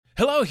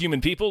Hello, human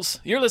peoples.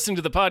 You're listening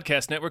to the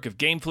podcast network of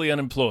Gamefully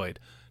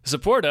Unemployed. To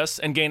support us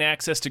and gain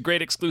access to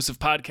great exclusive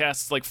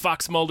podcasts like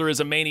Fox Mulder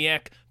is a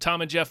Maniac, Tom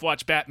and Jeff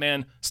Watch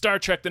Batman, Star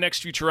Trek The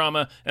Next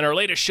Futurama, and our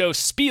latest show,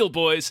 Spiel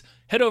Boys,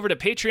 head over to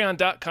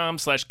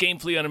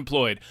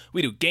patreon.com/gamefullyunemployed.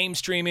 We do game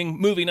streaming,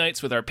 movie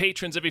nights with our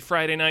patrons every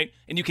Friday night,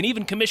 and you can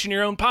even commission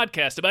your own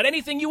podcast about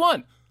anything you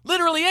want.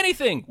 Literally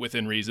anything,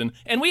 within reason,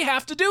 and we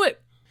have to do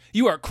it.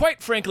 You are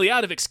quite frankly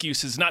out of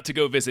excuses not to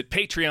go visit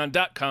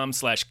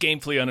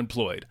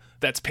patreon.com/gamefullyunemployed.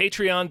 That's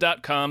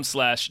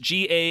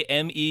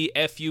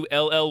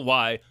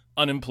patreon.com/GAMEFULLY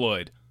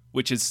unemployed,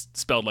 which is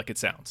spelled like it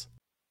sounds.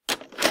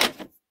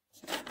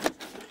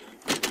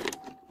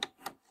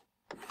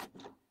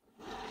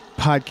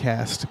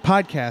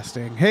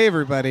 Podcasting. Hey,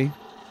 everybody.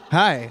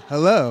 Hi.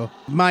 Hello.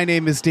 My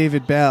name is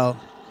David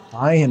Bell.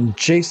 I am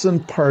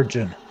Jason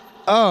Pargin.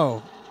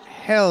 Oh,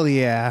 hell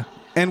yeah.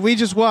 And we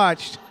just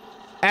watched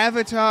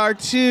Avatar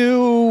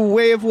 2,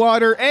 Way of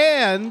Water,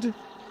 and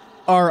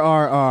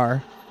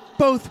RRR.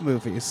 Both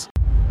movies.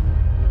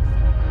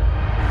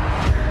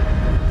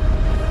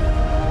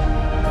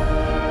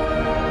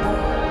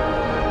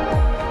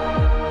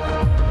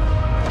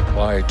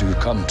 Why do you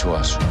come to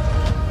us? I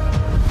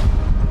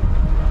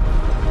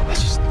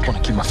just want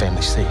to keep my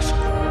family safe.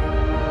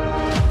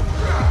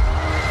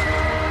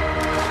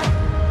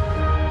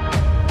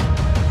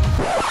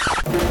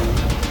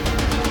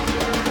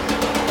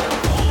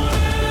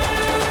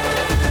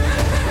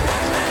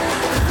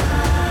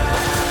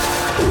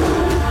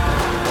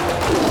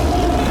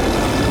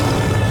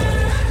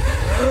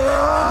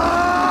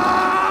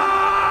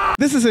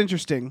 This is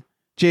interesting,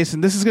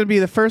 Jason. This is going to be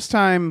the first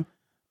time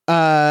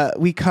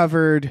we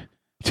covered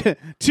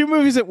two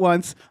movies at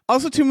once.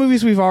 Also, two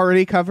movies we've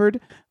already covered.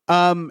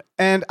 And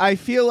I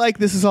feel like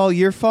this is all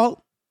your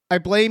fault. I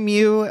blame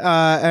you,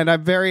 and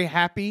I'm very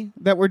happy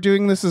that we're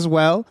doing this as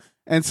well.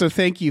 And so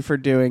thank you for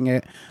doing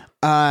it.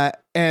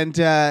 And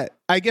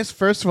I guess,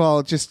 first of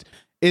all, just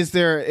is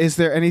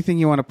there anything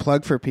you want to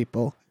plug for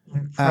people?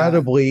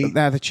 Incredibly,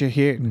 now that you're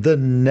here. The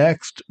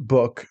next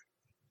book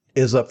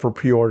is up for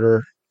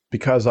pre-order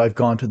because I've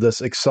gone to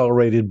this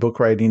accelerated book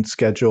writing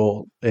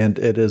schedule, and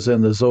it is in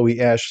the Zoe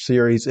Ash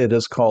series. It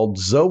is called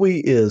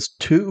Zoe is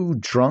Too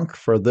Drunk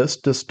for This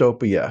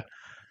Dystopia.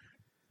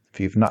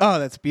 Oh,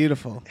 that's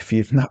beautiful. If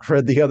you've not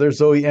read the other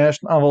Zoe Ash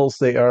novels,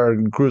 they are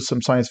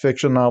gruesome science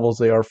fiction novels.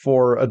 They are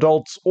for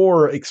adults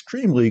or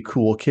extremely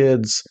cool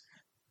kids.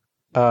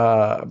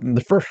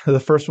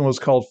 The first one was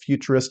called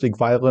Futuristic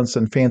Violence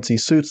and Fancy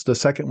Suits. The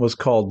second was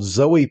called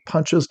Zoe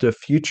Punches the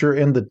Future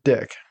in the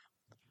Dick.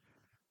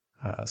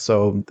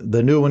 So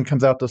the new one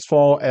comes out this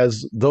fall.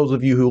 As those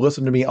of you who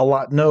listen to me a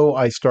lot know,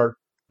 I start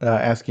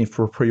asking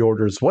for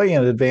pre-orders way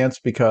in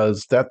advance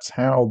because that's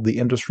how the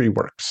industry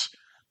works.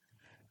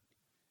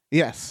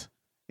 Yes.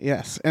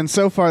 And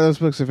so far, those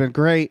books have been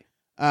great.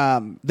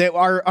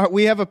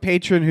 We have a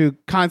patron who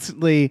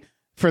constantly,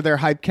 for their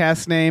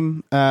Hypecast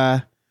name,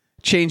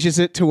 changes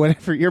it to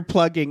whatever you're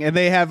plugging, and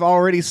they have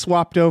already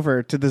swapped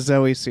over to the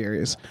Zoe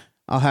series.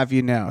 I'll have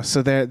you know.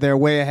 So they're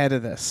way ahead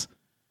of this.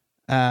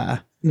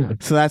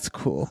 So that's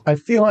cool. I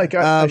feel like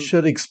I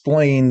should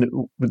explain,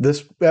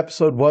 this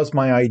episode was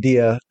my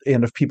idea,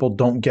 and if people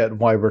don't get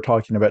why we're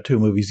talking about two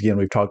movies again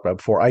we've talked about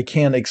before, I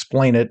can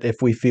explain it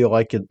if we feel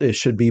like it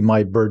should be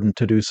my burden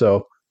to do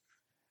so.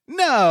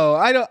 No,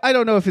 I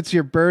don't know if it's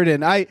your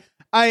burden.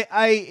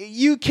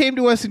 You came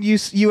to us and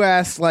you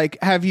asked, like,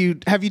 have you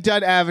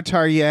done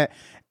Avatar yet?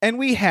 And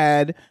we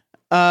had,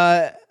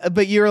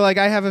 but you were like,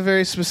 I have a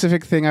very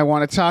specific thing I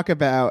want to talk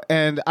about,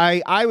 and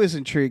I was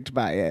intrigued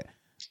by it.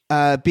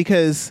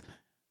 Because,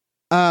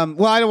 I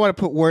don't want to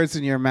put words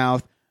in your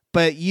mouth,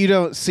 but you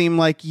don't seem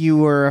like you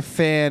were a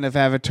fan of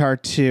Avatar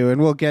 2,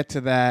 and we'll get to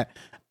that.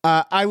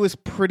 I was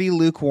pretty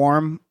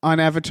lukewarm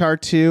on Avatar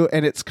 2,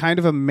 and it's kind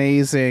of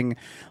amazing.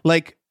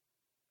 Like,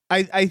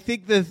 I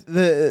think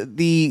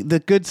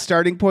the good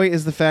starting point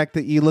is the fact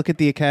that you look at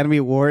the Academy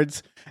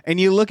Awards, and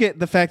you look at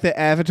the fact that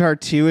Avatar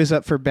 2 is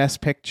up for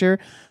Best Picture.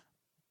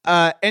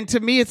 And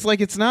to me, it's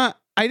like, it's not,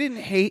 I didn't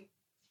hate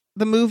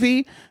the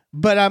movie,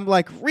 but I'm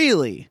like,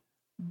 really?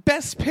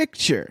 Best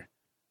Picture?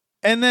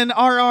 And then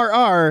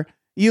RRR,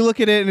 you look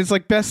at it and it's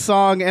like Best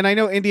Song, and I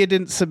know India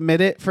didn't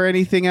submit it for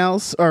anything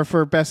else or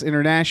for Best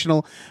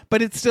International,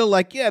 but it's still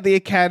like, yeah, the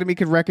Academy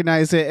could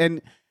recognize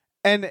it,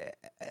 and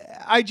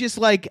I just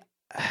like,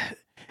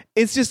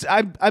 it's just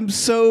I'm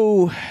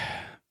so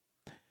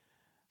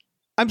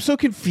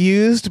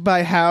confused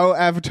by how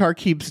Avatar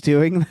keeps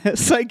doing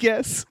this, I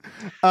guess,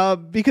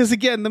 because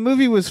again, the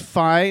movie was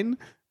fine,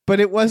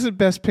 but it wasn't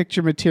Best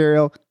Picture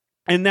material.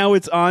 And now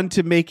it's on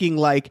to making,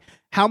 like,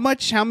 how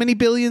many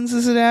billions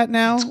is it at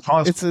now?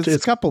 It's a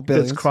couple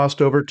billions. It's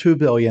crossed over 2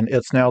 billion.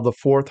 It's now the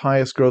fourth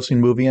highest grossing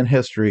movie in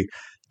history.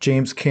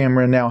 James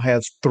Cameron now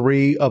has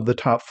 3 of the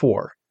top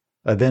 4.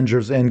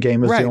 Avengers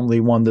Endgame is the only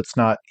one that's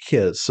not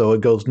his. So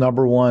it goes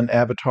number 1,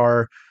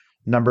 Avatar,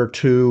 number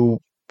 2,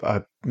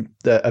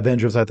 the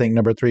Avengers, I think,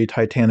 number 3,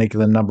 Titanic,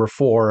 and then number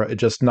 4. It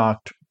just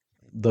knocked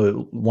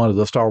one of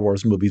the Star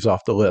Wars movies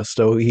off the list.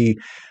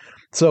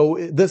 So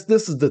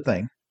this is the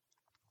thing.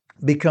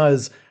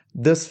 because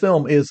this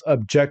film is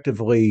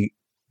objectively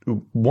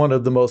one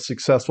of the most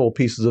successful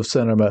pieces of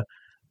cinema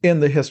in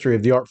the history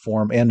of the art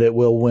form, and it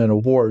will win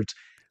awards.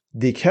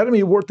 The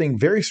Academy Award thing,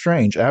 very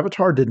strange.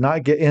 Avatar did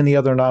not get any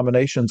other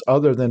nominations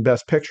other than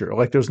Best Picture.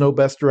 Like, there's no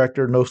Best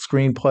Director, no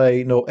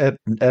Screenplay, no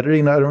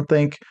editing, I don't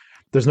think.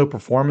 There's no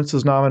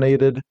performances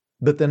nominated.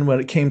 But then when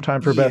it came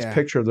time for Best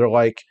Picture, they're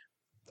like,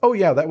 oh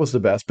yeah, that was the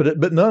best.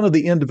 But none of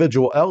the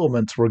individual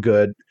elements were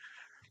good.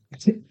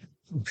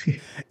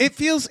 It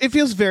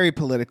feels very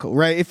political,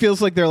 right? It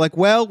feels like they're like,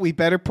 well, we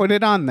better put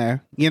it on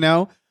there, you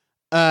know?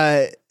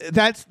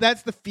 That's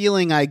the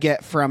feeling I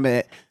get from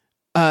it.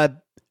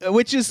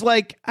 Which is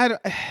like,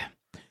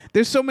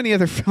 there's so many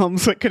other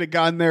films that could have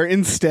gone there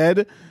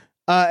instead.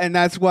 And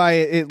that's why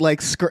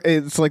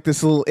it's like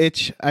this little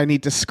itch I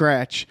need to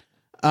scratch.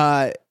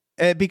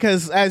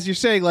 Because as you're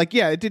saying, like,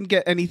 yeah, it didn't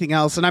get anything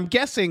else. And I'm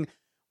guessing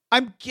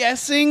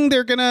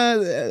they're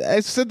gonna, I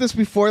said this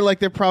before, like,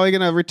 they're probably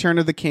gonna Return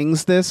of the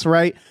Kings this,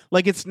 right?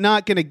 Like, it's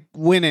not gonna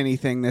win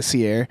anything this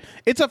year.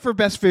 It's up for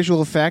Best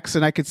Visual Effects,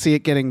 and I could see it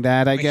getting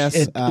that, I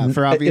guess,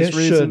 for obvious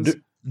reasons.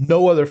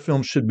 No other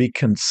film should be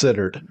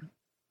considered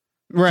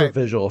for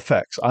visual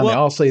effects. I mean,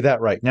 I'll say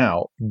that right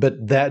now, but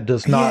that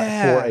does not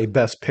for a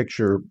Best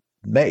Picture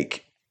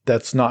make.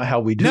 That's not how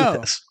we do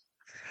this.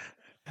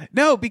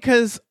 No,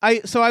 because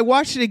I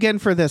watched it again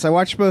for this. I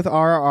watched both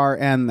RRR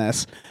and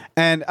this.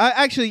 And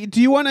actually,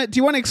 do you want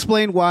to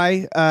explain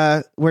why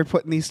we're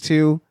putting these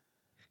two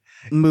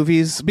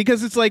movies?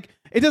 Because it's like,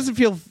 it doesn't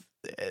feel,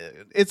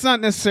 it's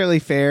not necessarily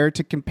fair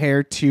to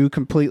compare two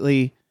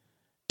completely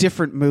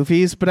different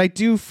movies, but I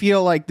do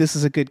feel like this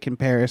is a good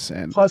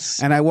comparison.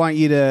 Plus, and I want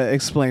you to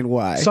explain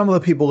why. Some of the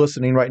people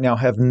listening right now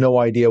have no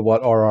idea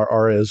what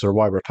RRR is or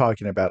why we're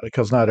talking about it,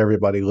 because not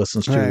everybody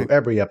listens to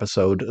every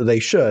episode. They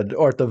should,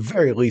 or at the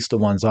very least the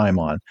ones I'm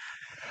on.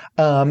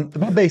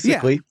 But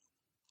basically,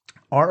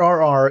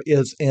 RRR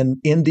is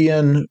an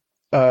Indian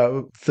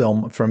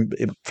film from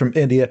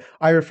India.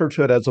 I refer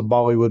to it as a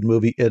Bollywood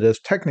movie. It is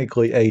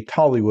technically a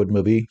Tollywood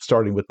movie,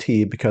 starting with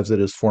T, because it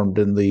is formed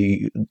in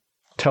the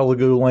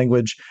Telugu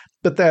language,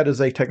 but that is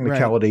a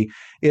technicality.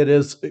 It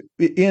is,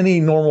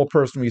 any normal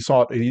person we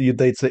saw it,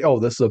 they'd say, oh,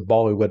 this is a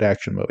Bollywood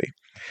action movie.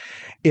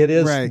 It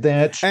is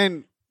that.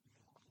 And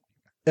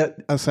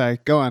sorry,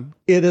 go on.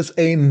 It is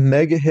a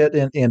mega hit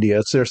in India.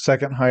 It's their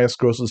second highest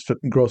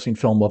grossing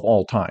film of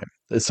all time.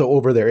 So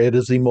over there, it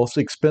is the most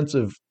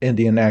expensive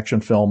Indian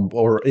action film,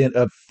 or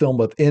a film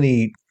of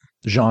any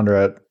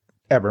genre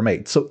ever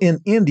made. So in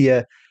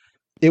India,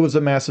 it was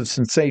a massive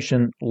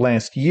sensation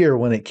last year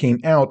when it came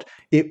out.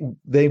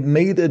 They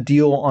made a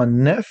deal on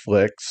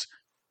Netflix,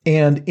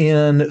 and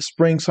in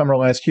spring, summer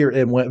last year,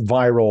 it went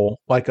viral.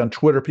 Like on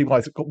Twitter, people were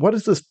like, what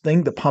is this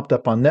thing that popped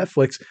up on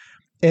Netflix?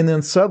 And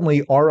then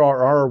suddenly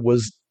RRR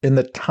was in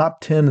the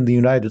top 10 in the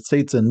United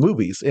States in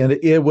movies. And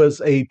it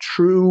was a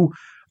true,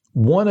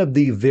 one of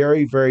the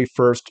very, very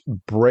first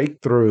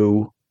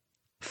breakthrough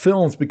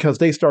films, because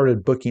they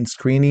started booking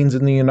screenings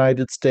in the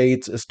United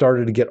States. It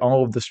started to get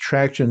all of this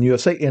traction in the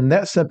USA, and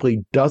that simply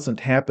doesn't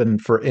happen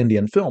for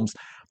Indian films.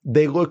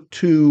 They look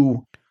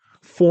too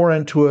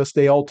foreign to us.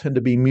 They all tend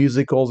to be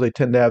musicals. They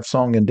tend to have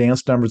song and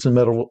dance numbers in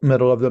the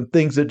middle of them,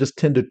 things that just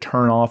tend to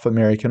turn off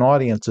American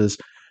audiences.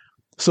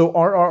 So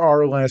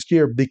RRR last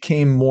year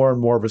became more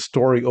and more of a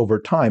story over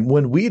time.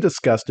 When we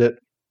discussed it,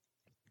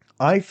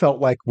 I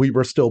felt like we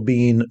were still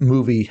being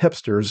movie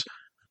hipsters.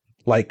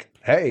 Like,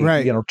 hey,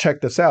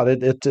 check this out.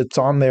 It's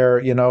on there.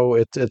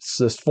 It's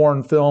this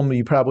foreign film.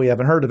 You probably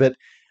haven't heard of it,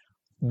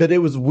 but it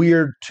was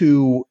weird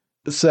to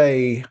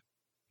say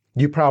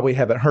you probably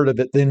haven't heard of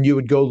it. Then you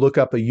would go look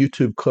up a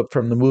YouTube clip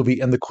from the movie,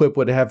 and the clip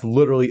would have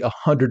literally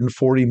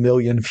 140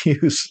 million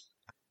views.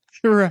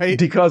 Right.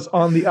 Because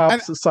on the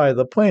opposite side of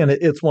the planet,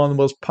 it's one of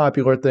the most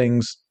popular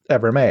things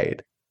ever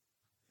made.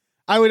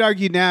 I would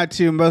argue now,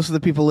 too, most of the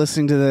people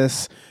listening to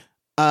this,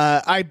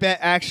 I bet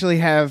actually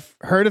have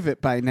heard of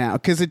it by now,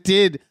 because it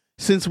did,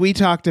 since we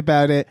talked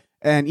about it.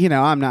 And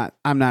I'm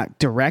not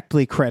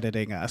directly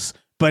crediting us,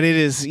 but it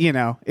is,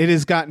 it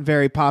has gotten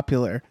very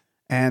popular,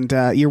 and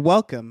you're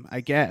welcome,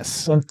 I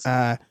guess.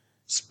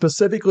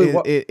 Specifically,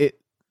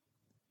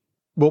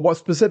 what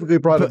specifically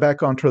brought it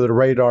back onto the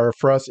radar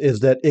for us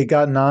is that it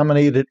got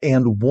nominated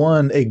and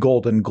won a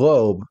Golden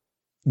Globe,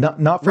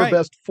 not for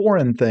best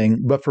foreign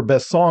thing, but for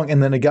best song,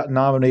 and then it got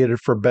nominated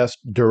for best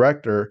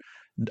director.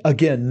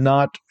 Again,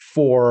 not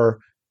for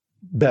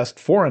best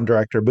foreign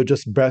director, but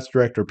just best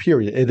director,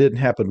 period. It didn't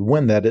happen to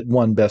win that. It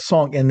won best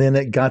song. And then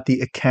it got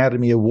the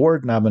Academy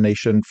Award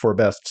nomination for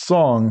best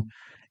song.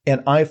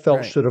 And I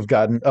felt should have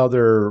gotten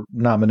other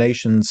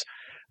nominations.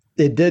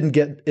 It didn't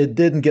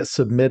get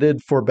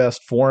submitted for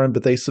best foreign,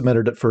 but they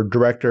submitted it for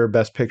director,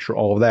 best picture,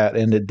 all of that.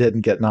 And it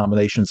didn't get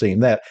nominations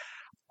in that.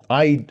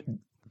 I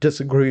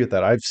disagree with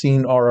that. I've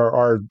seen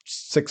RRR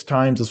 6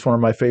 times. It's one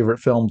of my favorite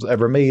films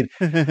ever made.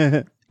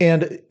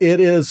 And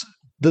it is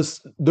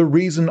the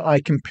reason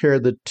I compare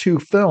the two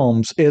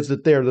films is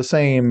that they're the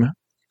same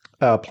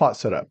plot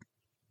setup.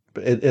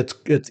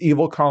 It's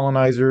evil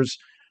colonizers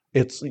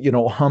It's,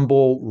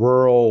 humble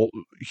rural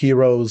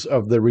heroes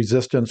of the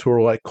resistance who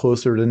are like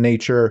closer to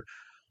nature.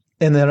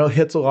 And then it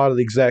hits a lot of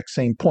the exact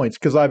same points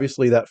because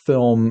obviously that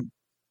film,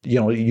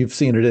 you've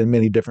seen it in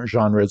many different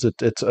genres.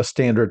 It's a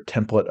standard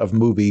template of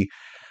movie.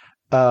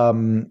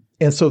 And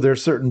so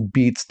there's certain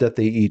beats that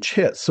they each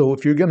hit. So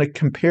if you're going to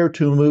compare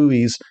two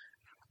movies,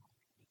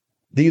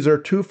 these are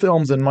two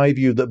films, in my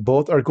view, that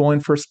both are going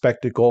for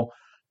spectacle.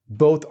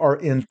 Both are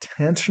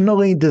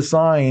intentionally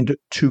designed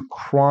to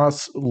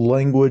cross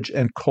language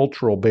and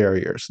cultural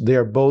barriers.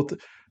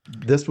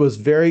 This was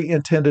very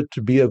intended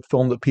to be a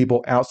film that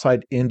people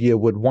outside India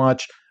would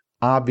watch.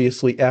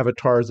 Obviously,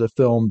 Avatar is a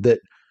film that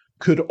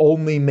could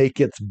only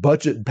make its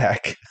budget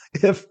back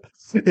if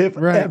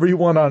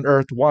everyone on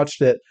Earth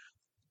watched it.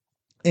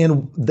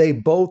 And they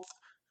both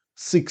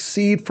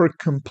succeed for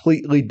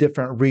completely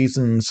different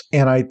reasons.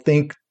 And I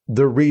think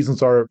the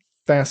reasons are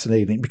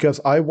fascinating because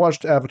I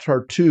watched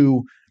Avatar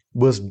 2,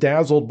 was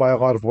dazzled by a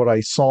lot of what I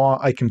saw.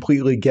 I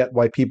completely get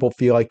why people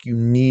feel like you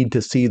need to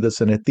see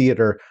this in a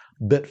theater,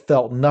 but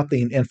felt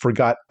nothing and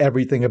forgot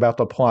everything about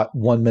the plot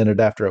 1 minute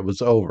after it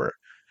was over.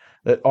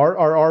 That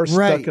RRR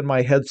stuck in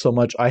my head so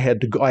much I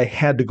had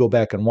to go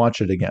back and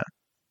watch it again.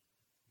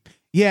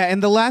 Yeah,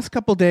 in the last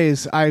couple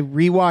days, I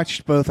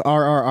rewatched both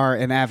RRR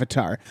and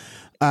Avatar,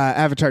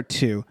 Avatar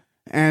 2.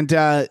 And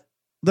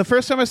the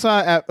first time I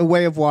saw A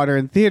Way of Water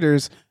in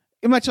theaters,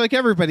 much like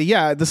everybody,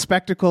 the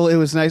spectacle, it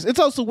was nice. It's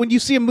also when you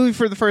see a movie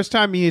for the first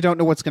time and you don't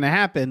know what's going to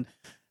happen,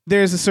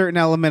 there's a certain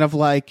element of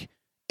like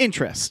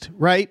interest,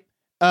 right?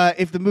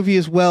 If the movie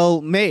is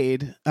well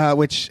made,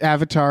 which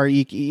Avatar,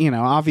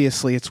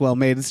 obviously it's well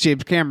made. It's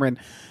James Cameron.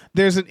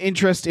 There's an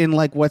interest in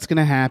like what's going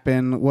to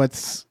happen,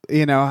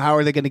 how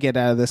are they going to get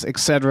out of this,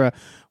 etc.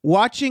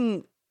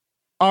 Watching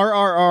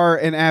RRR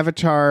and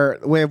Avatar: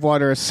 Way of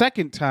Water a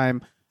second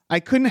time, I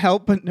couldn't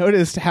help but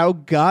notice how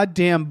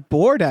goddamn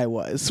bored I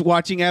was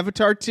watching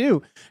Avatar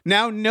 2.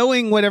 Now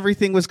knowing what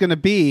everything was going to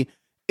be,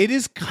 it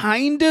is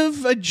kind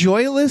of a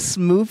joyless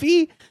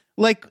movie.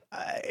 Like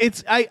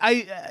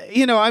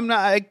I'm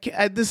not.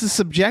 This is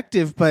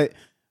subjective, but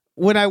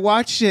when I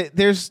watched it,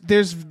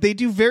 they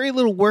do very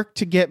little work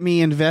to get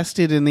me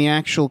invested in the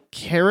actual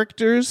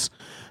characters,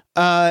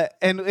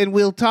 and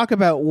we'll talk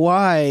about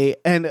why.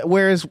 And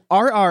whereas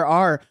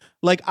RRR.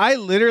 Like, I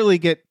literally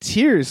get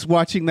tears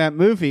watching that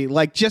movie,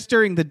 like just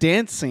during the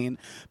dance scene,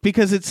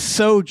 because it's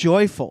so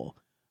joyful,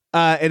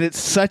 and it's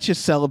such a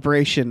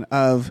celebration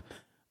of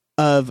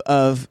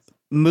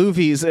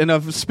movies and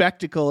of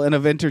spectacle and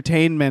of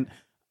entertainment.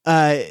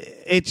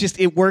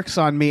 It works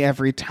on me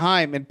every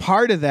time, and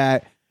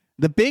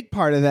the big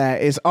part of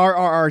that is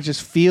RRR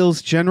just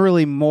feels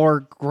generally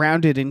more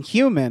grounded and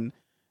human,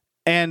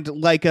 and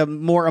like a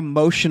more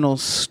emotional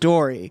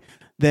story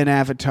than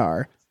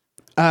Avatar.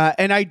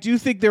 And I do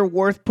think they're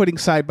worth putting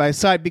side by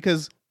side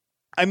because,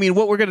 I mean,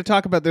 what we're going to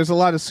talk about, there's a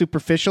lot of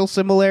superficial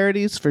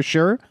similarities for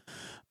sure.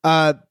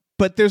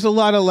 But there's a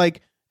lot of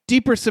like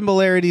deeper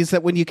similarities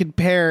that when you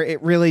compare, it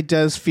really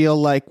does feel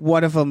like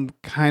one of them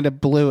kind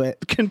of blew it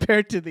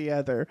compared to the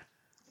other.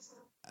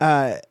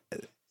 And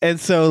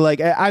so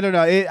like, I don't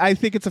know. I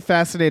think it's a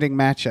fascinating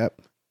matchup.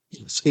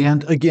 Yes.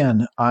 And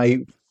again, I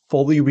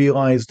fully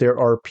realize there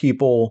are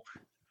people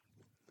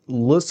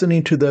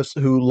listening to this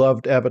who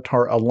loved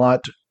Avatar a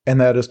lot. And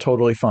that is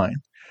totally fine.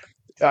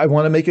 I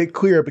want to make it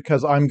clear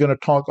because I'm going to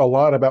talk a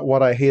lot about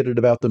what I hated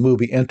about the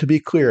movie. And to be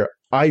clear,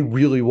 I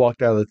really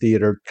walked out of the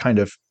theater kind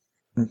of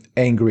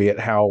angry at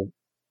how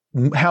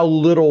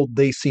little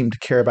they seem to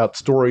care about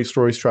story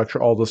structure,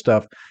 all the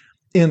stuff,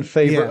 in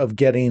favor of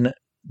getting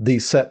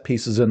these set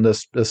pieces in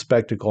this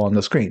spectacle on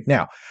the screen.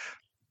 Now,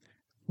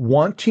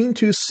 wanting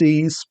to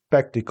see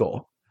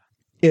spectacle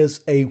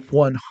is a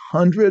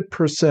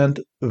 100%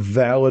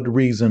 valid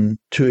reason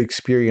to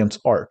experience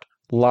art.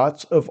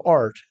 Lots of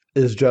art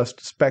is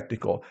just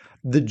spectacle.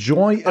 The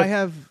joy I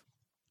have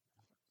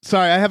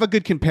a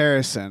good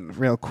comparison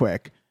real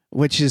quick,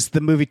 which is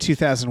the movie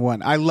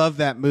 2001. I love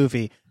that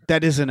movie.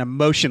 That is an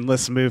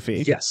emotionless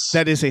movie. Yes.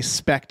 That is a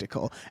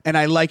spectacle. And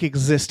I like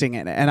existing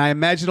in it. And I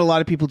imagine a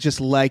lot of people just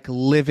like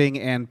living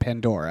in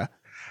Pandora.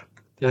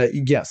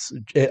 Yes,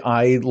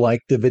 I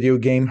like the video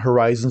game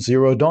Horizon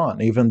Zero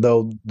Dawn, even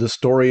though the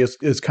story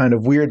is kind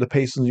of weird, the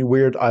pacing is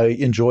weird. I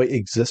enjoy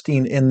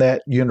existing in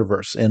that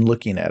universe and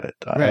looking at it.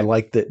 Right. I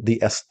like the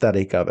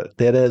aesthetic of it.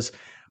 That is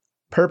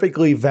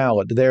perfectly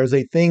valid. There's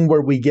a thing where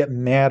we get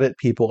mad at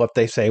people if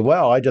they say,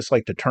 well, I just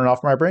like to turn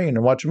off my brain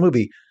and watch a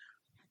movie.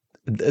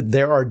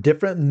 There are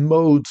different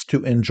modes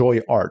to enjoy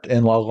art,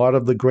 and a lot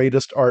of the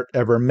greatest art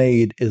ever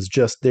made is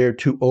just there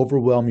to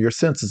overwhelm your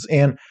senses.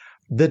 And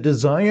the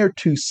desire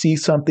to see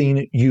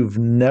something you've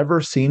never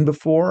seen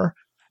before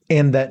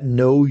and that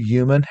no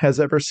human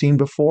has ever seen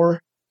before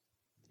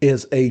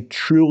is a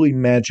truly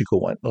magical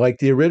one. Like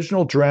the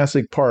original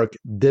Jurassic Park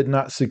did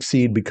not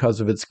succeed because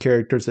of its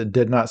characters. It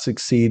did not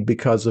succeed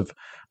because of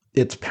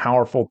its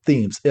powerful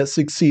themes. It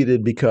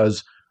succeeded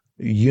because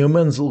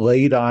humans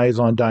laid eyes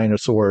on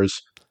dinosaurs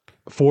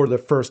for the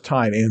first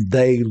time and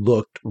they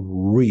looked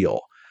real.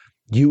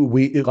 It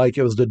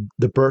was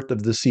the birth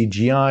of the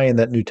CGI and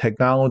that new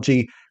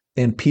technology.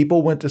 and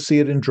people went to see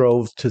it in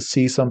droves to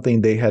see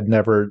something they had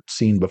never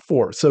seen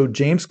before. So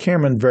James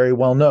Cameron very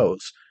well knows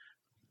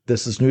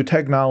this is new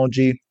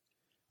technology.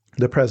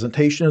 The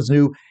presentation is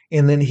new.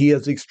 And then he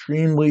is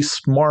extremely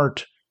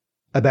smart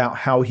about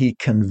how he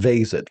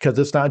conveys it, because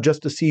it's not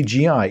just the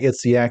CGI,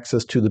 it's the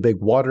access to the big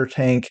water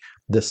tank,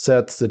 the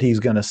sets that he's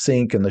going to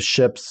sink, and the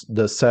ships,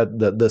 the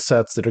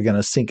sets that are going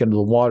to sink into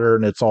the water,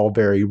 and it's all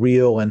very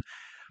real. And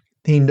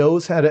he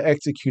knows how to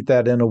execute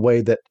that in a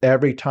way that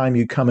every time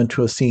you come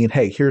into a scene,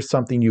 hey, here's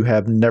something you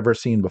have never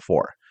seen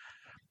before.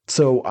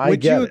 So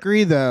would you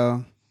agree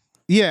though?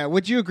 Yeah,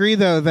 would you agree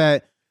though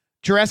that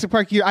Jurassic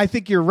Park? I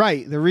think you're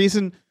right. The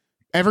reason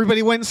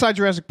everybody went inside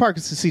Jurassic Park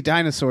is to see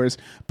dinosaurs,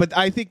 but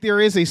I think there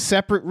is a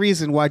separate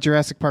reason why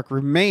Jurassic Park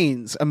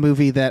remains a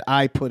movie that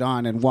I put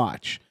on and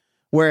watch,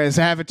 whereas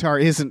Avatar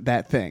isn't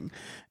that thing.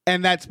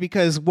 And that's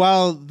because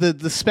while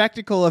the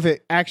spectacle of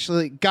it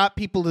actually got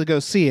people to go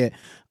see it,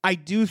 I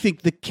do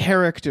think the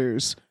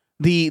characters,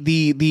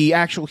 the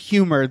actual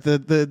humor,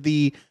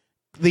 the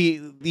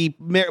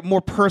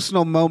more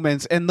personal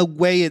moments, and the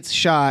way it's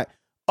shot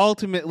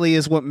ultimately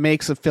is what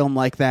makes a film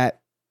like that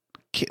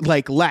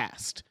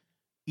last.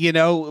 You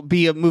know,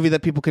 be a movie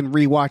that people can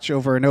rewatch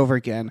over and over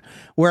again.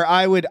 Where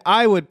I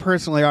would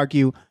personally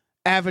argue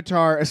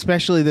Avatar,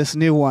 especially this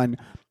new one,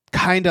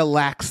 kind of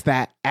lacks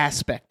that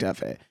aspect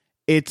of it.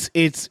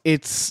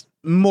 It's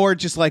more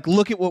just like,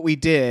 look at what we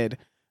did,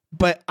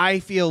 but I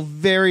feel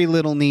very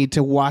little need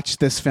to watch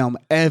this film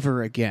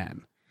ever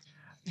again.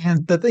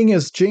 And the thing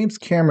is, James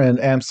Cameron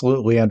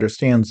absolutely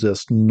understands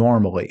this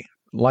normally.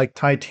 Like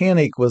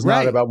Titanic was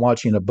not about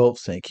watching a boat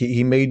sink.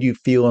 He made you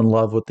fall in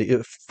love with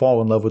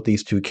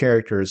these two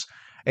characters,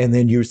 and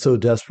then you so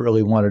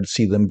desperately wanted to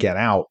see them get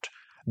out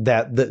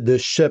that the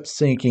ship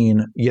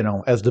sinking, you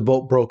know, as the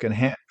boat broke in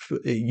half,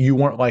 you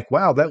weren't like,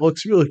 wow, that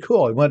looks really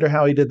cool. I wonder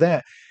how he did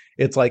that.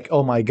 It's like,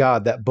 oh my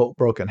God, that boat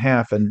broke in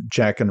half and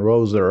Jack and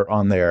Rose are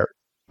on there.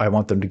 I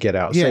want them to get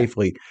out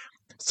safely.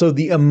 So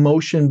the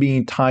emotion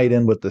being tied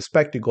in with the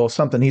spectacle is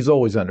something he's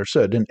always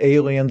understood. And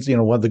Aliens, you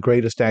know, one of the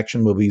greatest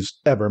action movies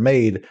ever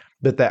made,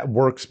 but that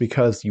works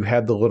because you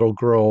have the little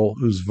girl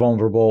who's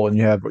vulnerable, and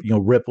you have, you know,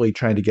 Ripley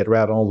trying to get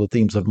around all the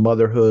themes of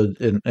motherhood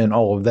and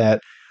all of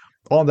that.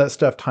 All that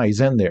stuff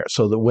ties in there,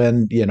 so that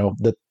when, you know,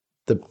 the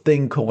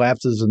thing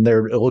collapses and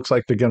it looks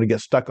like they're going to get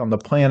stuck on the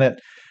planet,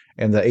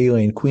 and the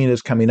alien queen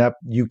is coming up,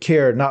 you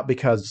care not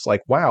because it's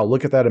like, wow,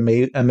 look at that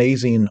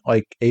amazing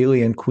like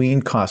alien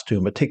queen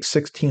costume. It takes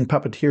 16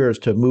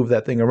 puppeteers to move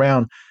that thing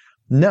around.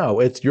 No,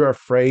 it's you're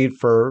afraid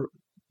for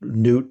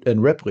Newt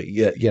and Ripley.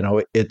 You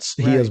know,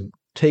 he has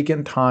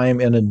taken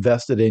time and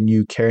invested in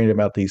you caring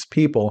about these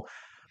people.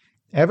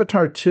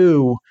 Avatar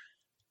 2,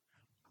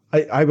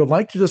 I would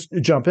like to just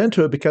jump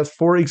into it because,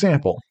 for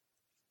example,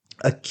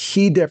 a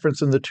key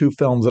difference in the two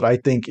films that I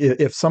think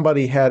if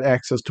somebody had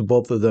access to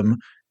both of them,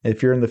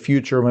 if you're in the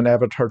future when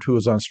Avatar 2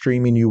 is on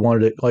streaming, you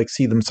wanted to like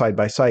see them side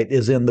by side,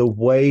 is in the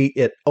way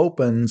it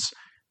opens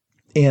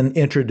and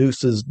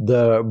introduces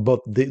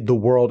both the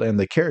world and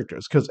the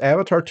characters. Because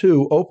Avatar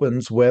 2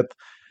 opens with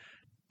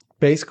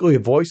basically a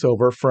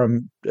voiceover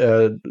from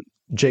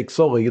Jake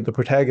Sully, the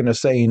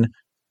protagonist, saying,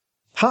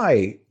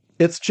 "Hi,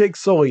 it's Jake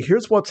Sully.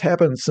 Here's what's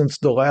happened since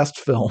the last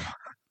film."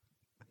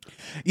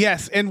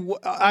 Yes, and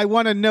I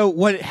want to know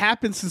what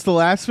happened since the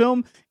last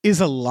film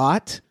is a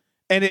lot.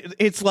 And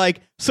it's like,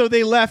 so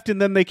they left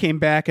and then they came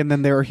back and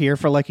then they were here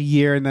for like a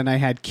year, and then I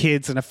had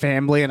kids and a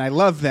family and I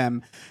love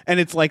them. And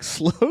it's like,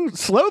 slow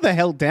the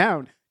hell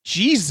down.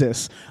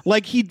 Jesus.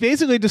 Like, he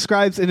basically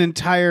describes an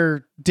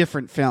entire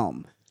different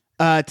film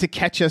to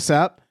catch us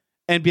up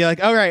and be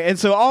like, all right. And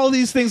so all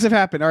these things have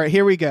happened. All right,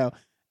 here we go.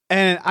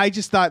 And I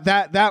just thought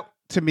that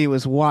to me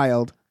was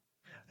wild.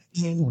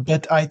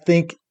 But I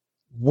think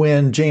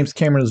when James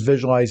Cameron is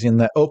visualizing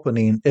that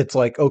opening, it's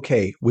like,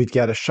 okay, we've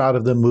got a shot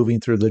of them moving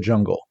through the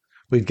jungle.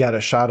 We've got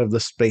a shot of the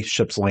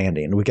spaceships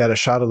landing. We got a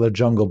shot of the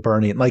jungle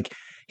burning. Like,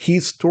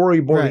 he's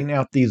storyboarding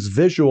out these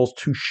visuals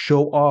to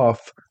show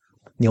off,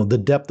 you know, the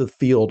depth of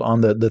field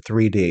on the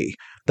 3D,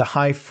 the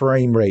high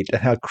frame rate,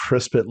 and how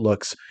crisp it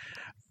looks.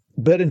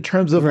 But in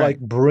terms of like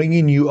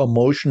bringing you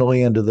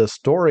emotionally into the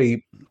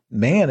story,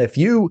 man, if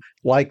you,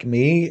 like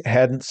me,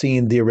 hadn't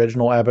seen the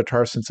original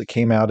Avatar since it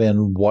came out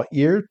in what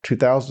year?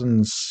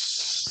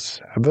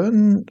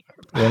 2007?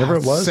 Whenever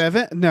it was?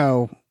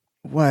 No.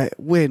 What?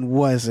 When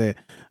was it?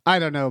 I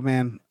don't know,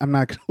 man. I'm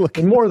not going to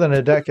look. More than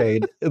a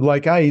decade.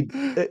 Like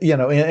you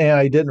know, and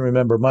I didn't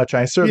remember much.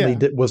 I certainly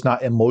was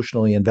not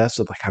emotionally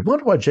invested. Like, I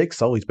wonder what Jake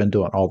Sully's been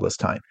doing all this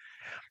time.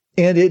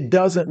 And it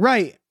doesn't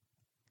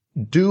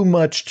do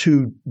much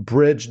to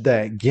bridge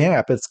that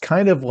gap. It's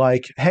kind of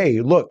like, hey,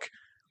 look,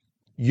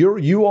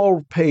 you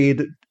all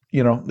paid,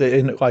 you know,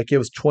 like it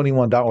was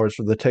 $21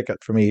 for the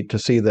ticket for me to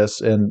see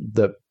this in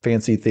the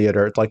fancy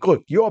theater. It's like,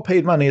 look, you all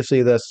paid money to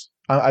see this.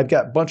 I've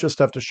got a bunch of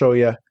stuff to show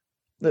you.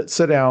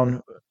 Sit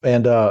down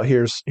and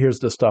here's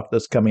the stuff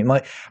that's coming.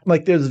 Like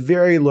there's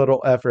very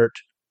little effort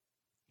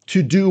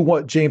to do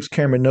what James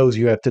Cameron knows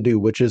you have to do,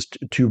 which is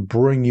to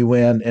bring you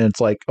in, and it's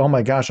like, oh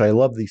my gosh, I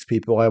love these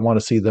people. I want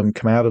to see them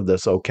come out of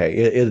this. Okay,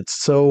 it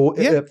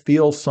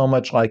feels so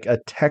much like a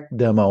tech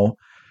demo,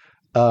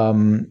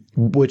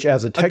 which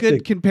as a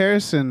good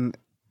comparison,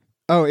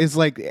 is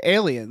like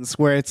Aliens,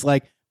 where it's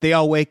like they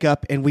all wake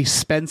up and we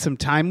spend some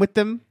time with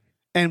them,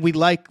 and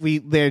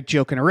they're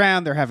joking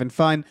around, they're having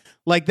fun.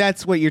 Like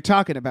that's what you're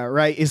talking about,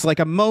 right? Is like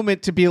a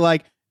moment to be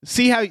like,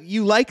 see how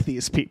you like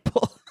these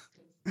people,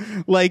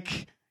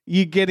 like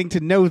you getting to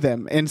know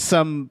them in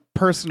some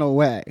personal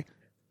way.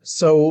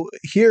 So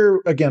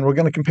here again, we're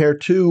going to compare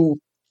two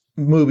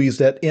movies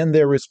that in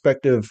their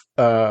respective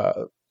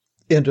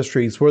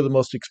industries were the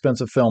most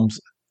expensive films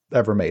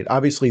ever made.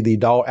 Obviously,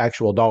 the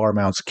actual dollar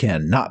amounts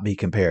cannot be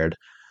compared.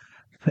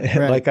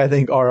 Right. Like I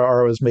think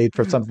RRR was made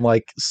for something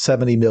like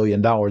 $70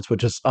 million,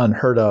 which is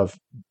unheard of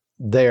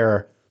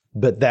there,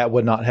 but that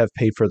would not have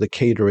paid for the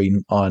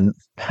catering on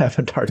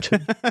Avatar 2.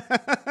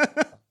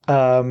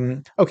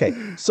 Okay,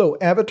 so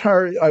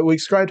Avatar, we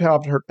described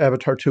how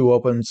Avatar 2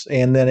 opens,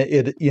 and then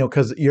it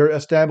because you're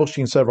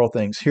establishing several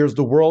things. Here's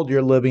the world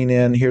you're living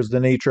in, here's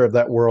the nature of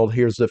that world,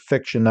 here's the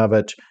fiction of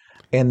it,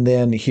 and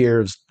then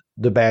here's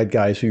the bad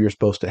guys who you're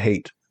supposed to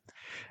hate.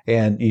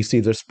 And you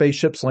see their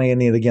spaceships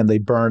landing, and again, they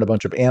burn a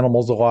bunch of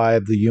animals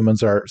alive. The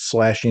humans are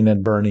slashing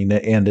and burning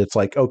it, and it's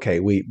like,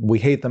 okay, we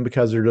hate them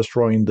because they're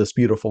destroying this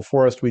beautiful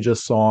forest we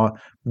just saw.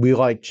 We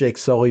like Jake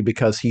Sully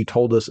because he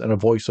told us in a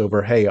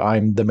voiceover, hey,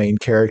 I'm the main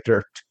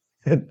character.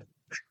 Yeah.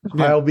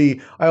 I'll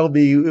be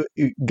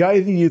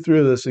guiding you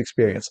through this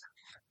experience.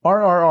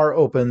 RRR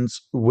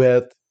opens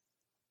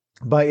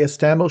by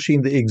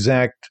establishing the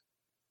exact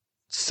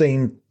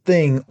same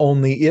thing,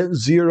 only it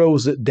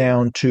zeroes it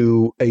down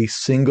to a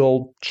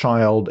single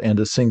child and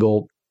a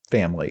single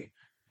family,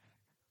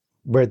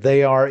 where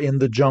they are in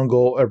the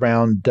jungle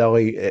around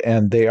Delhi,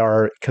 and they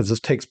are, because this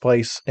takes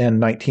place in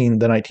the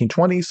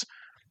 1920s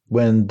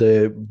when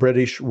the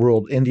British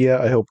ruled India.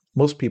 I hope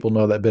most people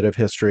know that bit of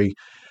history,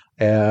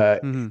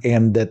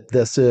 and that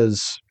this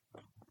is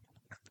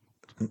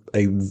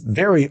a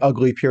very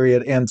ugly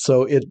period. And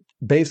so it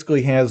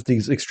basically has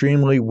these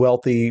extremely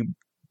wealthy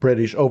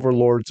British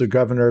overlords, the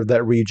governor of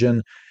that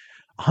region,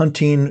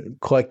 hunting,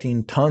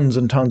 collecting tons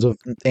and tons of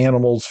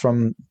animals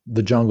from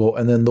the jungle,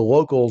 and then the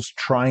locals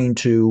trying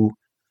to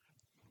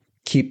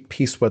keep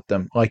peace with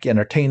them, like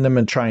entertain them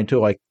and trying to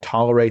like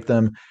tolerate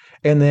them.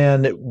 And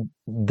then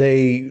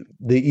the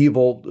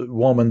evil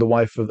woman, the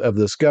wife of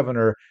this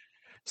governor,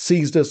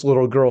 sees this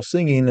little girl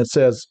singing and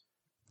says,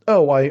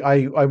 oh,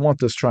 I want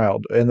this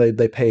child. And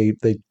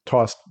they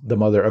toss the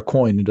mother a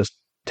coin and just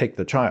take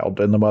the child.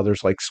 And the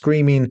mother's like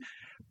screaming.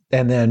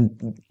 And then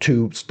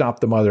to stop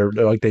the mother,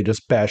 like they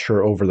just bash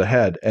her over the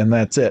head, and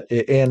that's it.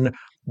 And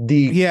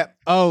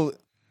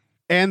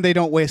and they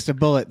don't waste a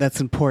bullet. That's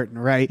important,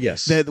 right?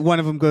 Yes. One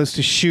of them goes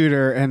to shoot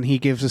her, and he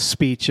gives a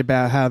speech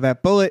about how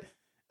that bullet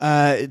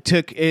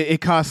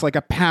it cost like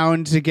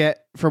 £1 to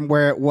get from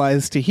where it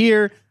was to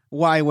here.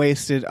 Why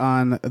waste it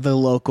on the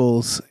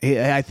locals?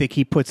 I think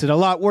he puts it a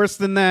lot worse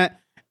than that.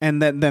 And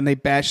then they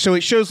bash. So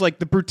it shows like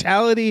the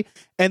brutality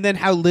and then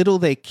how little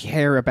they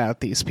care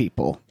about these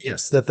people.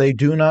 Yes, that they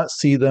do not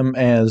see them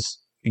as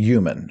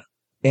human.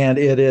 And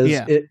it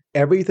is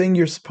everything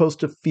you're supposed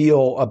to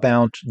feel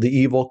about the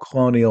evil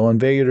colonial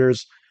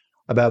invaders,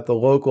 about the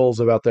locals,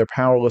 about their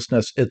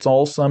powerlessness. It's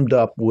all summed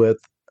up with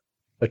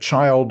a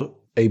child,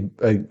 a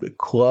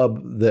club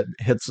that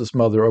hits this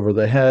mother over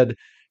the head,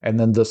 and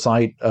then the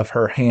sight of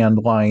her hand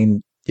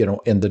lying,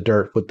 in the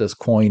dirt with this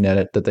coin in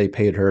it that they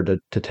paid her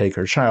to take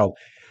her child.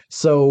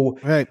 So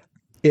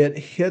it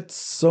hits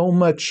so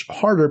much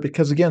harder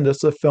because, again, this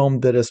is a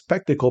film that is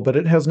spectacle, but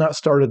it has not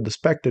started the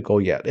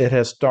spectacle yet. It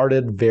has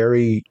started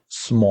very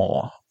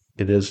small.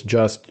 It is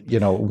just,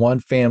 one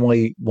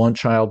family, one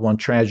child, one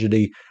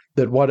tragedy,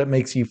 that what it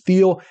makes you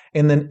feel,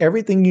 and then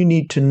everything you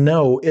need to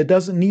know. It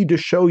doesn't need to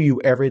show you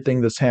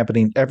everything that's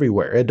happening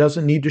everywhere. It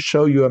doesn't need to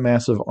show you a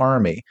massive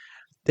army.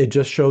 It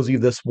just shows you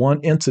this one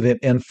incident,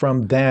 and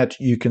from that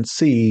you can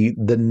see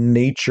the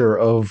nature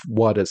of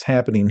what is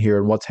happening here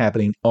and what's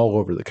happening all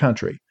over the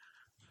country.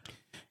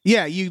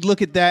 Yeah, you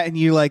look at that and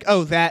you're like,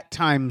 oh, that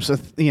times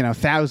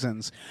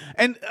thousands.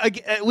 And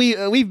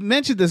we've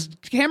mentioned this.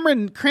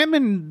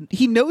 Cameron,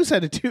 he knows how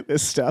to do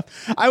this stuff.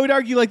 I would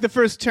argue, like the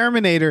first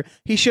Terminator,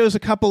 he shows a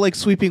couple like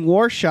sweeping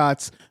war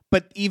shots,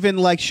 but even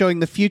like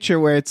showing the future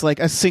where it's like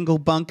a single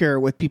bunker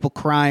with people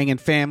crying and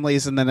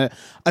families, and then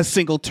a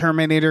single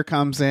Terminator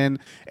comes in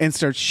and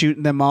starts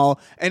shooting them all.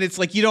 And it's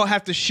like you don't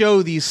have to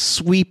show these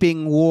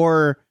sweeping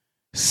war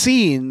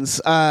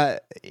scenes.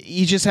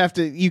 You just have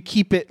to, you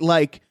keep it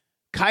like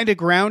kind of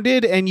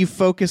grounded, and you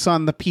focus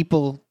on the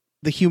people,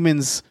 the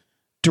humans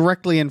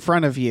directly in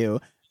front of you.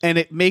 And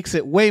it makes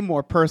it way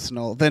more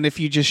personal than if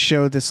you just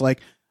show this like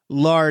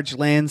large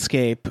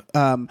landscape.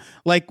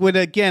 Like when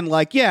again,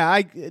 like,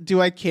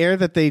 do I care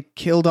that they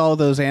killed all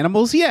those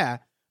animals? Yeah.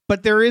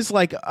 But there is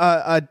like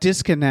a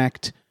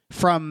disconnect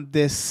from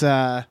this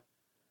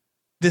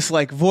this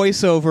like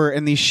voiceover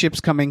and these ships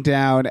coming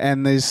down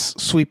and these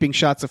sweeping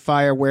shots of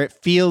fire, where it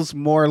feels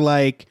more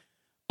like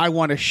I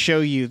want to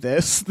show you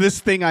this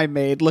thing I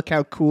made. Look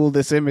how cool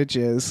this image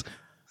is.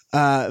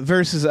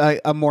 Versus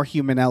a more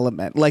human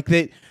element. Like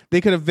they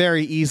could have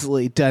very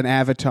easily done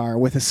Avatar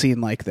with a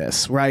scene like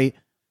this, right?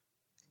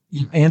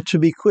 And to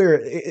be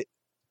clear,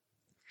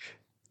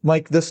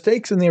 like the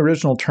stakes in the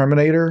original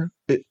Terminator,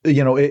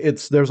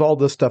 there's all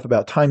this stuff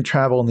about time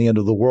travel and the end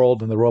of the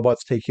world and the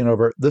robots taking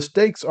over. The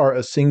stakes are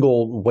a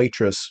single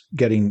waitress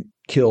getting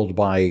killed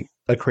by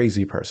a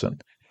crazy person.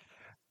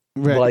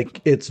 Right.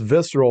 Like it's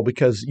visceral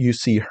because you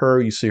see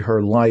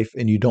her life,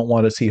 and you don't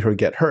want to see her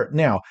get hurt.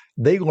 Now,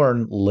 they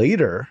learn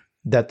later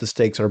that the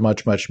stakes are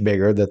much, much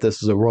bigger, that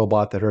this is a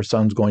robot that her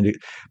son's going to,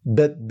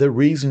 but the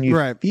reason you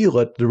feel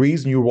it, the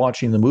reason you're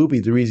watching the movie,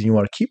 the reason you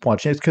want to keep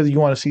watching it is because you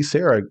want to see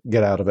Sarah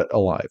get out of it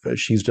alive.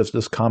 She's just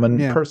this common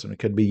person. It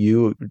could be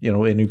you,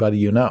 anybody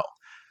you know.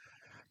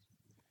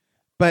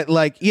 But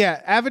like,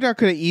 yeah, Avatar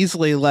could have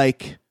easily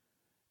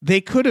they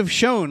could have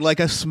shown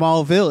like a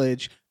small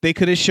village. They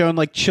could have shown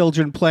like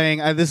children playing.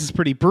 This is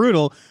pretty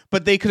brutal,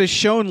 but they could have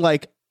shown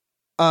like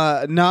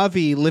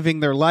Na'vi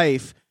living their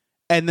life,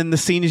 and then the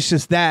scene is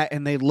just that,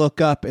 and they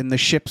look up and the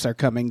ships are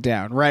coming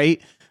down,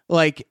 right?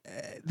 Like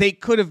they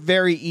could have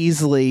very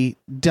easily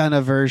done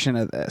a version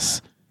of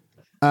this,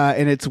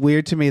 and it's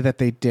weird to me that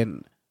they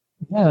didn't.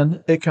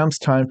 Then it comes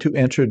time to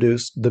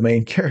introduce the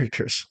main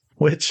characters,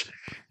 which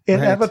in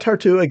Avatar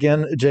 2,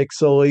 again, Jake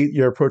Sully,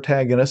 your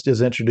protagonist,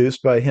 is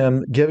introduced by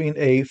him giving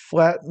a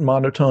flat,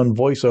 monotone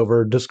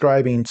voiceover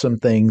describing some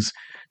things.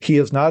 He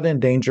is not in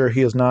danger.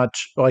 He is not,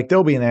 like,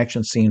 there'll be an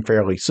action scene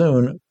fairly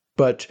soon,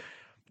 but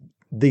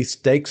the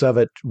stakes of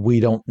it, we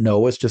don't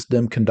know. It's just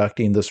them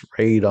conducting this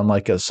raid on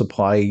like a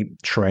supply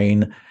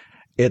train.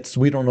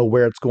 We don't know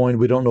where it's going.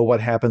 We don't know what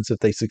happens if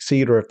they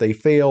succeed or if they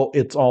fail.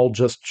 It's all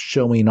just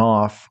showing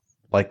off.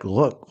 Like,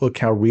 look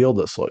how real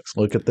this looks.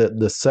 Look at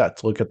the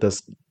sets. Look at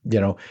this,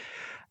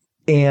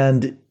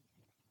 and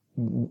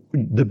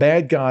the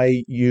bad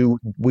guy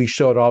we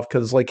showed off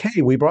because it's like,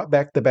 hey, we brought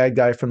back the bad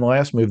guy from the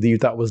last movie that you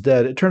thought was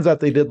dead. It turns out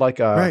they did like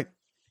a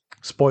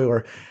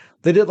spoiler.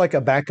 They did like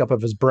a backup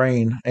of his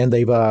brain, and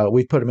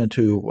we put him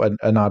into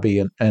a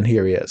Na'vi, and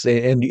here he is.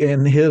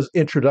 And his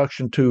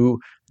introduction to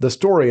the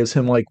story is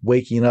him like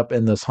waking up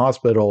in this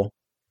hospital.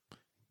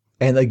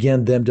 And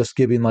again, them just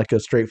giving like a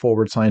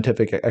straightforward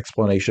scientific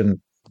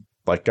explanation,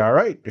 like, all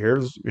right,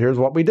 here's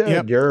what we did.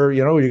 Yep. You're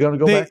going to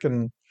go back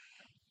and.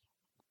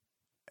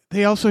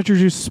 They also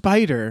introduced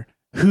Spider,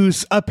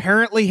 who's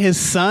apparently his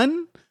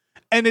son,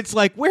 and it's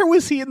like, where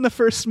was he in the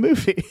first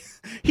movie?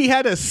 He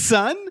had a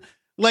son.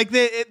 Like,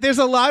 there's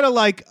a lot of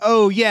like,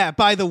 oh yeah,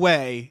 by the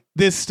way,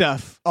 this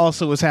stuff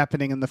also was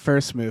happening in the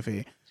first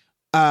movie.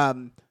 But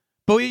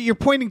what you're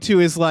pointing to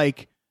is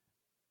like.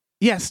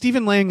 Yeah,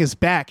 Stephen Lang is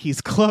back.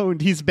 He's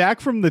cloned. He's back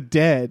from the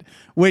dead,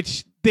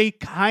 which they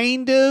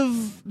kind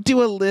of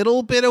do a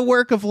little bit of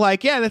work of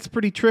like, yeah, that's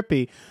pretty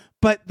trippy.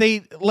 But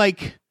they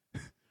like,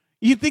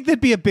 you'd think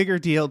that'd be a bigger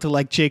deal to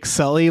like Jake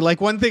Sully.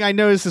 Like one thing I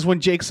noticed is when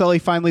Jake Sully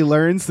finally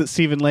learns that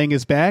Stephen Lang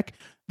is back,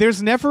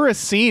 there's never a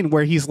scene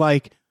where he's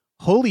like,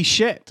 holy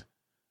shit.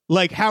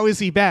 Like, how is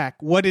he back?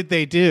 What did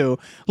they do?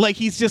 Like,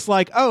 he's just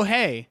like, oh,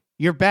 hey,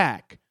 you're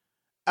back.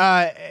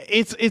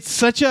 It's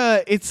such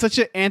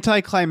an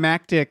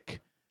anticlimactic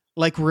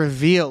like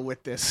reveal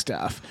with this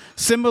stuff.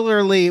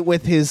 Similarly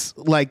with his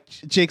like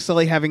Jake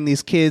Sully having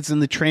these kids in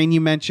the train you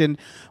mentioned,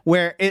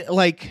 where it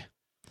like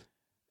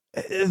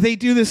they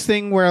do this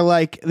thing where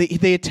like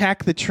they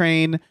attack the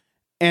train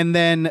and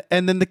then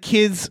the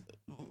kids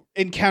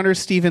encounter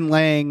Stephen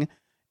Lang,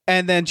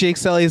 and then Jake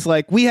Sully is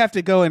like, we have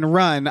to go and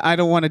run. I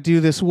don't want to do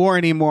this war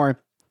anymore.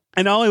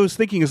 And all I was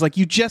thinking is like,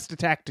 you just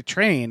attacked a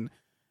train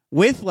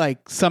with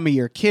like some of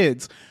your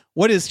kids.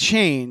 What has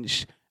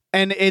changed?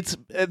 And it's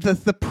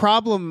the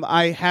problem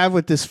I have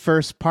with this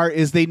first part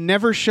is they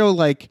never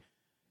start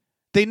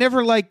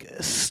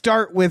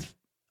with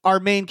our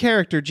main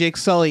character, Jake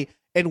Sully,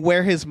 and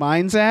where his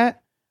mind's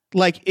at.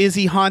 Like, is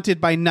he haunted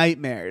by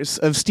nightmares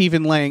of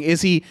Stephen Lang?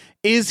 Is he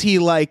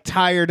like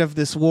tired of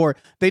this war?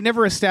 They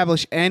never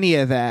establish any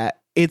of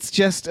that. It's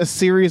just a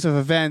series of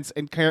events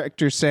and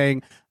characters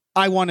saying,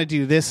 I want to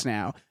do this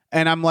now.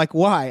 And I'm like,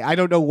 why? I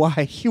don't know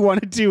why you want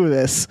to do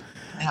this.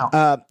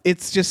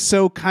 It's just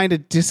so kind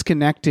of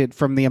disconnected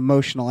from the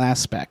emotional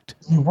aspect.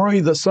 I worry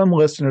that some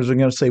listeners are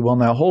going to say, well,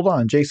 now hold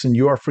on, Jason,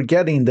 you are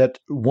forgetting that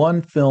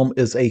one film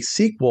is a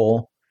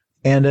sequel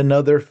and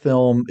another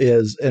film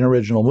is an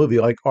original movie.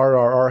 Like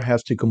RRR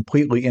has to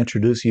completely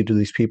introduce you to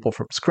these people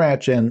from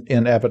scratch, and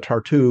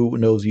Avatar 2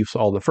 knows you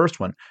saw the first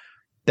one.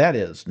 That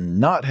is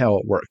not how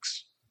it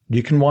works.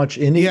 You can watch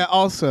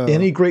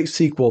any great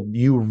sequel.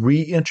 You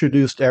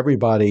reintroduced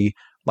everybody.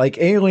 Like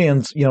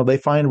Aliens, they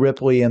find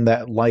Ripley in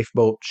that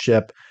lifeboat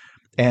ship,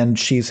 and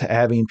she's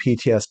having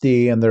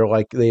PTSD, and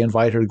they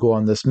invite her to go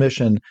on this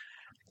mission.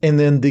 And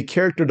then the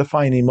character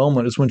defining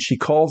moment is when she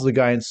calls the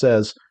guy and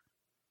says,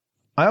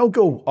 I'll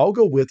go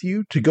with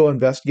you to go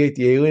investigate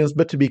the aliens,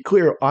 but to be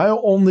clear,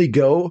 I'll only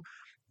go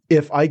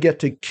if I get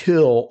to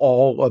kill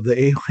all of the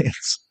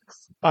aliens.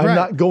 I'm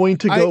not going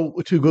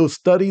to go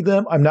study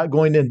them. I'm not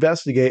going to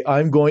investigate.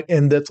 I'm going,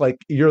 and that's like,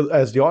 you're,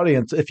 as the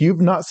audience, if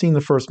you've not seen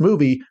the first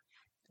movie,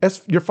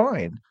 you're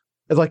fine.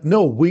 It's like,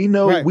 no, we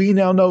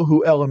now know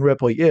who Ellen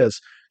Ripley is.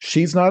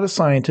 She's not a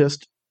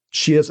scientist.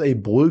 She is a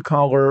blue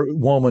collar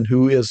woman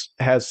who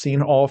has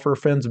seen all of her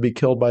friends be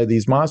killed by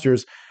these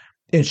monsters.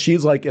 And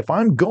she's like, if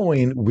I'm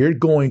going, we're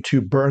going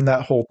to burn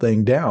that whole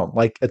thing down.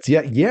 Like, it's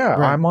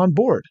I'm on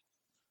board.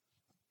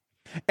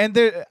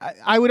 And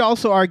I would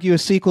also argue a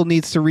sequel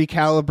needs to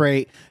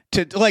recalibrate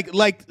to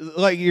like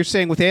you're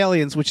saying with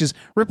Aliens, which is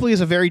Ripley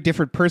is a very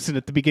different person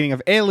at the beginning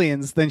of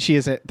Aliens than she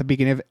is at the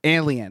beginning of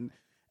Alien.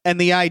 And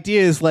the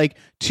idea is like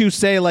to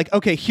say like,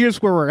 okay,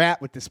 here's where we're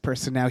at with this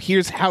person now.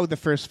 Here's how the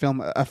first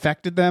film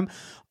affected them.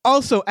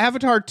 Also,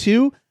 Avatar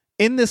 2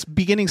 in this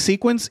beginning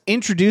sequence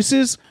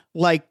introduces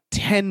like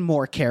 10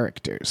 more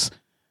characters.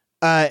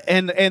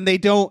 And they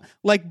don't,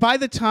 like, by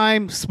the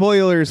time,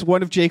 spoilers,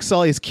 one of Jake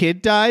Sully's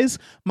kid dies,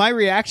 my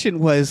reaction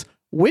was,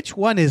 which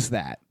one is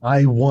that?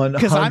 I 100%,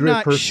 because I'm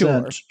not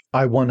sure.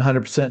 I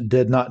 100%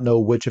 did not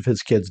know which of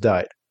his kids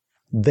died.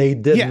 They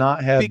did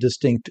not have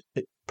distinct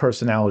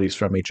personalities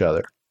from each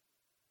other.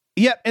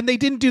 Yeah, and they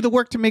didn't do the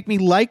work to make me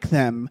like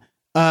them.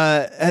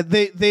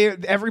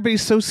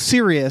 Everybody's so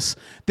serious.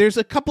 There's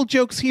a couple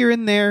jokes here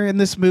and there in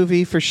this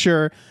movie for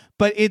sure,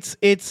 but it's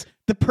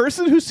the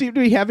person who seemed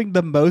to be having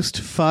the most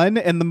fun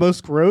and the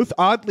most growth,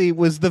 oddly,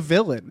 was the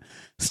villain.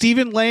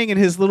 Stephen Lang and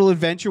his little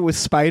adventure with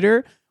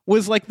Spider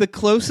was like the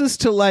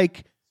closest to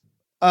like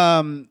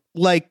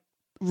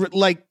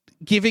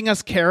giving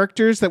us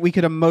characters that we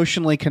could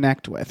emotionally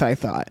connect with, I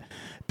thought.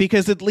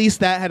 Because at least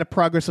that had a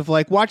progress of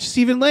like, watch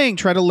Stephen Lang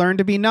try to learn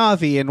to be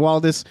Na'vi, and while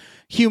this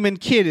human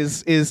kid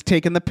is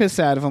taking the piss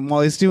out of him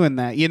while he's doing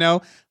that, you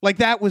know? Like,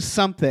 that was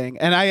something.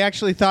 And I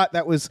actually thought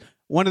that was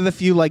one of the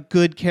few like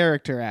good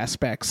character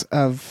aspects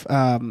of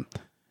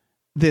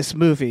this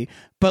movie.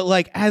 But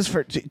like, as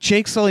for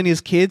Jake Sully and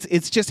his kids,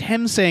 it's just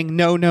him saying,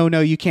 no,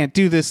 you can't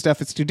do this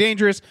stuff. It's too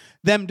dangerous.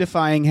 Them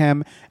defying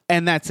him.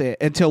 And that's it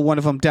until one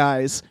of them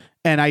dies.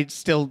 And I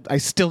still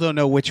don't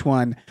know which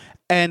one.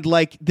 And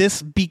like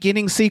this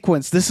beginning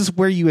sequence, this is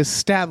where you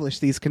establish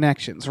these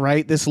connections,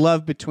 right? This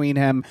love between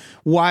him,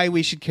 why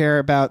we should care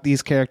about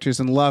these characters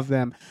and love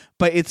them.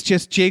 But it's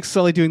just Jake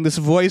Sully doing this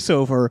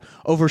voiceover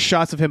over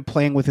shots of him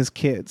playing with his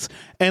kids.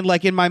 And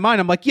like in my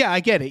mind, I'm like, yeah, I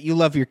get it. You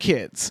love your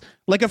kids.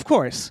 Like, of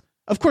course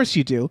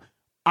you do.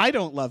 I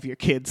don't love your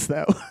kids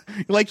though.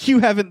 Like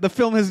the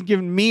film hasn't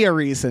given me a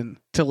reason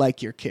to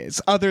like your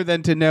kids other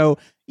than to know,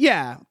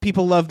 yeah,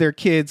 people love their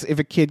kids. If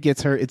a kid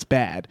gets hurt, it's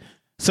bad.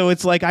 So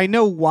it's like, I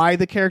know why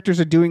the characters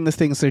are doing the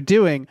things they're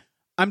doing.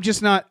 I'm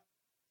just not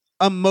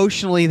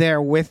emotionally there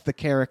with the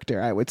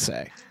character, I would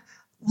say.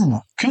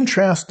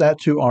 Contrast that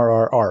to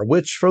RRR,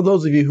 which for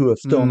those of you who have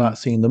still not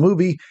seen the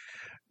movie,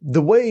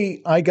 the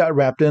way I got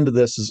wrapped into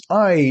this is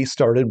I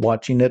started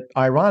watching it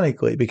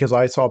ironically because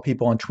I saw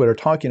people on Twitter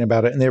talking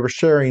about it and they were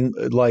sharing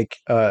like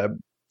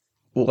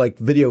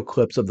video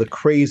clips of the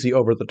crazy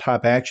over the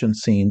top action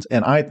scenes.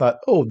 And I thought,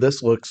 oh,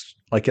 this looks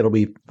like it'll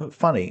be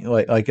funny.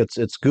 Like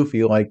it's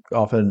goofy, like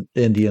often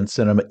Indian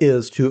cinema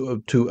is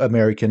to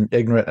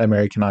ignorant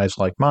American eyes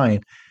like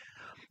mine.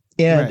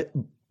 And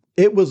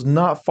it was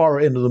not far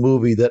into the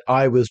movie that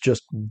I was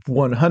just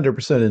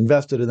 100%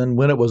 invested. And then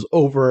when it was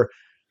over,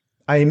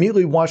 I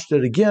immediately watched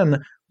it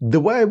again. The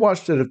way I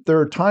watched it a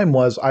third time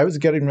was I was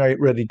getting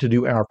ready to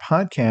do our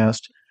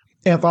podcast.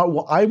 And I thought,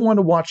 well, I want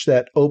to watch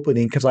that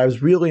opening because I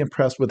was really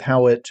impressed with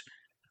how it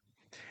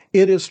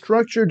is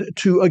structured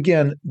to,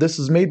 again, this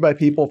is made by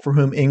people for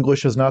whom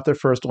English is not their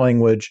first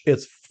language.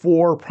 It's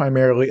for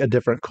primarily a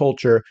different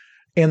culture.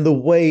 And the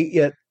way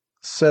it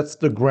sets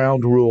the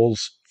ground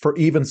rules for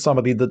even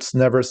somebody that's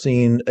never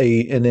seen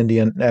an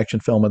Indian action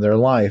film in their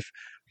life.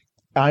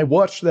 I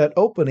watched that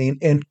opening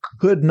and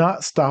could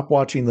not stop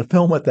watching the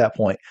film at that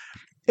point.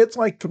 It's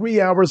like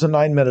 3 hours and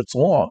 9 minutes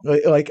long.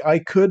 Like I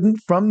couldn't,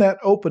 from that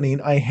opening,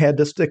 I had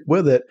to stick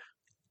with it.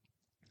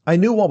 I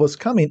knew what was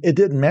coming. It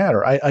didn't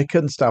matter. I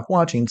couldn't stop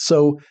watching.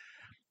 So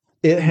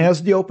it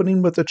has the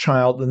opening with a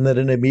child, and then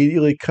it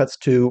immediately cuts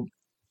to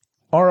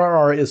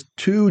RRR is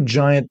two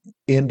giant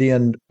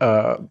Indian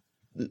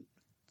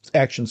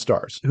action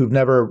stars who've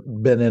never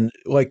been in,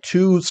 like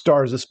two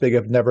stars this big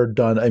have never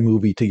done a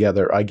movie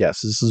together, I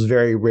guess. This is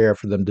very rare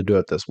for them to do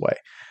it this way.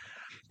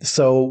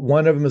 So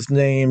one of them is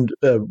named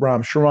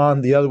Ram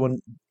Charan. The other one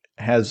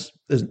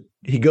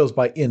he goes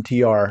by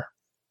NTR.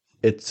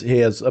 He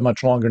has a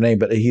much longer name,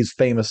 but he's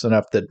famous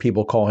enough that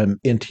people call him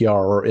NTR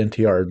or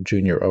NTR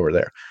Jr. over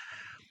there.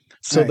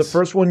 So The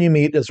first one you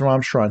meet is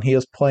Ram Charan. He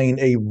is playing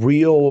a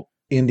real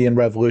Indian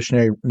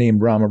revolutionary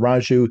named Rama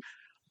Raju,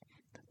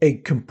 a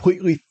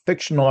completely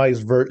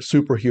fictionalized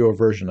superhero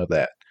version of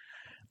that.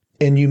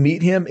 And you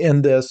meet him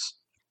in this,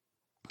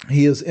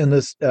 he is in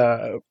this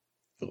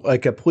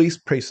like a police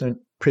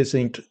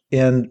precinct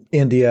in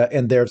India,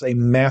 and there's a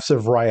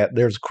massive riot.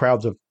 There's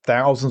crowds of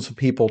thousands of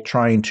people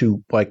trying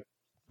to like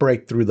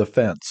break through the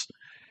fence.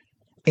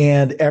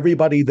 And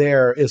everybody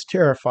there is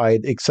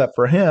terrified except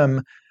for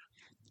him.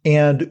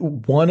 And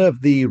one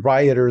of the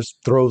rioters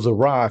throws a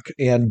rock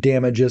and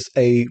damages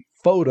a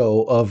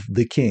photo of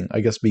the king.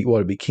 I guess what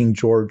would be King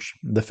George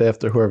V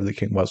or whoever the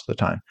king was at the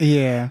time.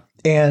 Yeah.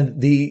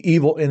 And the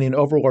evil Indian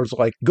overlord's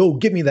like, "Go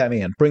get me that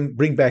man.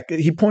 Bring back."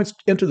 He points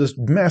into this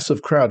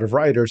massive crowd of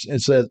rioters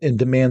and says and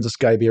demands this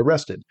guy be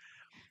arrested.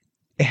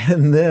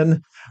 And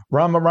then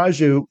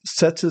Ramaraju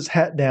sets his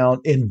hat down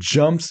and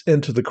jumps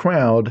into the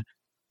crowd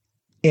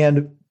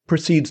and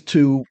proceeds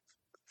to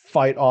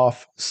fight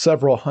off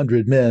several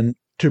hundred men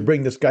to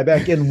bring this guy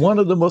back in one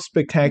of the most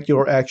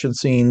spectacular action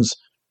scenes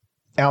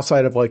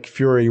outside of like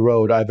Fury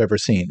Road I've ever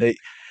seen.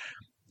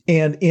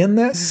 And in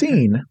that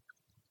scene,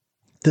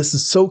 this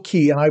is so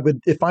key. And I would,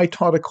 if I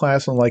taught a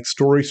class on like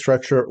story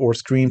structure or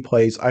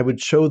screenplays, I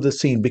would show the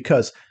scene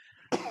because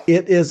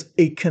it is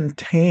a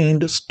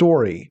contained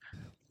story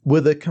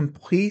with a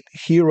complete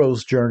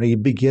hero's journey,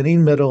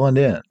 beginning, middle, and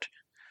end.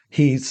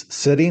 He's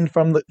sitting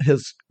from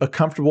a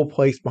comfortable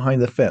place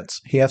behind the fence.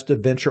 He has to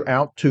venture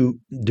out to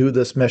do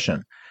this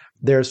mission.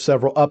 There's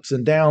several ups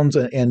and downs,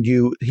 and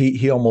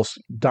he almost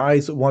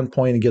dies at one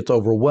point and gets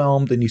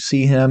overwhelmed, and you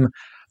see him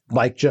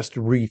like just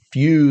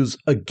refuse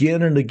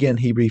again and again.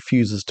 He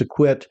refuses to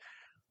quit.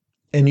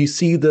 And you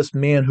see this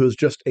man who is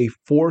just a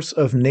force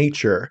of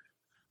nature.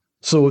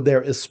 So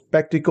there is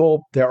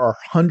spectacle. There are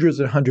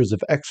hundreds and hundreds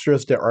of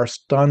extras. There are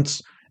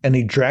stunts. And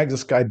he drags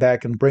this guy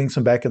back and brings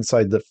him back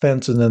inside the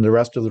fence. And then the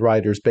rest of the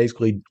riders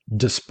basically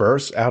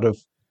disperse out of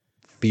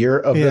fear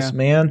of this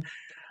man.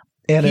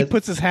 And he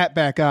puts his hat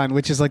back on,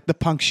 which is like the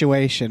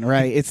punctuation,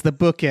 right? It's the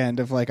bookend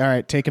of like, all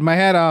right, taking my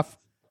hat off,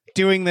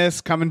 doing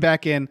this, coming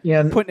back in,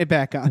 and putting it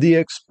back on. The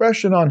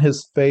expression on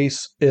his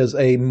face is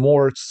a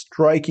more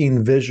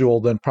striking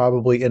visual than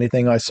probably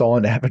anything I saw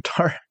in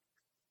Avatar.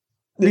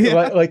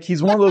 Yeah. Like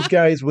he's one of those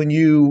guys when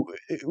you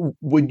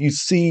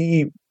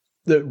see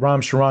that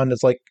Ram Charan,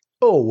 it's like,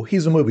 oh,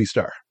 he's a movie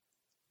star.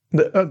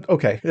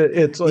 Okay,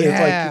 it's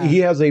like he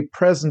has a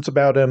presence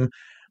about him,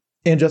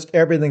 and just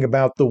everything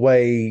about the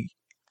way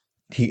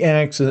he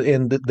acts,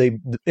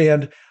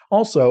 and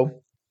also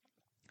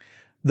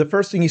the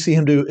first thing you see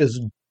him do is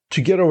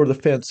to get over the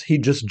fence. He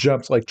just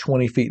jumps like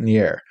 20 feet in the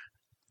air.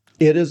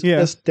 It is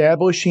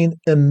establishing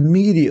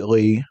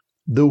immediately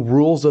the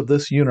rules of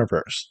this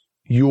universe.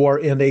 You are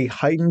in a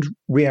heightened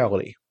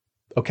reality.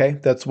 Okay,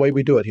 that's the way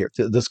we do it here.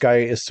 This guy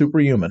is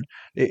superhuman.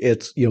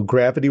 It's,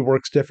 gravity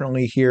works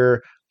differently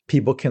here.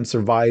 People can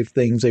survive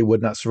things they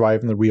would not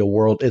survive in the real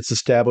world. It's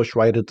established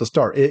right at the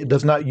start. It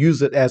does not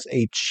use it as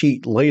a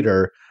cheat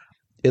later.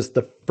 It's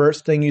the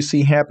first thing you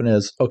see happen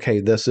is,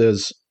 okay, this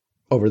is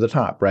over the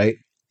top, right?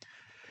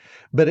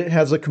 But it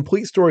has a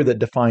complete story that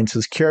defines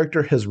his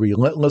character, his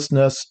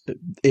relentlessness.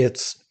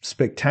 It's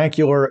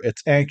spectacular.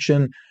 It's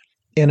action.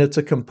 And it's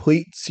a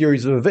complete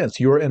series of events.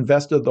 You're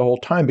invested the whole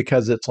time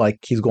because it's like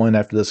he's going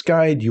after this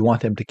guy. You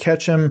want him to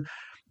catch him.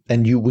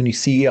 And when you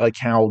see like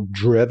how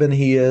driven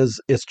he is,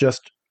 it's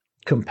just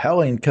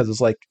compelling because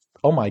it's like,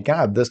 oh my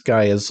God, this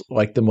guy is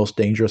like the most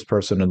dangerous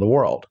person in the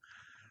world.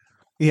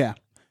 Yeah.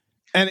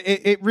 And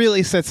it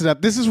really sets it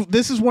up. This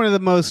is one of the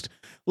most,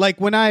 like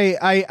when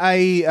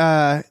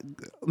my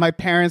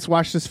parents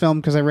watched this film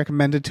because I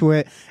recommended to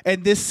it,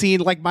 and this scene,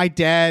 like my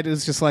dad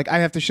is just like, I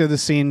have to show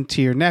this scene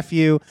to your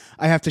nephew.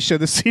 I have to show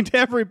this scene to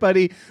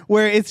everybody,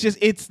 where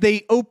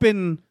they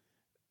open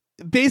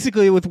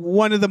basically with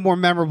one of the more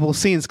memorable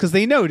scenes because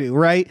they know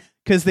right?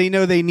 Because they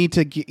know they need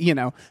to,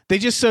 they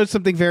just showed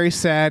something very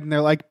sad and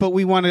they're like, but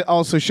we want to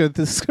also show that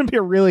this is going to be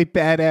a really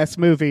badass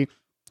movie.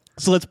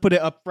 So let's put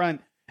it up front.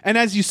 And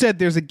as you said,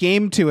 there's a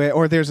game to it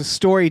or there's a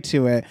story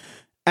to it.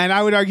 And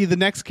I would argue the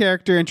next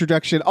character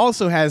introduction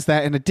also has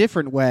that in a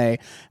different way.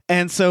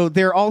 And so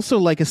they're also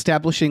like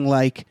establishing,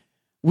 like,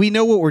 we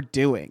know what we're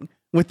doing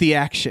with the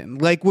action.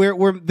 Like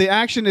we're the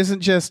action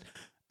isn't just,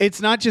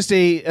 it's not just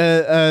the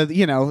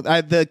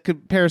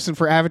comparison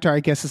for Avatar,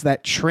 I guess, is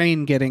that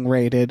train getting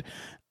raided,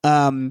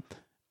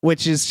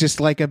 which is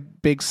just like a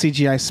big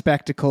CGI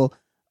spectacle,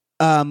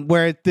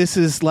 where this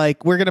is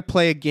like, we're going to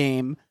play a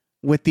game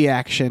with the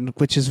action,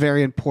 which is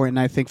very important,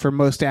 I think, for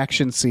most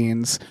action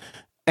scenes.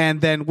 And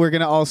then we're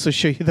going to also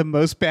show you the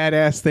most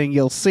badass thing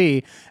you'll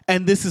see.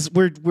 And this is,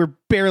 we're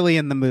barely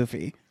in the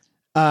movie.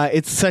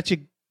 It's such a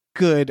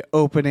good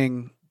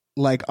opening,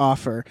 like,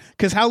 offer.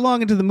 Because how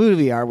long into the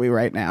movie are we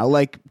right now?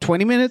 Like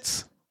 20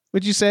 minutes,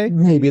 would you say?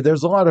 Maybe.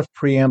 There's a lot of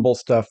preamble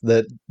stuff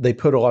that they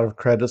put a lot of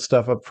credit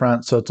stuff up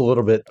front. So it's a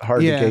little bit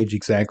hard to gauge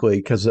exactly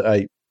because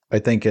I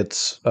think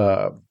it's...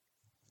 a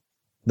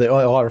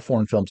lot of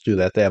foreign films do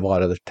that. They have a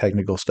lot of the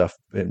technical stuff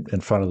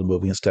in front of the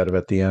movie instead of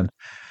at the end.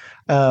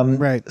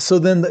 Right. So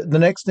then the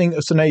next thing,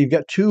 so now you've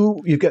got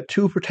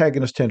two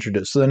protagonists to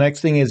introduce. So the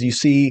next thing is you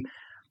see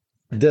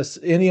this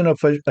Indian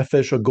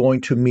official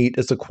going to meet.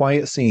 It's a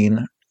quiet scene.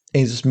 And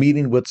he's just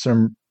meeting with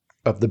some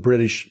of the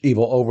British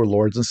evil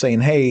overlords and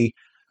saying, hey,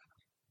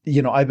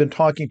 I've been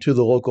talking to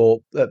the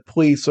local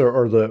police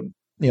or the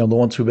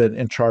ones who've been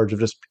in charge of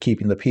just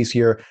keeping the peace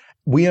here.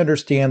 We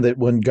understand that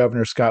when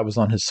Governor Scott was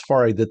on his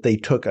safari, that they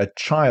took a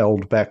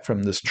child back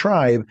from this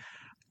tribe,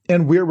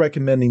 and we're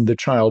recommending the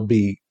child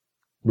be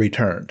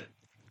returned.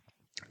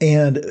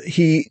 And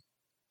he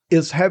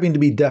is having to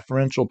be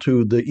deferential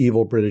to the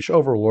evil British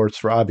overlords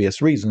for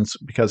obvious reasons,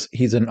 because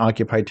he's in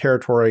occupied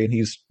territory and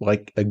he's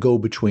like a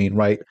go-between,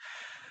 right?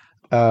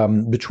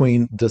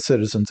 Between the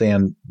citizens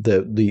and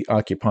the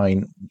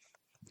occupying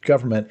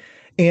government.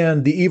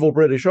 And the evil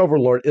British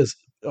overlord is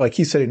like,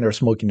 he's sitting there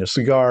smoking a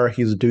cigar.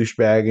 He's a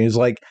douchebag. And he's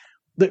like,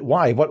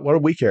 why? What do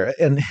we care?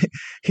 And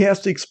he has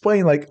to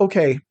explain, like,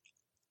 okay,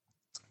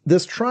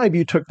 this tribe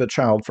you took the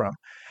child from,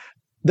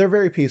 they're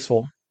very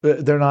peaceful.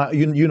 They're not,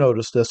 you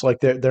notice this, like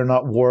they're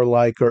not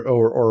warlike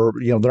or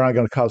they're not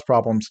going to cause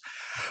problems.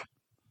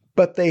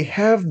 But they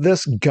have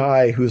this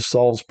guy who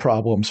solves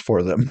problems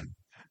for them.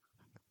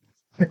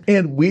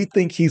 And we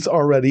think he's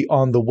already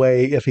on the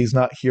way if he's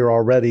not here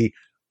already.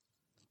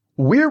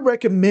 We're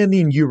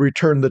recommending you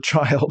return the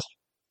child.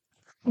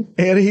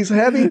 And he's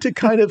having to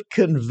kind of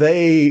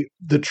convey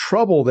the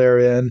trouble they're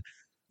in.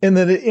 And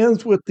then it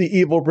ends with the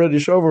evil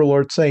British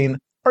overlord saying,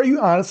 are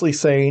you honestly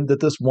saying that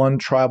this one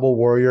tribal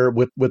warrior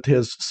with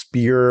his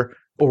spear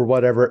or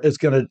whatever is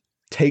going to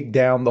take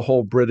down the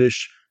whole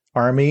British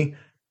army?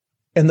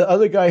 And the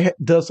other guy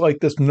does like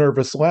this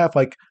nervous laugh,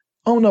 like,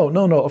 oh, no,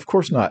 of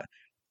course not.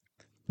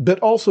 But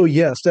also,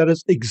 yes, that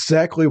is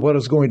exactly what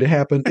is going to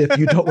happen if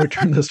you don't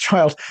return this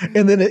child.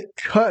 And then it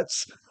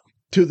cuts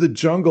to the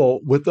jungle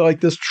with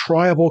like this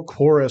tribal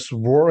chorus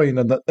roaring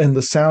in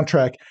the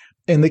soundtrack.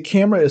 And the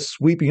camera is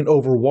sweeping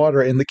over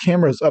water and the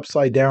camera is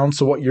upside down.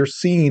 So what you're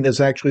seeing is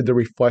actually the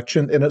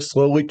reflection, and it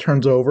slowly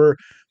turns over.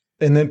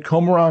 And then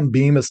Komaran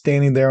Beam is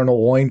standing there in a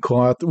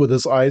loincloth with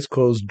his eyes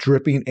closed,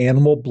 dripping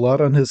animal blood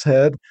on his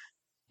head.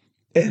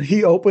 And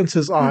he opens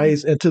his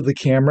eyes into the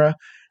camera.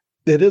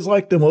 It is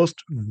like the most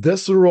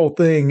visceral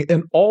thing.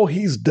 And all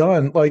he's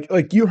done,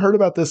 like you heard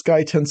about this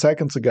guy 10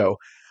 seconds ago.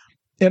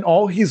 And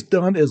all he's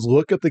done is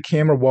look at the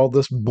camera while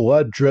this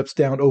blood drips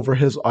down over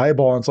his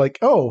eyeball. And it's like,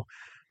 oh,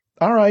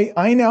 all right,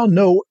 I now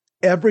know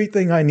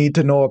everything I need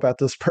to know about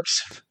this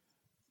person.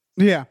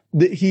 Yeah.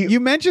 You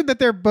mentioned that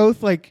they're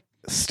both like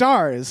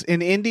stars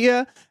in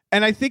India.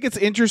 And I think it's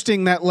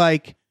interesting that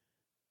like,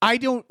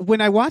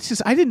 when I watched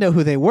this, I didn't know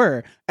who they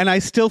were. And I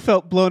still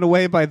felt blown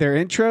away by their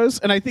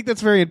intros. And I think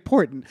that's very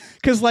important.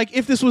 Because like,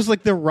 if this was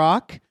like The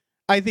Rock,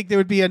 I think there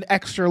would be an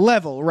extra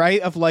level,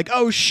 right? Of like,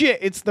 oh shit,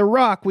 it's The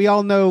Rock. We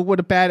all know what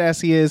a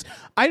badass he is.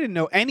 I didn't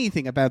know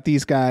anything about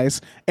these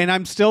guys. And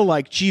I'm still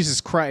like, Jesus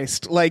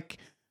Christ. Like,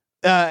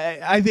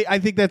 I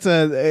think that's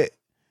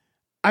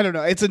I don't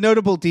know. It's a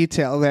notable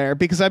detail there,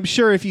 because I'm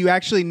sure if you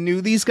actually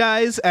knew these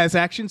guys as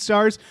action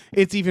stars,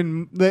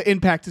 the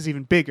impact is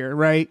even bigger,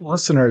 right?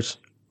 Listeners,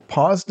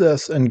 pause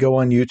this and go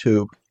on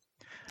YouTube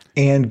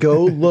and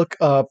go look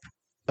up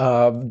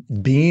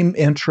Beam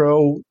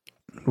intro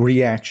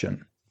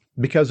reaction,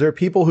 because there are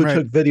people who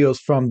took videos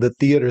from the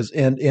theaters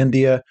in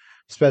India,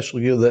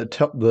 especially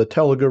the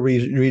Telugu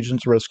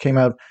regions where this came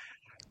out.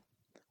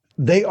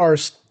 They are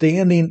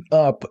standing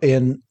up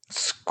and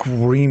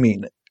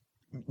screaming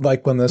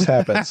like when this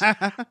happens.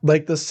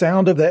 Like the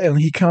sound of that, and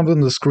he comes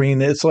on the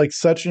screen, it's like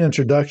such an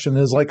introduction.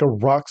 It's like a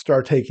rock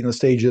star taking the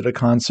stage at a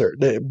concert.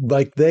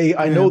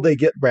 I know they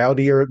get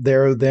rowdier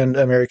there than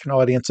American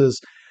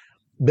audiences,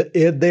 but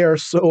they are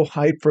so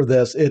hyped for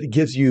this, it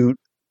gives you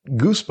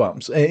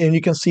goosebumps. And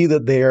you can see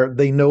that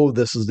they know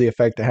this is the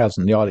effect it has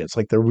on the audience.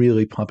 Like they're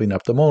really pumping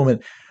up the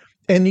moment.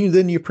 And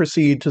then you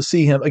proceed to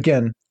see him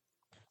again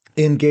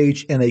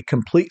engage in a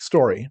complete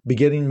story,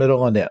 beginning,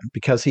 middle, and end,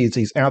 because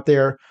he's out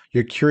there.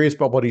 You're curious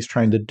about what he's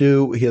trying to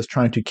do. He is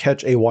trying to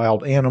catch a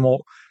wild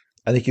animal.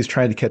 I think he's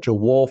trying to catch a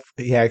wolf.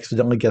 He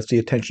accidentally gets the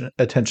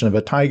attention of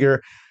a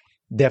tiger.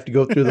 They have to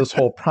go through this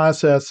whole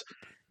process,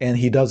 and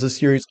he does a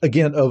series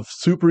again of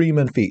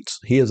superhuman feats.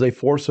 He is a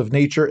force of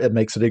nature. It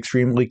makes it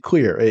extremely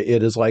clear.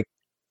 It is like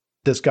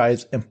this guy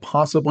is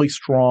impossibly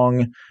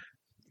strong.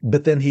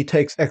 But then he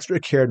takes extra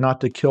care not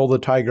to kill the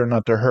tiger,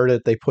 not to hurt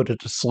it. They put it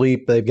to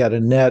sleep. They've got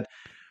a net.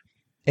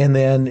 And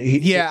then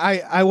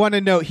I want to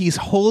note he's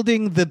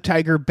holding the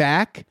tiger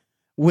back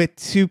with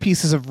two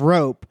pieces of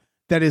rope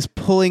that is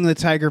pulling the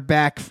tiger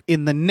back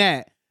in the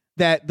net.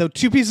 That the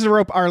two pieces of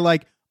rope are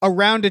like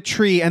around a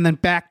tree and then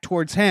back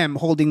towards him,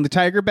 holding the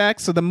tiger back.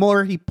 So the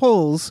more he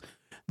pulls,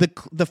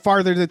 the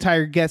farther the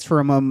tiger gets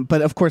from him.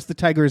 But of course, the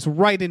tiger is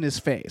right in his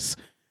face.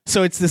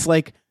 So it's this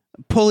like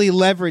pulley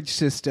leverage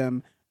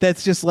system.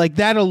 That's just like,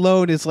 that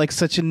alone is like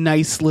such a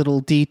nice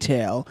little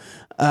detail.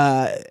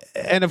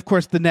 And of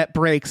course the net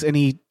breaks and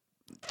he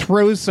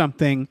throws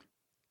something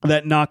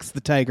that knocks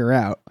the tiger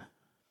out.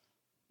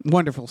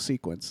 Wonderful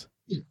sequence.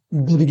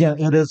 But again,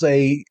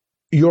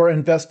 you're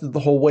invested the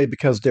whole way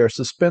because there's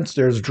suspense,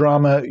 there's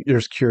drama,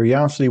 there's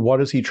curiosity.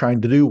 What is he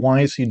trying to do? Why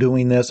is he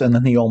doing this? And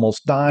then he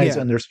almost dies.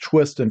 Yeah. And there's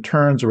twists and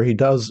turns where he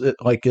does it.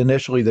 Like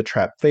initially the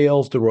trap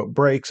fails, the rope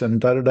breaks, and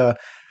da-da-da.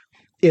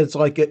 It's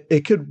like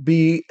it could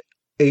be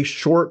a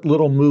short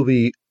little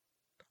movie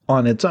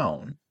on its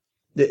own.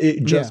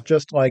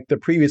 Just like the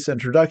previous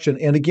introduction.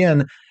 And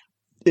again,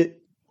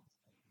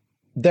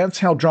 that's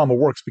how drama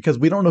works, because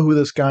we don't know who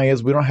this guy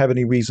is. We don't have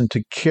any reason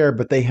to care,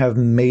 but they have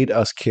made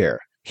us care.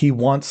 He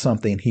wants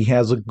something. He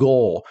has a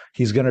goal.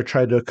 He's going to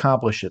try to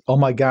accomplish it. Oh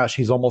my gosh,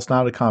 he's almost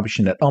not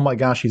accomplishing it. Oh my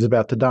gosh, he's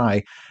about to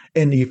die.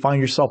 And you find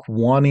yourself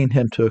wanting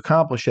him to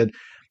accomplish it.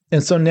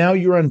 And so now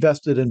you're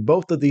invested in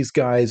both of these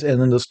guys, and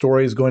then the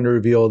story is going to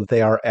reveal that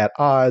they are at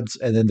odds,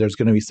 and then there's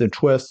going to be some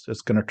twists.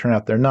 It's going to turn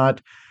out they're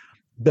not.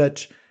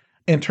 But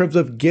in terms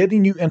of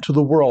getting you into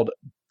the world,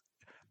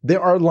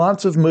 there are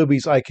lots of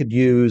movies I could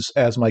use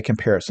as my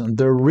comparison.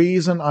 The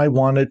reason I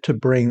wanted to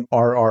bring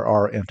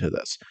RRR into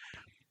this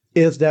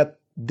is that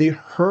the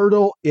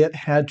hurdle it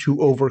had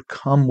to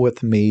overcome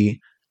with me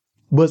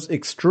was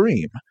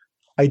extreme.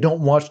 I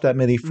don't watch that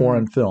many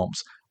foreign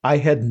films. I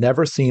had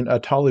never seen a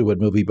Tollywood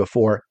movie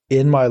before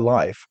in my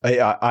life.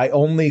 I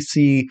only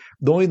see,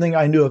 the only thing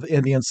I knew of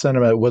Indian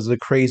cinema was the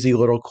crazy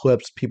little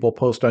clips people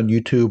post on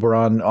YouTube or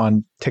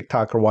on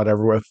TikTok or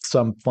whatever with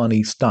some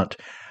funny stunt.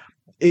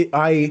 It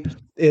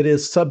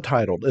is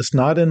subtitled. It's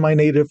not in my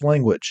native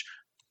language.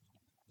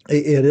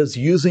 It is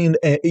using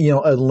a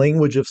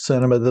language of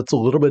cinema that's a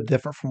little bit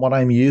different from what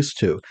I'm used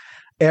to.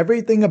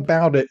 Everything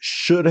about it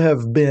should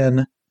have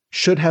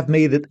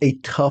made it a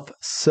tough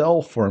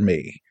sell for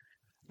me.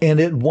 And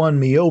it won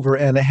me over,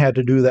 and it had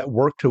to do that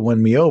work to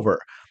win me over.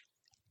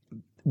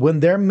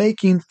 When they're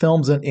making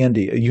films in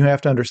India, you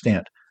have to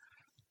understand,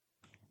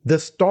 the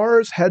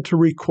stars had to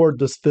record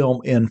this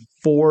film in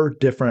 4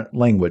 different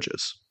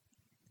languages.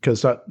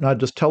 Because not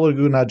just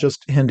Telugu, not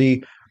just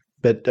Hindi,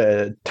 but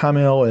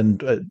Tamil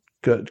and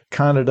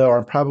Kannada,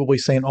 I'm probably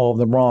saying all of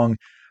them wrong.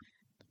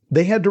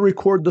 They had to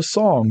record the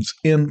songs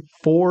in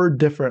 4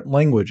 different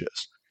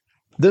languages.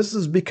 This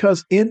is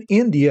because in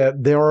India,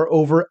 there are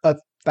over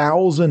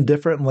 1,000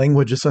 different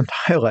languages and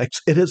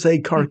dialects. It is a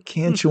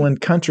gargantuan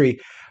country.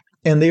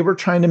 And they were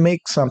trying to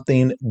make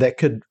something that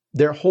could,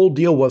 their whole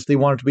deal was they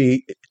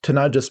wanted to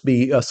not just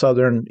be a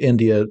Southern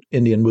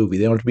Indian movie.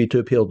 They wanted to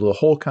appeal to the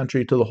whole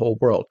country, to the whole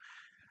world.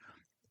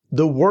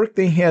 The work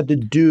they had to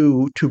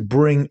do to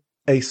bring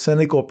a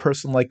cynical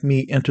person like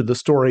me into the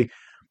story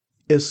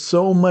is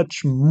so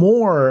much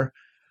more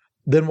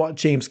than what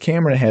James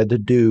Cameron had to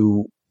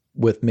do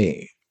with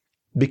me.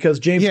 Because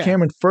James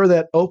Cameron, for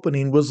that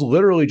opening, was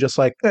literally just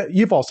like,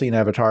 you've all seen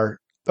Avatar.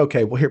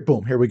 Okay, well,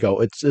 here we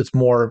go. It's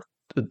more,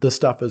 the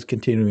stuff is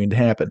continuing to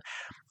happen.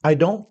 I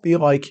don't feel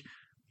like,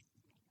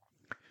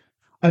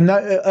 I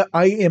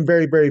am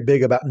very, very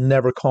big about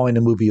never calling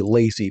a movie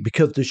lazy,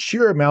 because the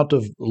sheer amount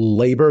of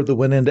labor that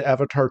went into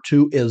Avatar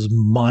 2 is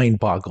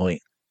mind-boggling.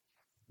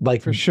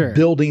 Like, for sure,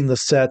 building the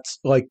sets,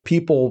 like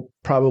people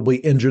probably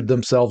injured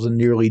themselves and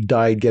nearly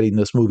died getting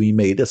this movie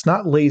made. It's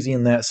not lazy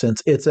in that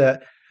sense. It's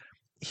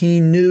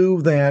he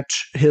knew that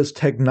his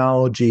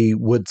technology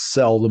would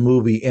sell the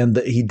movie, and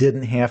that he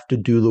didn't have to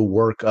do the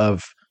work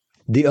of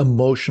the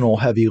emotional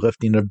heavy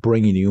lifting of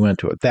bringing you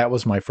into it. That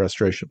was my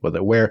frustration with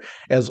it,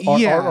 whereas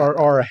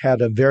RRR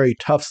had a very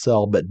tough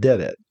sell, but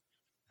did it.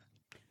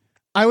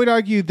 I would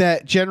argue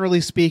that, generally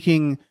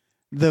speaking,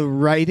 the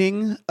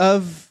writing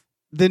of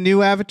the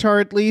new Avatar,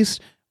 at least,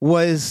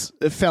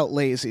 felt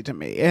lazy to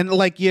me. And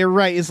like, you're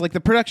right, is like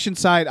the production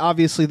side,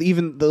 obviously,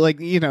 even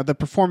the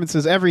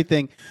performances,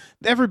 everything,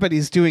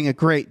 everybody's doing a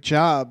great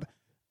job.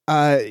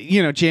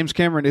 James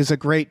Cameron is a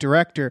great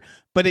director,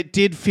 but it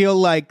did feel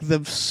like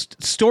the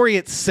story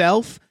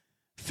itself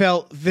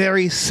felt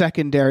very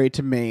secondary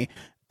to me.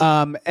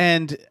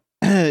 And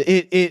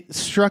it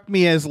struck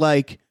me as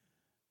like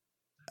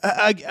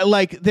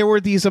there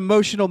were these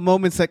emotional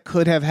moments that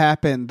could have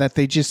happened that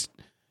they just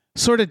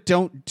sort of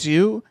don't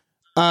do.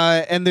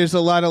 And there's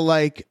a lot of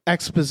like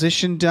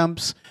exposition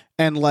dumps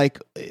and like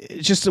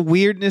just a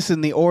weirdness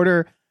in the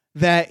order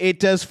that it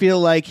does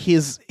feel like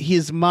his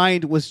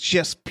mind was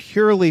just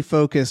purely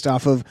focused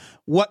off of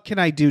what can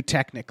I do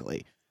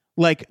technically?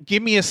 Like,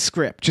 give me a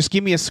script. Just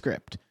give me a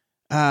script.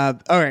 All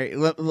right,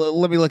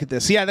 let me look at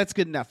this. Yeah, that's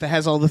good enough. That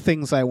has all the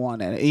things I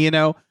want in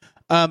it,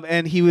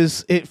 And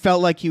it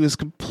felt like he was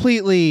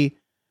completely,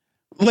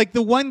 like,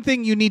 the one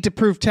thing you need to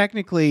prove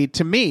technically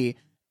to me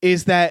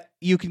is that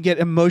you can get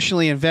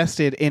emotionally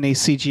invested in a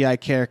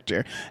CGI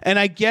character. And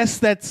I guess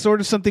that's sort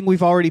of something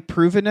we've already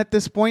proven at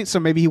this point, so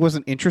maybe he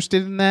wasn't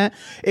interested in that.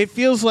 It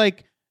feels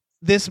like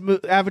this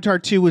Avatar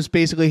 2 was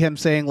basically him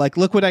saying, like,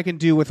 look what I can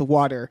do with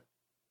water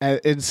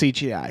in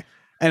CGI.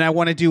 And I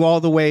want to do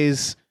all the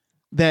ways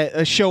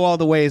that show all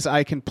the ways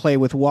I can play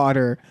with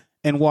water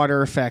and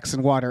water effects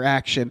and water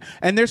action.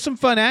 And there's some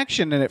fun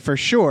action in it for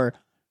sure,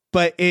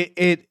 but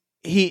it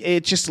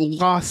just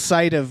lost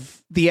sight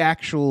of the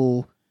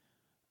actual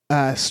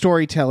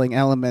storytelling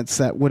elements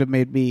that would have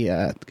made me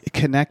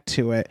connect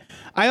to it.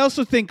 I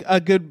also think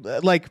a good,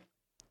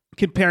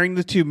 comparing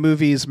the two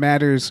movies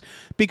matters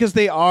because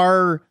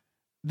they're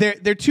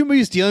two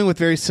movies dealing with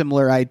very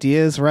similar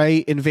ideas,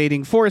 right?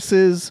 Invading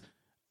forces,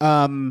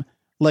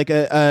 like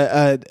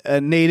a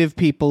native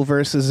people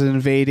versus an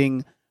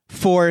invading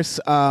force,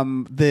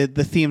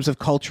 the themes of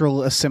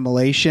cultural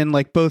assimilation.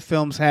 Like, both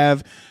films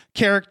have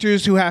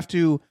characters who have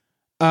to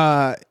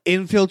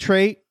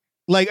infiltrate.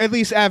 Like, at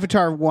least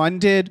Avatar 1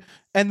 did.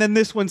 And then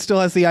this one still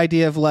has the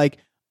idea of, like,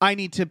 I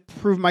need to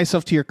prove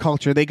myself to your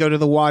culture. They go to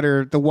the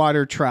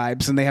water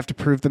tribes and they have to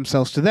prove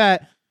themselves to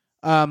that.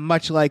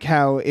 much like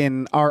how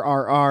in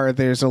RRR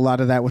there's a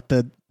lot of that with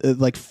the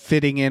like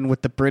fitting in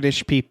with the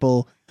British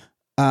people.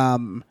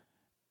 And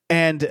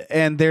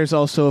there's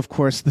also, of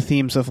course, the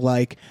themes of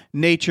like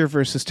nature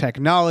versus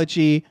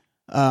technology,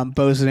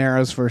 bows and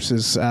arrows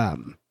versus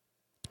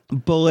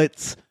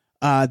bullets.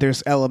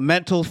 There's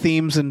elemental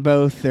themes in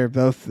both.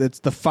 It's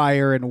the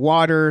fire and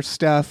water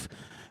stuff.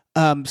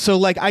 So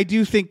like I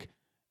do think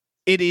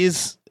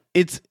it's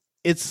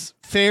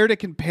fair to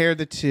compare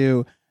the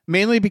two,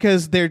 mainly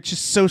because they're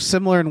just so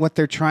similar in what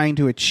they're trying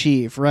to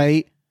achieve,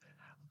 right?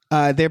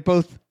 They're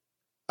both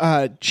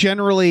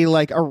generally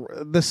like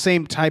the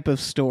same type of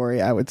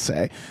story, I would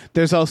say.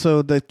 There's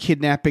also the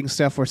kidnapping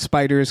stuff where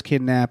Spider is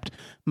kidnapped,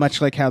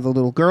 much like how the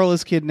little girl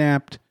is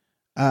kidnapped.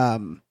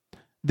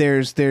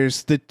 There's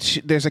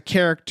a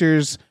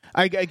character's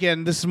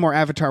again, this is more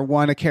Avatar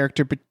 1, a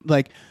character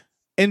like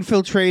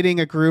infiltrating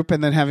a group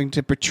and then having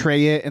to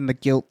betray it and the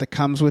guilt that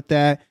comes with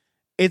that.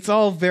 It's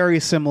all very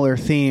similar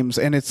themes,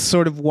 and it's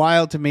sort of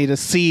wild to me to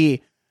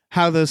see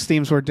how those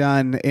themes were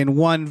done in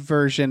one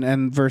version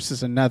and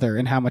versus another,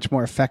 and how much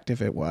more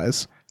effective it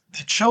was.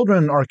 The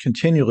children are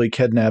continually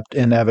kidnapped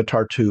in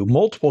Avatar 2.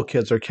 Multiple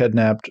kids are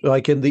kidnapped.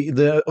 Like in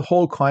the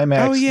whole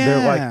climax,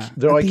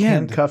 they're like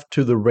handcuffed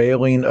to the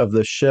railing of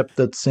the ship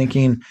that's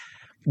sinking.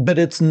 But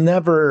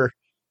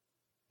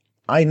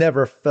I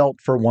never felt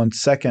for 1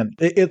 second.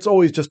 It's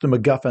always just a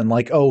MacGuffin,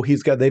 like, oh,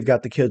 they've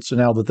got the kids, so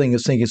now the thing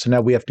is sinking, so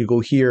now we have to go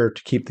here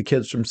to keep the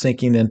kids from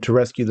sinking and to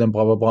rescue them,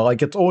 blah, blah, blah.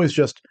 Like, it's always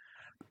just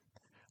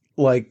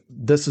like,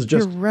 this is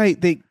just... You're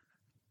right.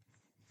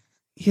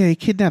 He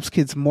kidnaps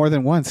kids more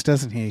than once,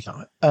 doesn't he?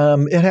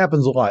 It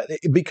happens a lot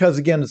because,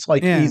 again, it's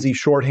like easy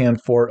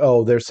shorthand for,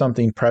 oh, there's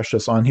something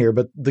precious on here,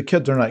 but the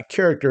kids are not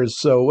characters.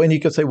 So, and you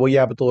could say, well,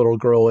 yeah, but the little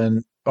girl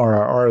in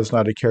RRR is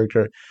not a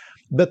character.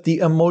 But the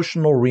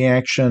emotional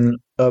reaction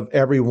of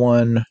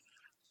everyone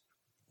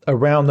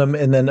around them,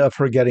 and then of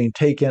her getting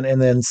taken,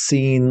 and then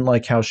seeing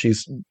like how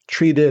she's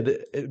treated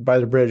by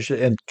the British,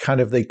 and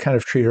they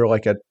treat her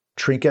like a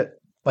trinket.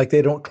 Like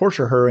they don't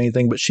torture her or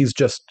anything, but she's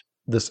just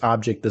this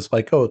object that's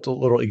like, oh, it's a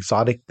little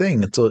exotic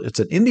thing. It's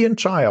an Indian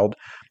child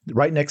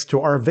right next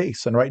to our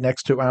vase and right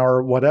next to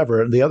our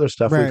whatever and the other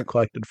stuff we've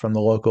collected from the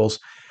locals,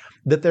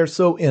 that they're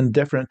so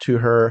indifferent to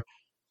her.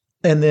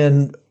 And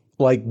then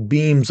like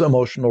Beam's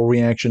emotional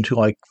reaction to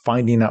like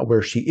finding out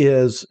where she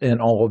is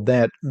and all of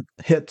that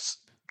hits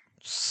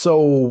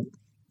so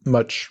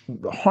much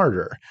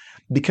harder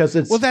because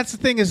it's... Well, that's the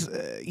thing is,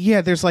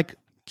 there's like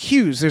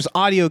cues, there's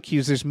audio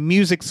cues, there's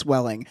music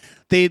swelling.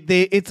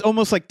 It's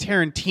almost like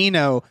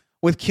Tarantino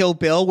with Kill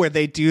Bill, where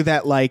they do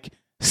that like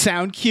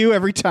sound cue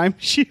every time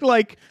she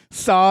like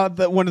saw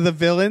one of the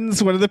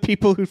villains, one of the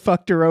people who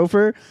fucked her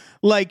over.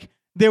 Like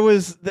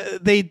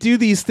they do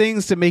these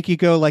things to make you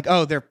go like,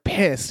 oh, they're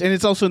pissed. And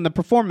it's also in the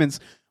performance.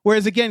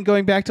 Whereas again,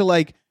 going back to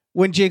like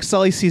when Jake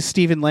Sully sees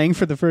Stephen Lang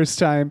for the first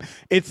time,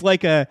 it's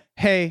like a,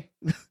 hey,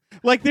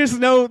 like there's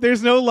no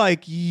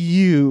like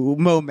you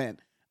moment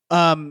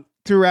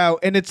throughout.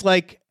 And it's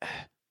like,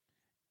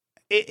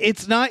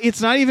 it's not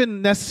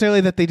even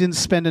necessarily that they didn't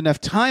spend enough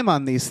time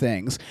on these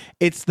things.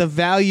 It's the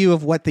value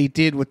of what they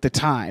did with the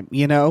time,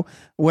 you know,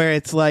 where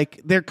it's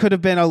like there could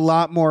have been a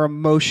lot more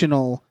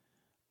emotional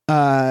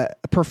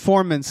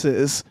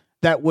performances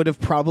that would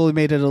have probably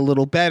made it a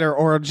little better,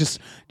 or just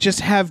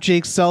have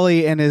Jake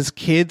Sully and his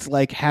kids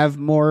like have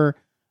more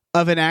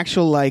of an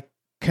actual like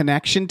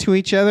connection to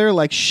each other,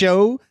 like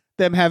show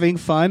them having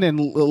fun and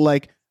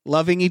like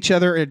loving each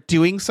other and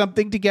doing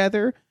something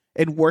together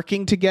and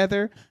working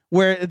together,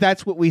 where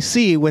that's what we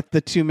see with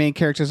the two main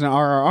characters in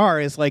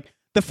RRR is like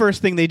the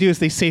first thing they do is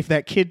they save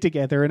that kid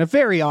together in a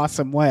very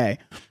awesome way.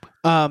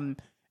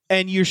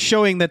 And you're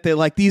showing that they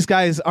like these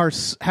guys are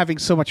having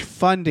so much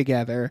fun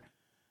together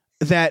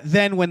that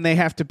then when they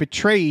have to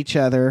betray each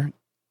other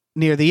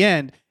near the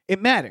end, it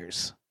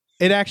matters.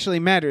 It actually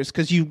matters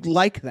because you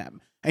like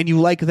them and you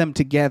like them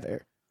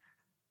together.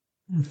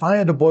 If I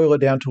had to boil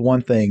it down to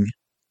one thing,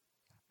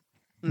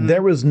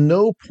 there was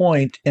no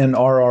point in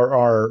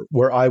RRR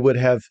where I would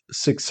have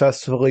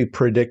successfully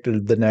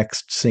predicted the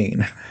next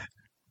scene.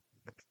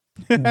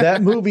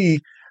 That movie,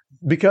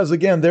 because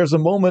again, there's a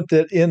moment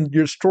that in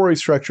your story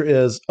structure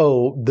is,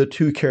 oh, the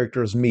two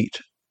characters meet.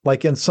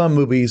 Like in some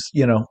movies,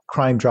 you know,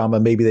 crime drama,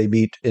 maybe they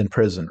meet in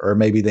prison, or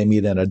maybe they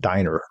meet in a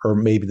diner, or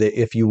maybe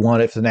if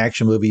it's an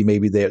action movie,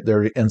 maybe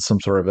they're in some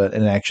sort of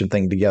an action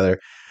thing together.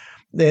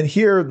 And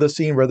here, the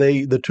scene where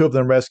the two of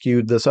them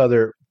rescued this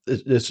other,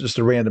 it's just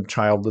a random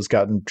child that's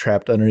gotten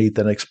trapped underneath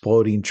an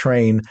exploding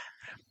train,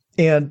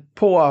 and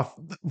pull off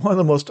one of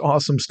the most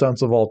awesome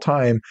stunts of all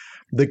time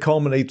that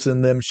culminates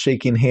in them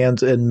shaking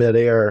hands in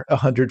midair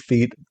 100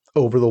 feet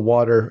over the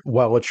water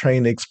while a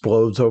train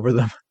explodes over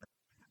them.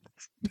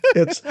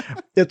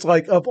 It's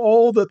like, of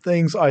all the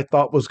things I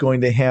thought was going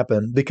to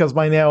happen, because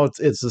by now it's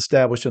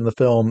established in the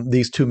film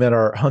these two men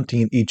are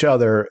hunting each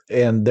other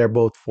and they're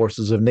both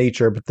forces of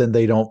nature, but then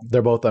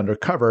they're both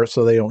undercover,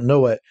 so they don't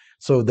know it.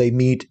 So they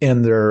meet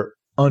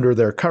under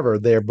their cover.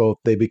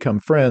 They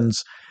become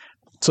friends.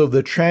 So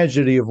the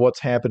tragedy of what's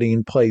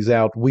happening plays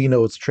out. We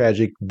know it's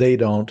tragic. They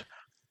don't.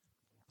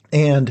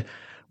 And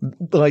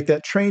like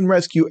that train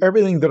rescue,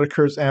 everything that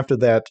occurs after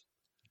that,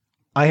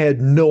 I had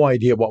no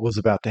idea what was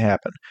about to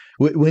happen.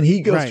 When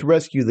he goes to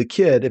rescue the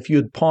kid, if you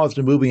had paused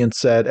the movie and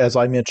said, as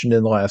I mentioned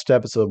in the last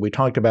episode, we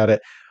talked about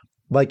it,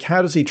 like,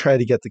 how does he try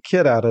to get the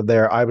kid out of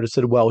there? I would have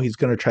said, well, he's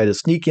going to try to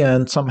sneak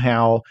in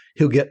somehow.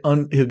 He'll get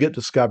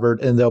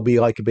discovered, and there'll be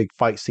like a big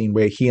fight scene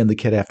where he and the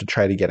kid have to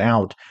try to get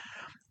out.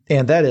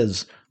 And that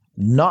is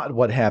not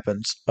what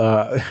happens.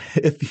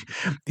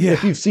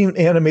 If you've seen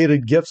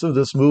animated GIFs of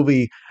this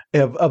movie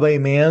of a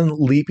man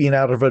leaping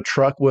out of a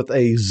truck with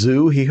a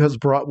zoo he has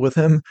brought with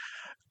him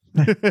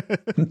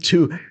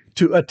to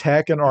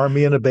attack an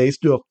army in a base,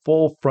 do a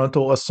full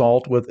frontal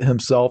assault with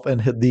himself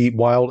and the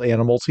wild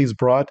animals he's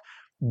brought.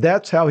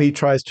 That's how he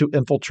tries to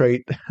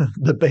infiltrate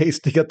the base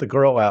to get the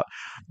girl out.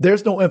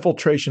 There's no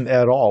infiltration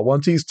at all.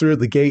 Once he's through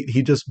the gate,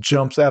 he just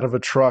jumps out of a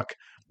truck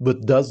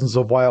with dozens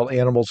of wild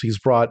animals he's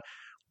brought,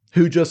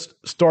 who just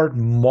start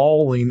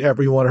mauling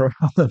everyone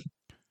around them.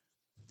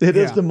 It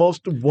is the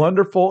most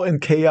wonderful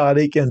and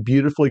chaotic and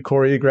beautifully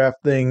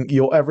choreographed thing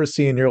you'll ever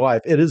see in your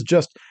life. It is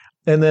just,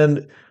 and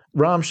then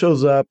Ram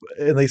shows up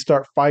and they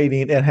start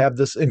fighting and have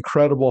this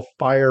incredible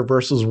fire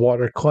versus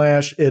water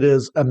clash. It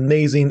is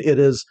amazing. It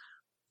is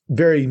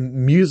very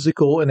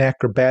musical and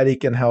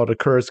acrobatic in how it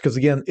occurs, because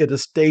again, it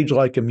is staged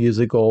like a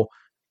musical,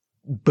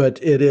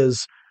 but it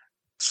is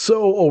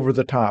so over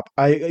the top.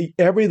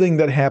 Everything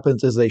that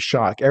happens is a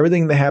shock.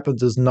 Everything that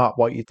happens is not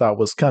what you thought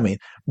was coming.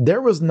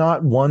 There was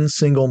not one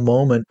single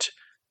moment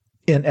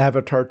in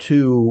Avatar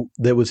 2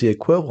 that was the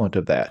equivalent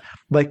of that.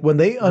 Like when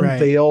they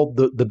unveiled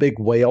the big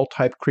whale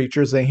type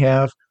creatures they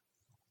have,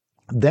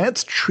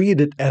 that's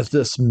treated as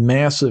this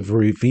massive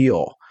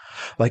reveal.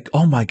 Like,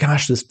 oh my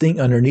gosh, this thing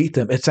underneath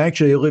them, it's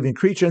actually a living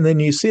creature. And then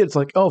you see it, it's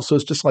like, oh, so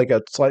it's just like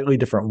a slightly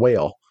different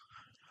whale.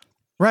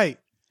 Right.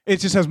 It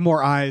just has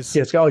more eyes.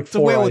 Yeah, it's got like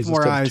four eyes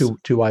instead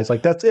of two eyes.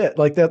 Like that's it.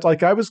 Like that's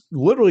like I was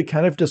literally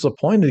kind of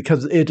disappointed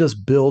because it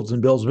just builds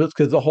and builds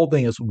because the whole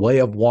thing is way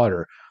of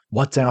water.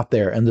 What's out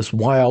there and this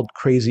wild,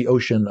 crazy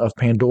ocean of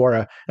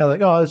Pandora. And I'm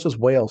like, oh, it's just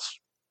whales.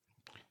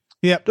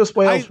 Yeah, just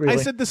whales. Really. I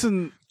said this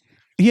in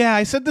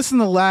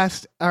the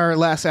last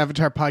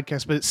Avatar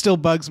podcast, but it still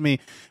bugs me.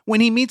 When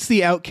he meets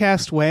the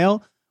outcast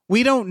whale,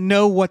 we don't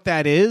know what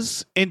that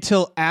is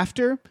until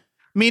after,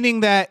 meaning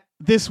that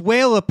this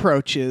whale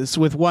approaches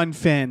with one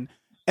fin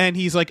and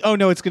he's like, oh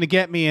no, it's going to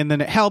get me. And then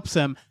it helps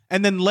him.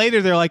 And then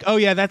later they're like, oh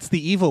yeah, that's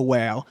the evil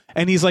whale.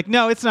 And he's like,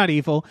 no, it's not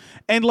evil.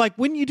 And like,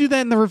 wouldn't you do that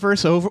in the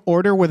reverse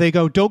order where they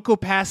go, don't go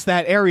past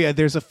that area.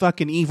 There's a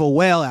fucking evil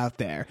whale out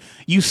there.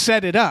 You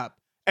set it up.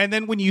 And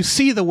then when you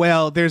see the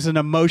whale, there's an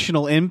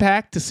emotional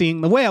impact to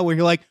seeing the whale where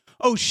you're like,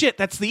 oh shit,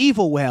 that's the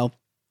evil whale.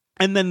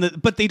 And then,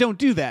 but they don't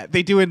do that.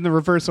 They do it in the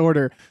reverse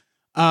order.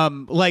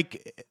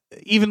 Like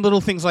even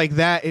little things like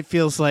that, it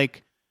feels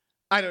like,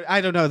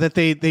 I don't know that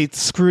they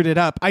screwed it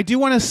up. I do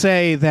want to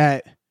say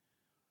that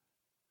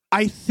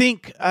I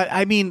think,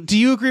 I mean, do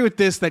you agree with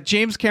this, that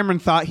James Cameron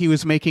thought he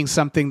was making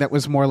something that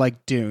was more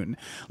like Dune?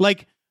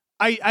 Like,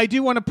 I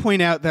do want to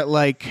point out that,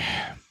 like,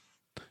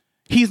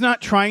 he's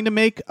not trying to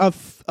make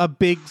a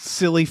big,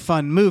 silly,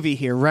 fun movie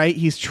here, right?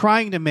 He's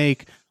trying to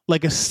make,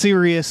 like, a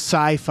serious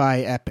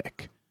sci-fi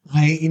epic.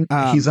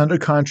 He's under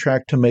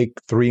contract to make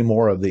 3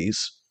 more of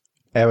these.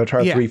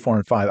 Avatar 3, 4,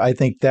 and 5. I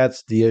think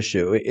that's the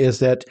issue, is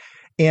that...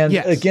 And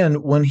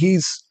again, when he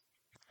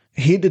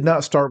did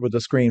not start with a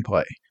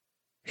screenplay.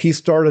 He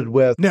started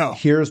with,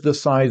 here's the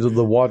size of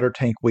the water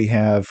tank we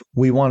have.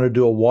 We want to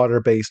do a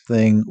water-based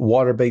thing,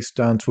 water-based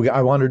stunts.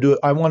 I want to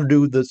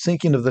do the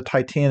sinking of the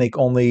Titanic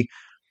only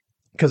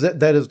because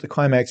that is the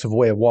climax of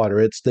Way of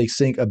Water. They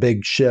sink a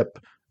big ship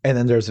and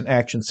then there's an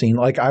action scene.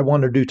 Like I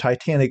want to do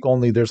Titanic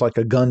only there's like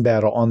a gun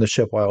battle on the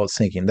ship while it's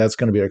sinking. That's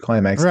going to be our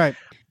climax. Right.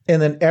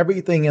 And then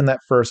everything in that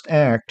first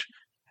act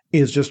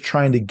is just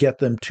trying to get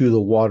them to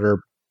the water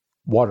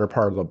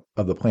part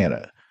of the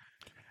planet.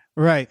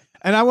 Right.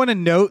 And I want to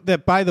note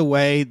that, by the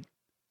way,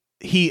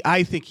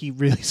 I think he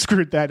really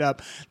screwed that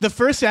up. The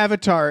first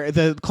Avatar,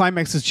 the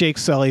climax is Jake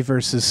Sully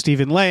versus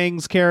Stephen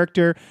Lang's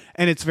character,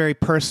 and it's very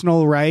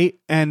personal, right?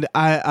 And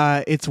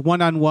it's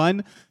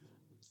one-on-one.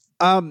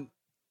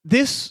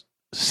 This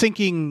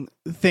sinking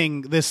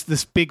thing,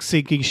 this big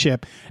sinking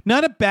ship,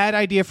 not a bad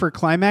idea for a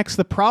climax.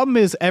 The problem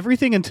is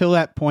everything until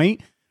that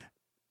point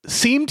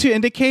seemed to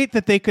indicate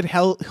that they could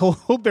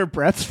hold their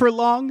breaths for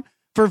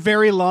a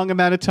very long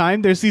amount of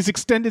time. There's these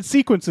extended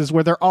sequences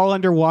where they're all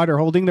underwater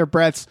holding their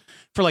breaths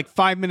for like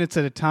 5 minutes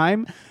at a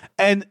time.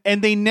 And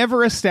they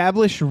never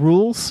establish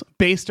rules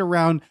based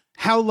around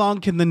how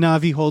long can the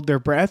Na'vi hold their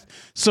breath.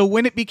 So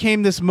when it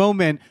became this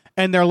moment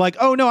and they're like,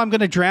 oh no, I'm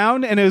going to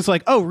drown. And it was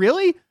like, oh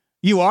really?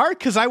 You are?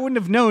 Because I wouldn't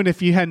have known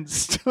if you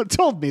hadn't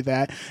told me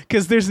that,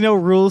 because there's no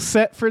rules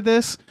set for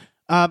this.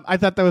 I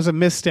thought that was a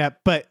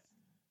misstep, but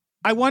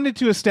I wanted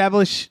to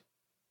establish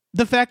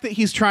the fact that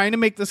he's trying to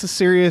make this a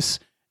serious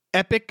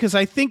epic, because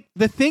I think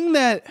the thing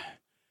that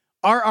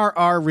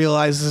RRR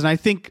realizes, and I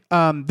think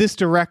this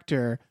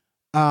director,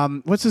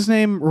 what's his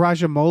name?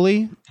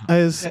 Rajamouli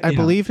is, I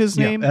believe his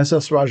name.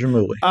 SS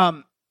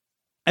Rajamouli.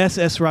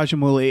 S.S.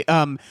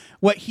 Rajamouli.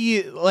 What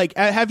he like?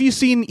 Have you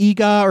seen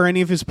Ega or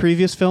any of his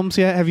previous films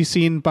yet? Have you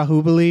seen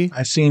Bahubali?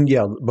 I've seen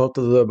both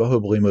of the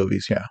Bahubali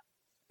movies. Yeah.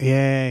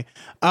 Yay.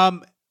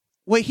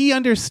 What he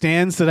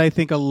understands that I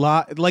think a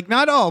lot, like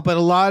not all, but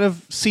a lot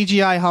of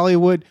CGI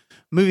Hollywood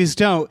movies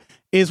don't,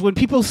 is when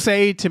people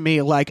say to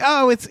me like,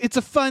 "Oh, it's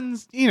a fun,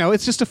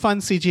 it's just a fun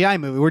CGI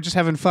movie. We're just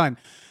having fun."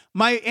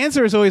 My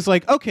answer is always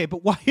like, "Okay,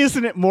 but why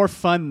isn't it more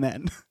fun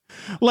then?"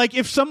 Like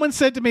if someone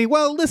said to me,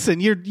 "Well, listen,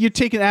 you're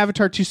taking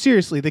Avatar too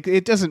seriously.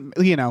 It doesn't,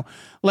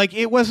 like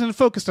it wasn't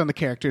focused on the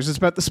characters. It's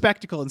about the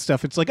spectacle and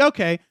stuff." It's like,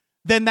 okay,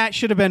 then that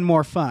should have been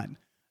more fun.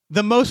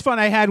 The most fun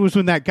I had was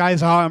when that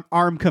guy's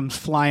arm comes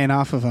flying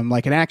off of him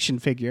like an action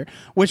figure,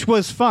 which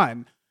was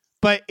fun.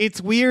 But it's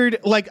weird.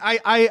 Like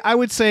I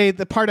would say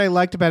the part I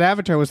liked about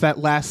Avatar was that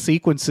last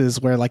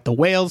sequences where like the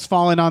whales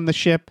falling on the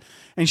ship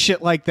and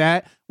shit like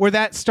that, where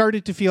that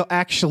started to feel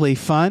actually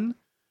fun.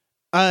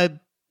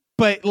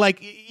 But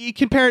like you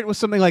compare it with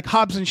something like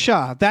Hobbs and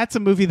Shaw. That's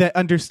a movie that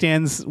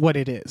understands what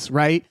it is,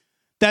 right?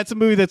 That's a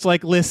movie that's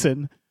like,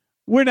 listen,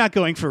 we're not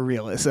going for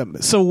realism,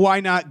 so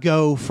why not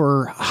go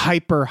for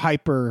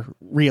hyper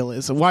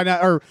realism? Why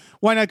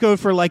not go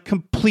for like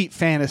complete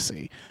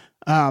fantasy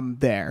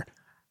there?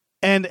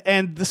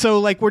 And so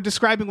like we're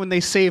describing when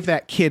they save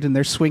that kid and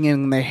they're swinging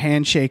and they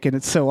handshake and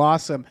it's so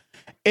awesome.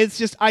 It's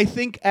just I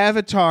think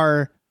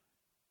Avatar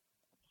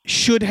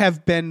should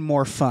have been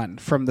more fun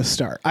from the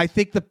start. I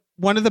think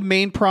one of the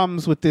main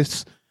problems with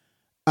this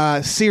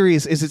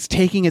series is it's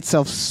taking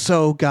itself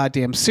so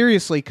goddamn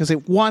seriously because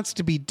it wants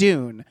to be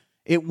Dune.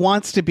 It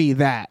wants to be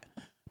that.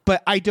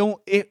 But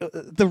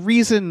the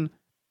reason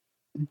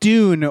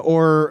Dune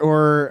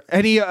or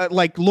any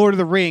like Lord of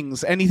the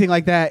Rings, anything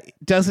like that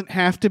doesn't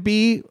have to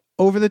be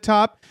over the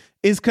top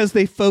is because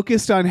they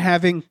focused on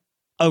having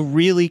a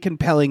really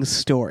compelling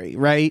story,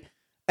 right?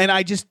 And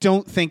I just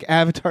don't think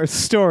Avatar's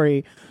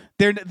story,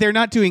 they're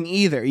not doing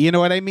either. You know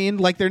what I mean?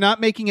 Like they're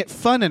not making it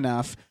fun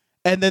enough,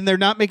 and then they're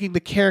not making the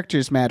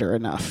characters matter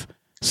enough.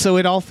 So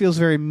it all feels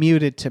very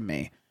muted to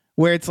me,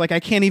 where it's like I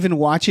can't even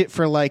watch it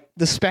for like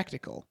the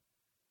spectacle.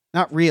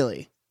 Not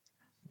really.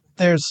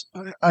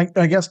 I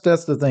guess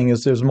that's the thing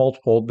is there's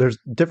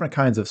different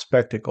kinds of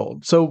spectacle.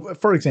 So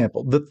for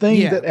example, the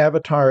thing that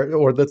Avatar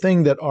or the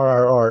thing that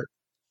RRR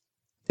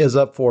is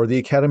up for, the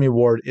Academy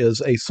Award,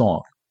 is a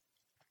song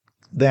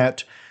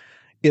that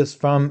is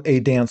from a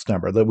dance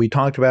number that we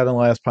talked about in the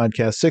last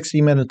podcast,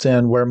 60 Minutes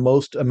In, where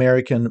most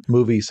American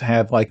movies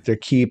have like their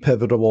key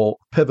pivotal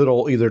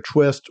either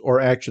twist or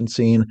action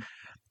scene.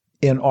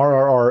 In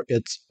RRR,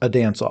 it's a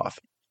dance-off.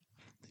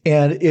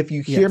 And if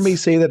you hear me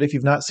say that if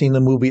you've not seen the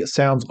movie, it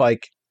sounds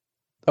like,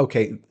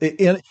 okay,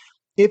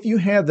 if you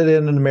had that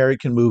in an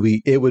American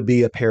movie, it would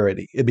be a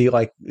parody. It'd be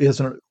like,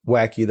 isn't it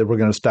wacky that we're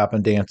going to stop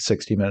and dance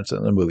 60 minutes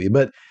in the movie?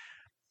 But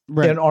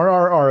in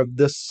RRR,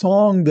 the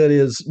song that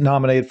is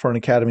nominated for an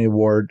Academy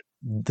Award,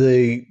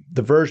 the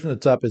version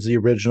that's up is the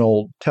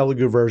original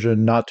Telugu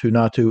version, Natu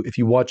Natu. If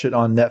you watch it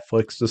on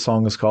Netflix, the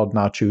song is called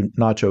Nacho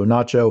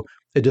Nacho.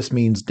 It just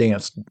means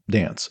dance.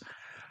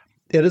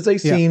 It is a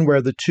scene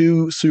where the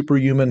two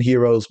superhuman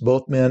heroes,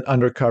 both men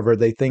undercover,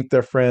 they think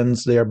they're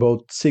friends. They are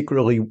both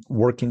secretly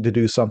working to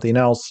do something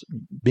else.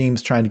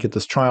 Beam's trying to get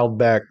this child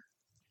back.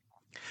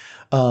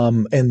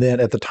 And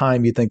then at the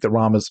time, you think that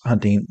Rama's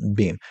hunting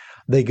Beam.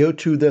 They go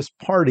to this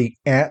party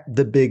at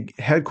the big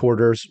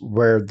headquarters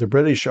where the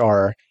British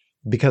are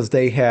because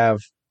they have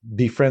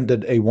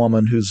befriended a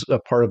woman who's a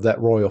part of that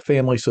royal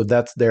family. So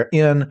that's their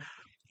inn.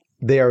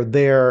 They are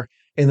there.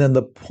 And then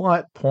the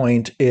plot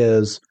point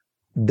is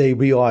they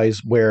realize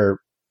where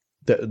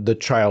the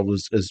child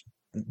is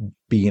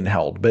being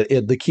held. But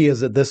the key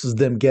is that this is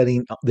them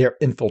they're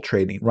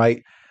infiltrating,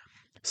 right?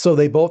 So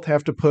they both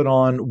have to put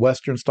on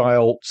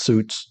Western-style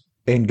suits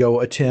and go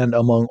attend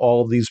among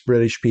all of these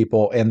British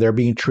people, and they're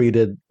being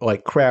treated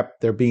like crap.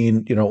 They're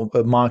being,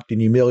 mocked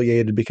and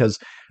humiliated because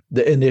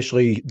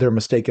initially they're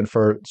mistaken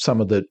for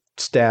some of the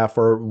staff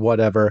or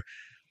whatever.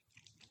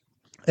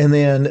 And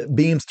then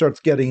Beam starts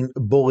getting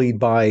bullied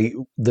by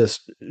this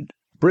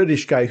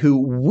British guy who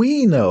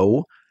we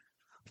know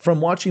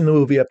from watching the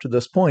movie up to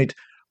this point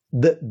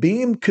that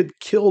Beam could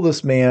kill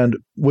this man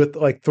with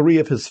like 3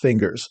 of his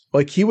fingers.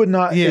 Like he would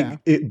not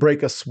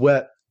break a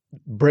sweat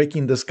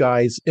breaking this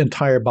guy's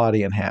entire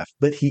body in half,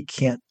 but he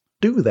can't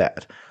do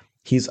that.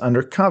 He's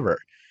undercover.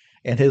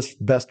 And his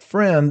best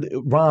friend,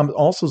 Ram,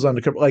 also is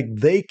undercover. Like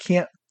they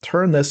can't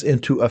turn this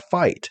into a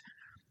fight.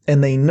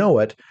 And they know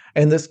it.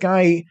 And this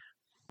guy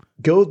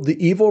the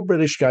evil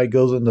British guy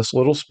goes in this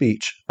little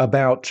speech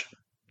about,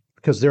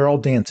 because they're all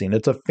dancing.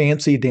 It's a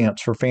fancy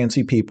dance for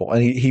fancy people.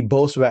 And he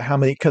boasts about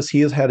because he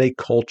has had a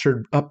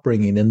cultured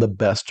upbringing in the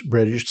best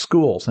British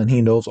schools. And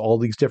he knows all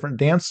these different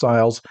dance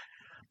styles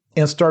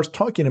and starts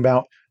talking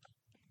about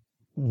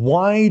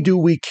why do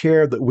we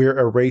care that we're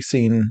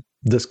erasing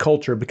this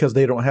culture because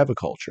they don't have a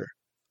culture.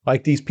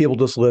 Like these people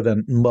just live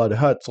in mud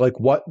huts. Like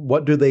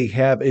what do they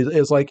have?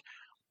 Is like,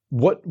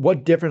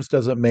 what difference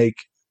does it make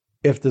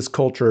if this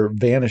culture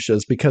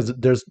vanishes because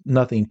there's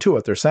nothing to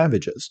it? They're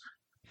savages.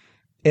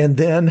 And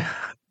then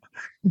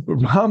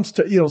Mom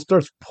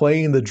starts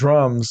playing the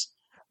drums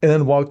and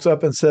then walks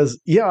up and says,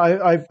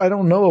 yeah, I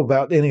don't know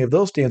about any of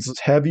those dances.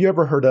 Have you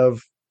ever heard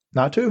of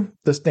Natu,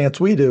 this dance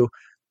we do?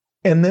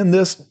 And then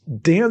this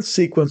dance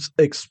sequence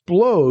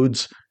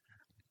explodes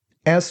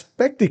as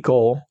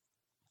spectacle.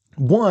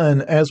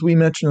 One, as we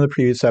mentioned in the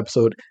previous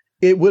episode,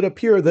 it would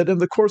appear that in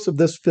the course of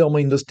this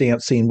filming, this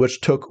dance scene,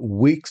 which took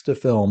weeks to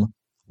film,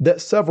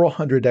 that several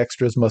hundred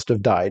extras must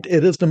have died.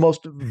 It is the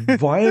most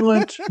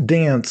violent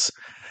dance,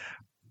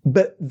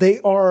 but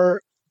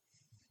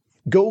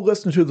go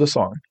listen to the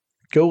song.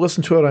 Go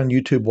listen to it on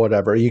YouTube,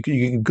 whatever. You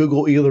can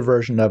Google either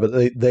version of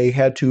it. They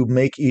had to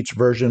make each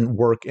version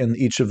work in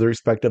each of the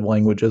respective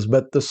languages,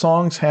 but the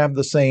songs have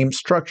the same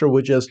structure,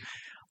 which is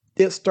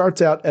it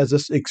starts out as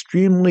this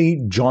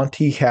extremely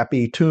jaunty,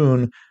 happy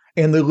tune,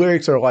 and the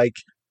lyrics are like,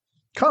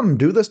 come,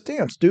 do this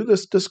dance, do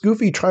this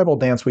goofy tribal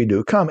dance we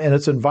do, come, and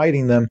it's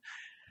inviting them.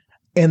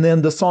 And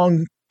then the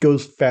song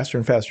goes faster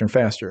and faster and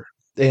faster,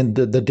 and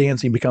the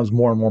dancing becomes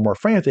more and more and more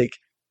frantic,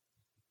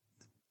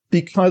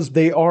 because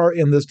they are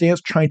in this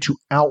dance trying to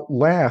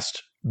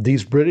outlast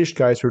these British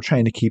guys who are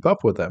trying to keep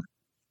up with them.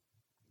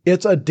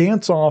 It's a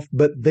dance-off,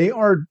 but they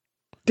are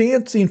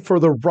dancing for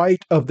the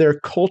right of their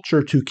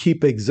culture to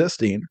keep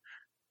existing.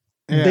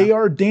 Yeah. They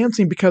are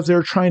dancing because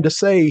they're trying to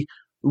say,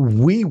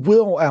 we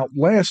will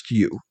outlast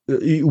you.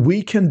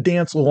 We can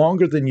dance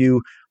longer than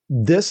you.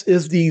 This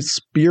is the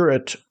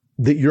spirit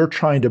that you're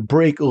trying to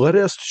break. Let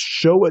us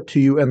show it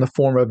to you in the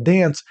form of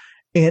dance.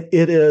 And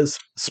it is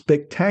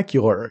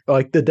spectacular,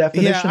 like the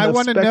definition of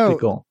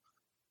spectacle. Know,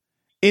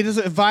 it is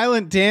a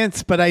violent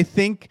dance, but I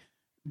think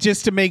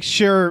just to make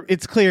sure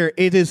it's clear,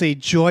 it is a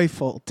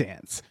joyful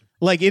dance.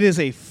 Like it is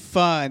a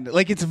fun,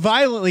 like it's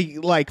violently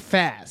like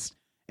fast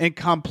and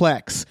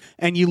complex.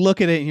 And you look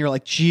at it and you're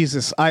like,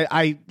 Jesus,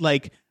 I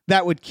like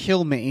that would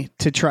kill me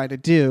to try to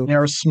do.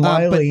 They're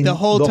smiling but the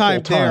whole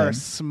time they are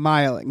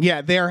smiling.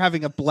 Yeah, they are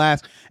having a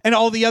blast. And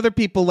all the other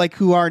people like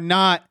who are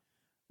not,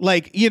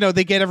 like, you know,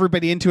 they get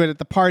everybody into it at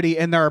the party,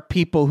 and there are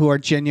people who are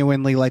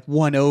genuinely like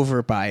won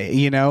over by it,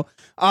 you know?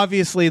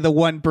 Obviously the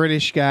one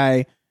British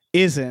guy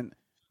isn't,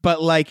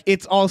 but like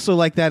it's also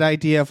like that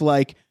idea of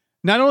like,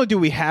 not only do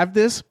we have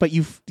this, but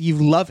you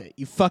love it.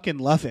 You fucking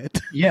love it.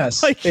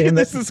 Yes. Like, and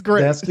this is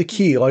great. That's the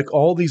key. Like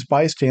all these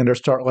bystanders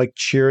start like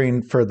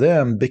cheering for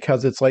them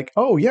because it's like,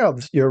 oh yeah,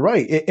 you're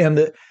right.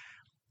 And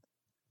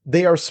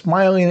they are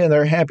smiling and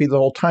they're happy the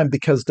whole time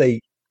because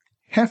they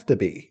have to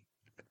be.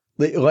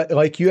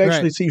 Like you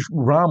actually see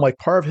Ram, like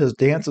part of his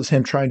dance is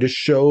him trying to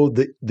show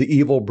the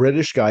evil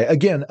British guy,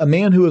 again, a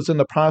man who is in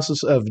the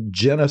process of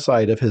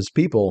genocide of his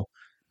people,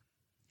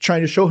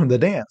 trying to show him the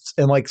dance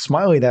and like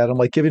smiling at him,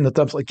 like giving the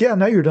thumbs, like, yeah,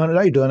 now you're doing it.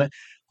 Now you're doing it.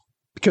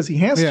 Because he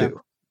has to.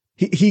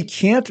 He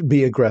can't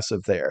be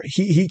aggressive there.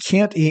 He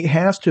can't, he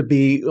has to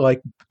be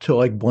like, to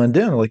like blend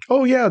in, like,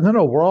 oh yeah,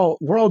 no, we're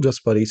all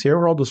just buddies here.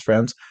 We're all just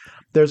friends.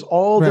 There's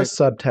all this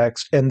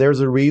subtext, and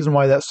there's a reason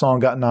why that song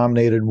got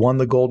nominated, won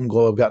the Golden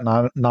Globe, got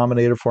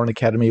nominated for an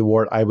Academy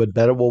Award. I would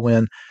bet it will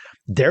win.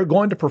 They're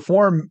going to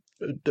perform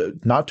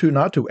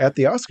Natu at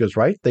the Oscars,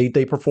 right?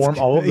 They perform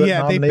all of the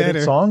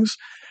nominated songs.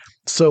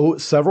 So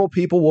several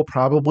people will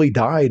probably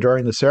die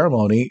during the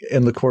ceremony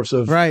in the course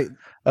of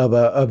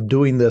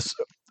doing this.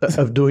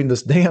 Of doing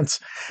this dance.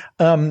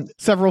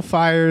 Several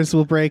fires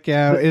will break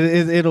out.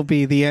 It'll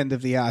be the end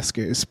of the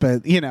Oscars,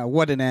 but you know,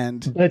 what an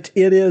end. But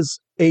it is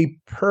a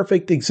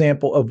perfect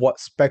example of what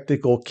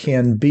spectacle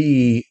can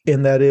be,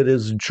 in that it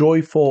is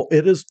joyful.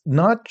 It is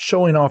not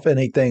showing off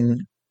anything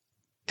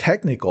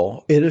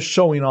technical. It is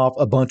showing off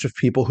a bunch of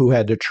people who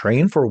had to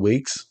train for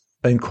weeks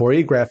and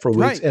choreograph for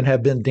weeks and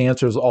have been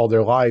dancers all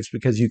their lives,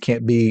 because you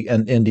can't be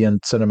an Indian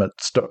cinema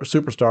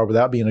superstar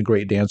without being a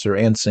great dancer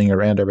and singer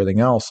and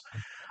everything else.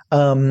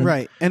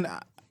 And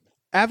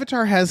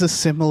Avatar has a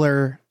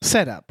similar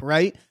setup,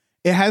 right?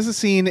 It has a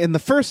scene in the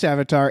first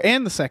Avatar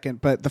and the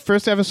second, but the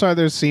first Avatar,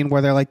 there's a scene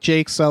where they're like,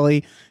 Jake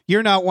Sully,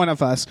 you're not one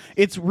of us.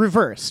 It's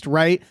reversed,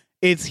 right?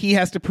 He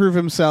has to prove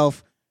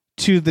himself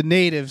to the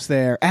natives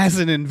there as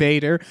an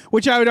invader,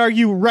 which I would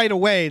argue right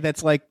away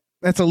that's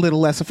a little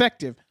less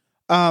effective.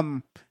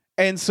 And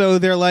so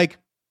they're like,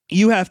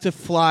 you have to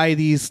fly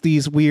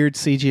these weird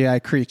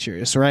CGI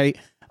creatures, right?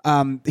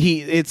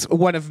 It's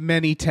one of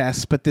many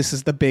tests, but this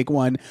is the big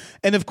one.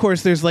 And of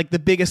course, there's like the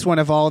biggest one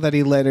of all that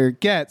he later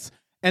gets.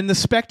 And the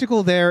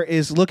spectacle there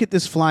is, look at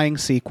this flying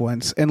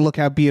sequence and look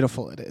how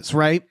beautiful it is,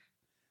 right?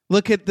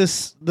 Look at the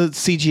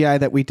CGI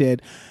that we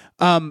did.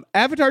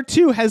 Avatar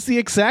 2 has the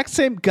exact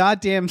same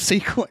goddamn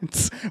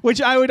sequence,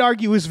 which I would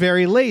argue is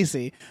very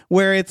lazy,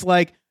 where it's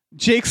like,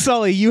 Jake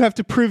Sully, you have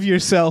to prove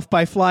yourself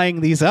by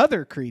flying these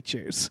other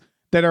creatures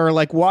that are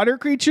like water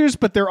creatures,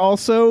 but they're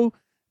also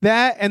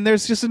that. And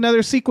there's just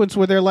another sequence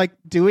where they're like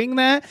doing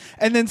that,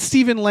 and then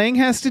Stephen Lang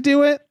has to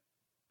do it,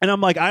 and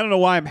I'm like, I don't know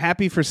why I'm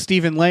happy for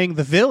Stephen Lang,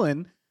 the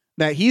villain,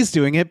 that he's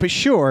doing it, but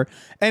sure.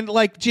 And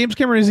like James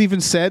Cameron has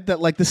even said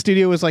that like the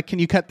studio was like, can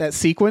you cut that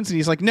sequence? And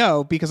he's like,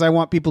 no, because I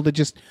want people to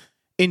just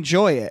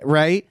enjoy it,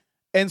 right?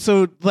 And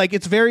so like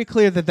it's very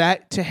clear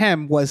that to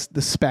him was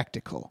the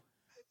spectacle.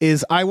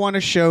 is I want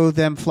to show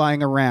them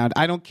flying around.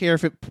 I don't care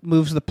if it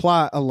moves the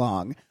plot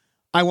along.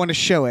 I want to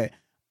show it.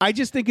 I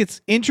just think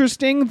it's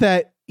interesting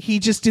that he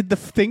just did the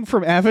thing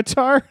from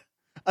Avatar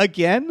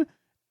again.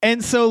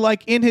 And so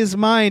like in his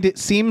mind, it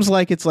seems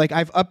like it's like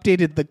I've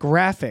updated the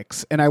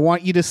graphics and I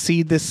want you to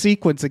see this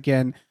sequence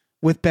again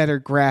with better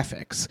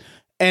graphics.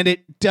 And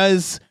it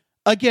does.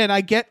 Again, I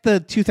get the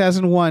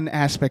 2001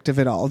 aspect of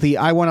it all.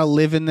 I want to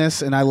live in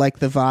this and I like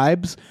the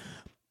vibes.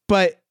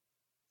 But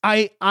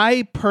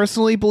I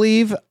personally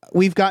believe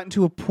we've gotten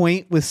to a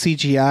point with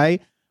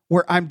CGI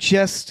where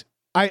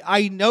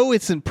I know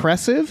it's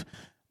impressive,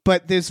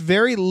 but there's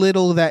very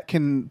little that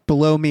can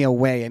blow me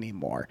away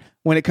anymore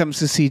when it comes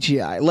to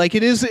CGI. Like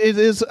it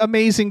is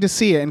amazing to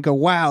see it and go,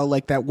 wow,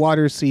 like that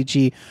water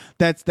CG,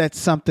 that's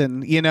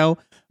something, you know?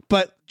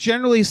 But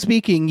generally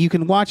speaking, you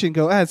can watch it and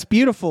go, it's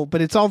beautiful,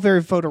 but it's all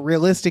very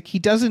photorealistic.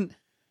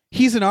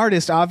 He's an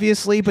artist,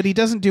 obviously, but he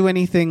doesn't do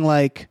anything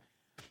like,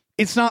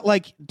 it's not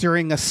like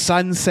during a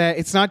sunset.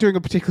 It's not during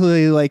a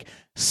particularly like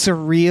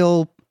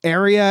surreal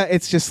area.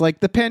 It's just like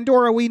the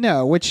Pandora we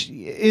know, which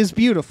is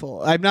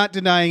beautiful. I'm not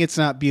denying it's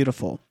not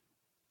beautiful.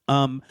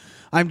 I'm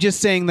just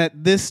saying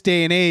that this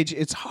day and age,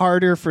 it's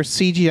harder for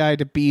CGI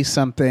to be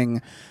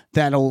something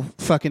that'll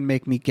fucking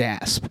make me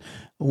gasp.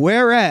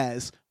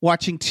 Whereas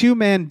watching two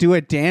men do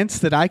a dance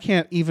that I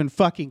can't even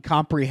fucking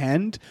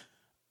comprehend,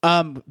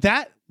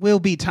 that will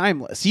be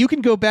timeless. You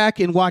can go back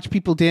and watch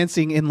people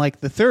dancing in like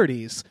the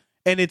 30s,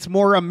 and it's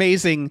more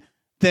amazing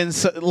than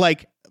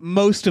like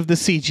most of the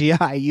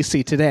CGI you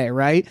see today,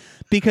 right?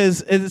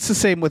 Because it's the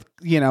same with,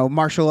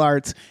 martial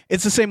arts.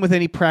 It's the same with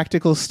any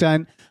practical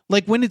stunt.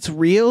 Like when it's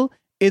real,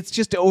 it's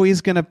just always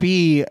going to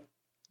be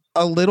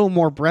a little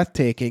more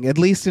breathtaking, at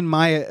least in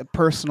my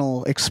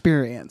personal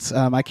experience.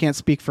 I can't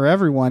speak for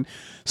everyone.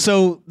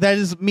 So that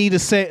is me to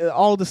say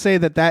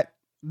that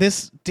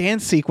this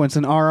dance sequence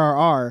in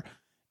RRR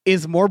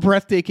is more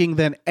breathtaking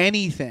than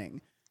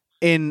anything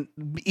in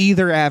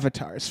either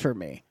avatars for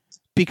me,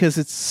 because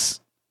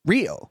it's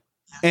real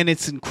and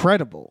it's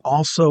incredible.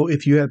 Also,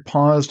 if you had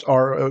paused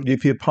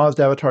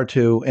Avatar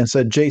 2 and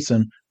said,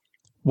 Jason,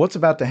 what's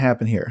about to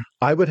happen here?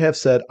 I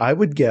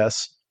would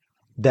guess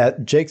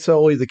that Jake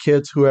Sully, the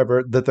kids,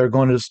 whoever, that they're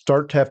going to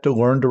start to have to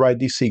learn to ride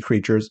these sea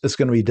creatures. It's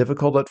going to be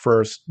difficult at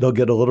first. They'll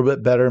get a little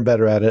bit better and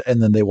better at it,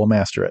 and then they will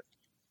master it.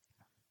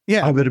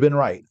 Yeah. I would have been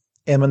right.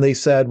 And when they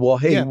said, well,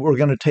 hey, we're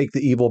going to take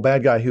the evil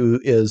bad guy who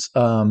is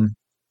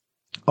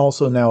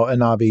also now a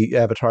Na'vi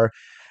avatar,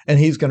 and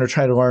he's going to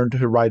try to learn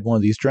to ride one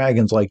of these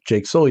dragons like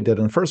Jake Sully did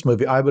in the first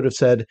movie, I would have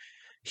said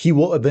he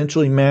will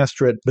eventually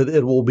master it, but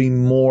it will be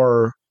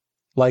more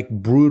like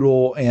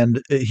brutal,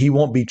 and he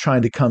won't be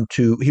trying to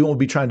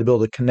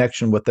build a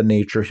connection with the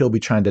nature. He'll be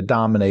trying to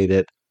dominate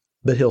it,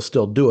 but he'll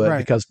still do it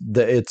because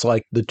it's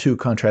like the two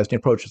contrasting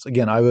approaches.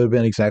 Again, I would have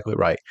been exactly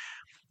right.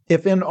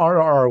 If in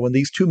RRR, when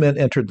these two men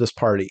entered this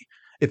party,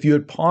 if you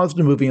had paused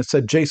the movie and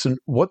said, Jason,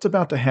 what's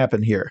about to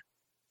happen here?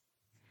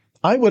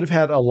 I would have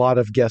had a lot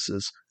of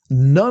guesses.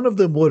 None of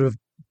them would have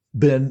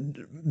been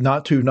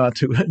not to.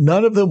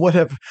 None of them would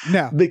have,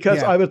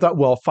 because I would have thought,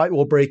 well, a fight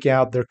will break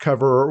out, their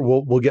cover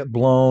will get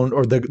blown,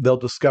 or they'll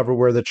discover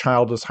where the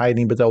child is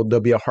hiding, but there'll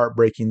be a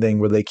heartbreaking thing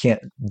where they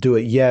can't do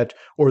it yet,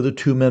 or the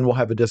two men will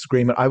have a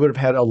disagreement. I would have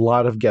had a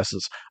lot of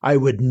guesses. I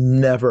would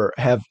never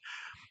have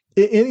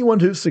anyone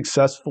who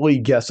successfully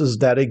guesses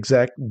that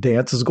exact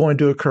dance is going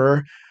to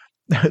occur.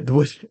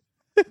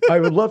 I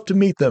would love to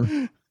meet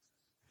them.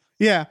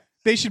 Yeah,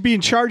 they should be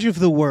in charge of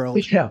the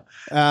world. Yeah.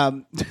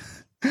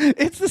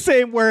 It's the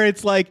same where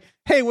it's like,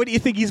 hey, what do you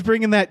think he's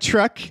bringing that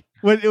truck?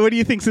 What do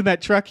you think's in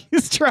that truck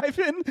he's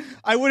driving?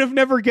 I would have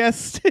never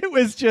guessed it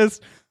was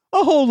just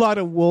a whole lot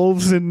of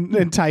wolves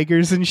and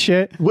tigers and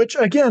shit. Which,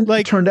 again,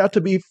 turned out to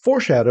be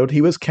foreshadowed.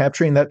 He was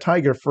capturing that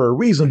tiger for a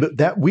reason, but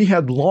that we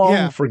had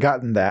long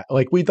forgotten that.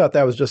 Like, we thought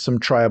that was just some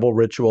tribal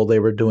ritual they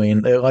were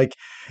doing.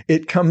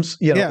 It comes,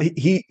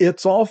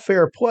 it's all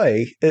fair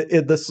play.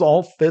 This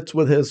all fits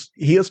with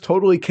he is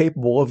totally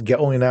capable of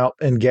going out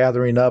and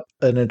gathering up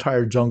an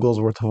entire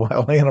jungle's worth of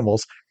wild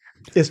animals.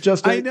 It's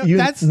just that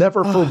you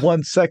never for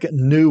 1 second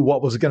knew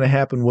what was going to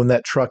happen when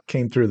that truck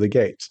came through the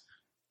gates.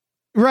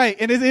 Right,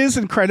 and it is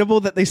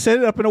incredible that they set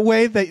it up in a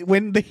way that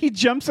when he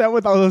jumps out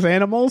with all those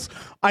animals,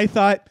 I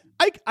thought,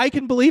 I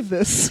can believe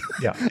this.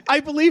 Yeah.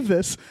 I believe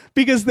this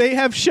because they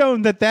have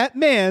shown that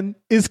man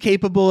is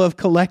capable of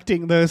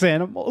collecting those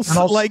animals,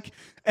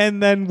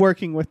 and then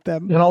working with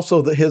them. And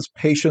also that his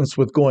patience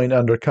with going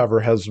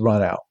undercover has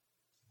run out.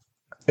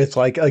 It's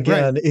like,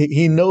 again,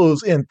 he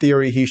knows in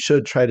theory he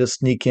should try to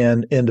sneak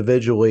in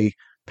individually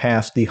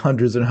past the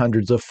hundreds and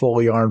hundreds of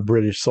fully armed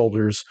British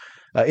soldiers.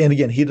 And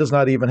again, he does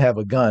not even have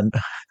a gun.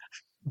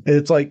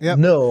 It's like,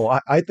 no,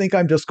 I think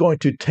I'm just going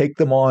to take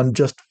them on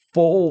just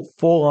full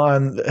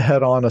on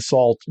head on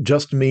assault,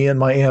 just me and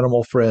my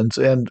animal friends.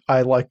 And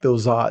I like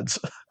those odds.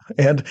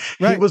 And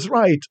he was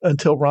right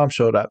until Rom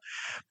showed up.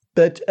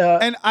 But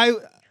I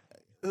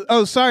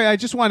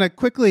just want to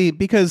quickly,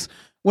 because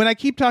when I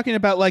keep talking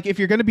about if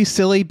you're going to be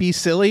silly, be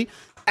silly.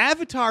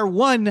 Avatar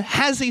 1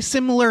 has a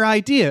similar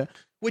idea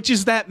which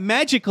is that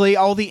magically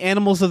all the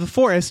animals of the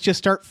forest just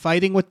start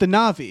fighting with the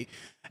Na'vi.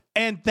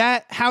 And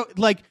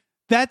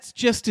that's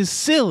just as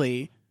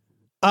silly.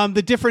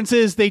 The difference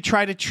is they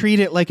try to treat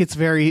it like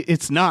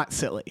it's not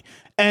silly.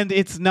 And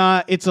it's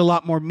a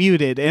lot more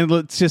muted. And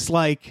it's just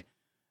like,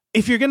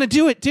 if you're going to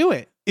do it, do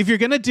it. If you're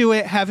going to do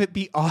it, have it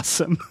be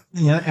awesome.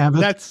 Yeah,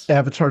 that's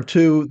Avatar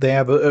 2. They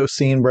have a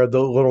scene where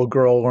the little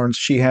girl learns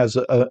she has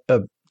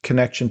a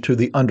connection to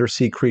the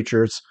undersea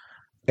creatures.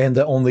 And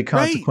the only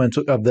consequence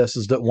of this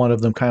is that one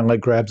of them kind of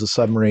like grabs a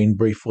submarine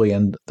briefly.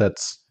 And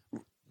that's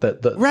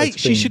right.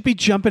 She should be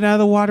jumping out of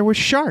the water with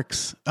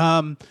sharks.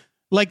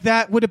 Like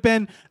that would have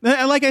been,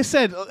 like I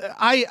said,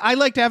 I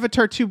liked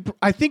Avatar 2,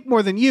 I think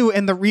more than you.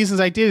 And the reasons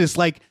I did is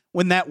like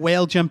when that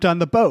whale jumped on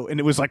the boat and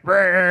it was like,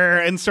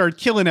 and started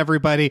killing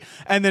everybody.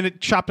 And then it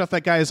chopped off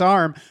that guy's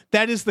arm.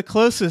 That is the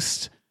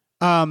closest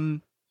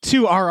to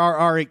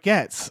RRR it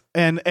gets.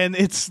 And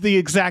it's the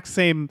exact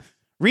same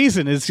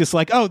reason. It's just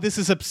like, oh, this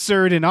is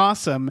absurd and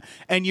awesome.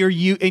 And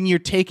you're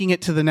taking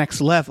it to the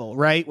next level,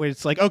 right? Where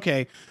it's like,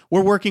 okay,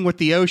 we're working with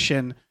the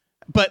ocean.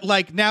 But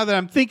like now that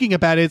I'm thinking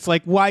about it, it's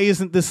like, why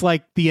isn't this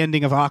like the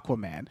ending of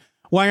Aquaman?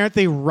 Why aren't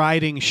they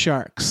riding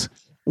sharks?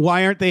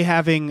 Why aren't they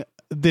having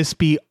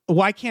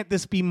why can't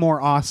this be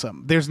more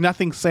awesome? There's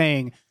nothing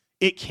saying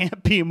it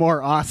can't be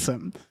more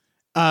awesome.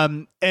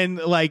 And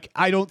like,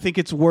 I don't think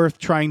it's worth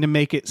trying to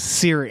make it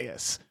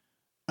serious.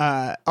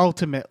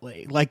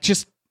 Ultimately, like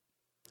just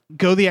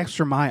go the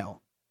extra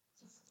mile.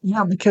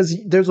 Yeah, because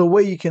there's a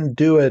way you can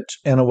do it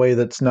in a way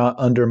that's not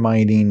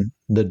undermining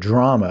the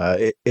drama.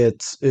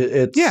 It's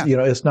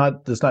it's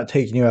not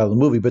taking you out of the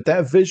movie, but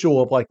that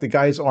visual of like the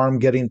guy's arm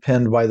getting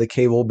pinned by the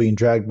cable being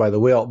dragged by the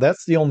whale,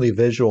 that's the only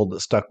visual that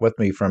stuck with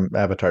me from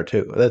Avatar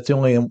 2. That's the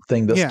only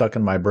thing that stuck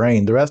in my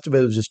brain. The rest of it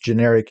was just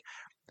generic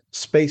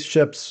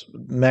spaceships,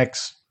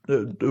 mechs,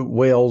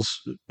 whales,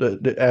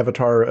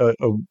 Avatar,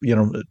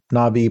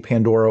 Na'vi,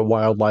 Pandora,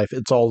 wildlife.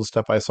 It's all the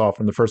stuff I saw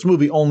from the first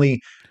movie, only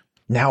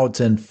now it's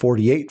in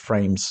 48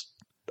 frames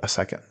a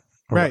second.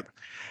 Right.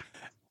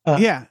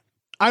 Yeah.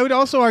 I would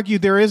also argue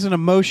there is an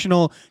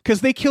emotional,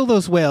 because they kill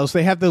those whales.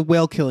 They have the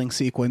whale killing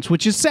sequence,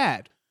 which is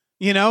sad.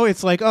 You know,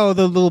 it's like, oh,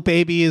 the little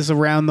baby is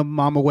around the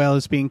mama whale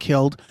is being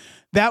killed.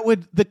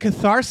 The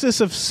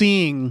catharsis of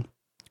seeing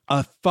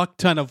a fuck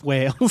ton of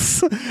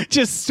whales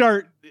just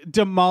start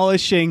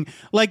demolishing.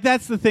 Like,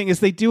 that's the thing, is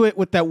they do it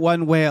with that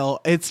one whale.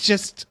 It's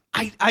just,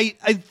 I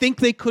think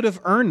they could have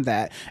earned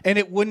that, and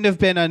it wouldn't have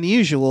been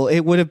unusual.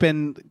 It would have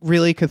been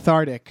really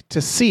cathartic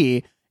to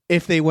see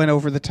if they went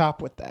over the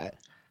top with that.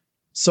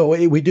 So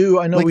we do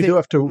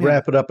have to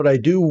wrap it up, but I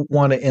do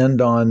want to end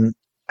on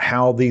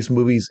how these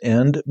movies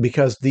end,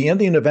 because the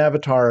ending of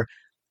Avatar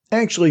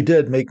actually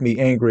did make me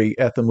angry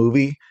at the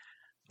movie.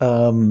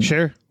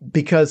 Sure.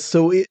 Because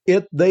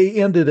they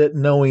ended it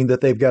knowing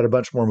that they've got a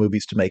bunch more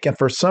movies to make. And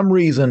for some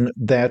reason,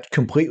 that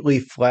completely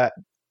flat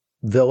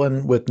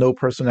villain with no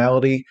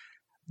personality,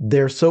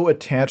 they're so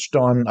attached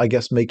on, I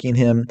guess, making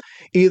him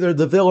either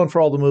the villain for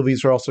all the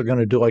movies or also going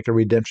to do like a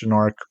redemption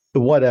arc,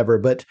 whatever.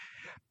 But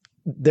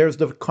there's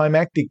the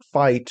climactic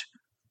fight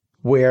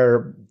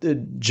where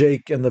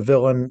Jake and the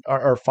villain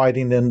are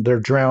fighting and they're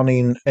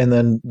drowning, and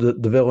then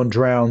the villain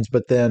drowns,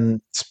 but then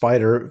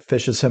Spider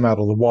fishes him out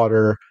of the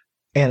water,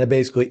 and it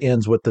basically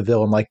ends with the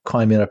villain like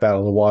climbing up out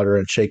of the water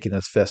and shaking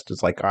his fist.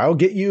 It's like, I'll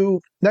get you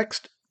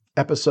next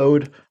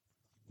episode,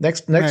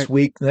 next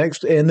week,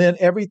 and then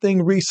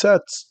everything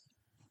resets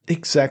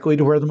exactly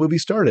to where the movie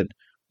started.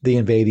 The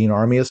invading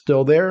army is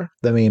still there.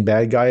 The main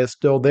bad guy is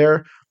still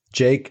there.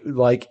 Jake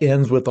like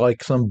ends with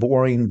like some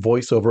boring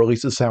voiceover, at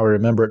least this is how I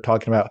remember it,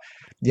 talking about,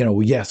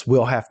 yes,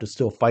 we'll have to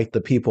still fight the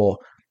people,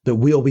 but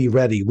we'll be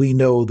ready. We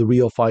know the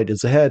real fight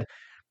is ahead.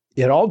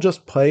 It all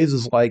just plays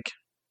as like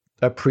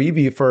a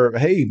preview for,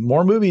 hey,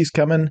 more movies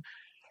coming.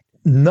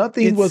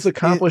 Nothing was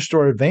accomplished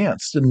or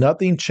advanced, and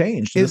nothing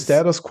changed. The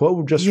status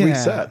quo just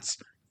resets.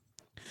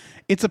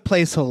 It's a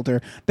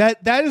placeholder.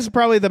 That is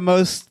probably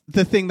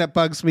the thing that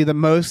bugs me the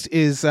most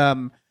is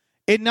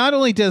it not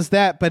only does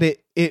that, but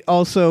it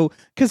also,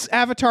 because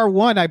Avatar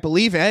 1, I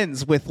believe,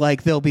 ends with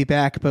like, they'll be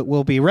back, but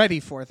we'll be ready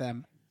for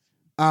them.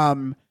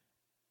 And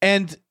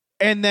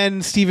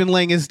then Stephen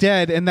Lang is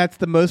dead, and that's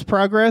the most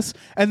progress.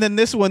 And then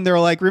this one, they're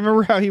like,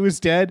 remember how he was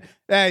dead?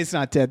 He's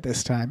not dead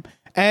this time.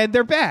 And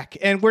they're back,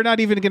 and we're not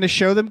even going to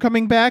show them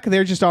coming back.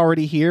 They're just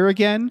already here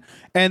again,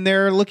 and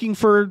they're looking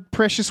for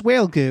precious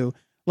whale goo,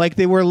 like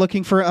they were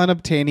looking for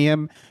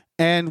unobtainium,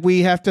 and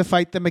we have to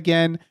fight them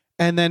again.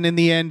 And then in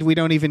the end, we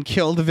don't even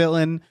kill the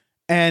villain.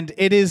 And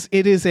it is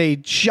a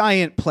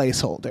giant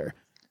placeholder,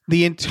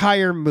 the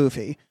entire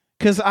movie.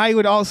 Because I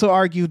would also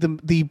argue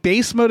the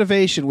base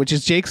motivation, which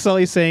is Jake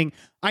Sully saying,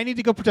 I need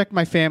to go protect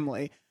my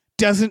family,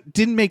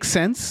 didn't make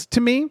sense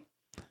to me.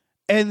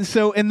 And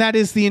that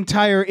is the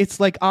entire, it's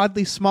like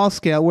oddly small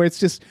scale, where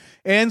it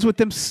ends with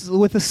them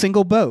with a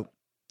single boat.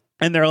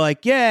 And they're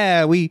like,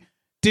 yeah, we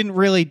didn't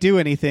really do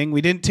anything.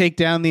 We didn't take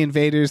down the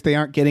invaders. They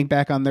aren't getting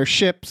back on their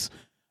ships.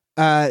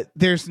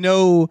 There's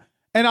no,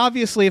 and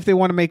obviously if they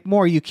want to make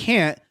more, you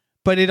can't,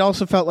 but it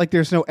also felt like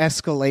there's no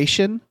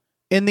escalation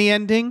in the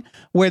ending,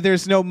 where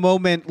there's no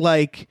moment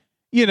like,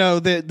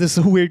 this is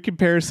a weird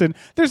comparison.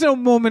 There's no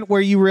moment where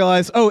you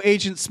realize, oh,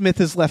 Agent Smith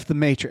has left the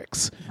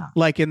Matrix,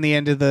 like in the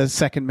end of the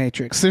second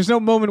Matrix. There's no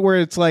moment where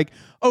it's like,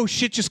 oh,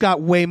 shit just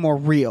got way more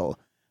real.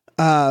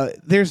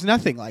 There's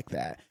nothing like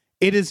that.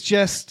 It is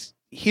just,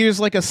 it's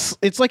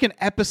like an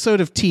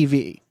episode of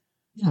TV,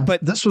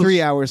 but this was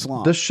 3 hours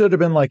long. This should have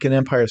been like an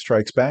Empire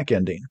Strikes Back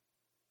ending.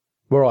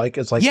 Where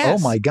it's like, yes.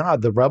 Oh my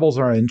God, the rebels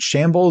are in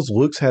shambles.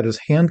 Luke's had his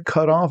hand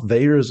cut off.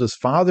 Vader's his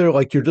father.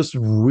 Like, you're just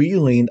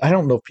reeling. I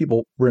don't know if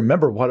people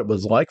remember what it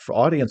was like for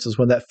audiences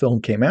when that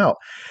film came out.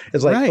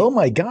 It's like, Oh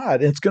my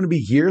God, it's going to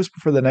be years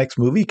before the next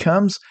movie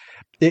comes.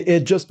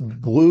 It just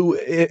blew.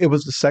 It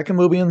was the second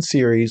movie in the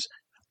series,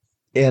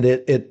 and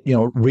it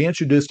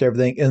reintroduced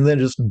everything, and then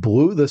just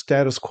blew the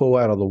status quo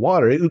out of the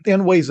water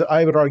in ways that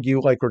I would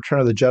argue, like Return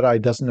of the Jedi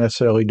doesn't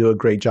necessarily do a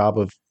great job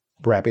of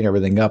wrapping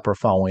everything up or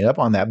following up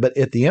on that. But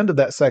at the end of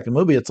that second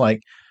movie, it's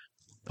like,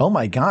 oh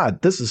my God,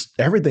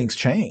 everything's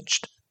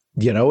changed.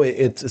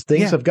 It's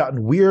things have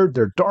gotten weird.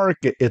 They're dark.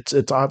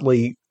 It's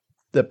oddly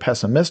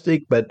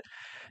pessimistic, but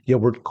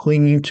we're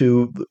clinging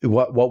to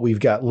what we've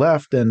got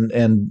left, and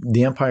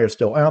the Empire's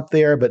still out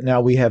there, but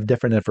now we have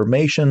different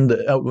information.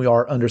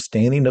 Our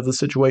understanding of the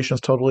situation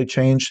has totally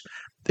changed.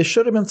 It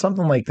should have been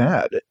something like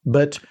that.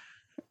 But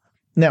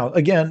now,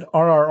 again,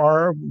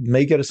 RRR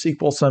may get a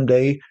sequel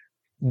someday.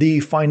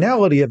 The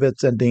finality of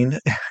its ending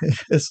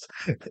is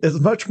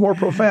much more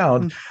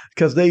profound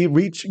because they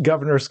reach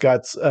Governor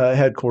Scott's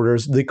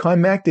headquarters. The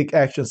climactic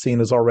action scene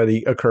has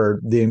already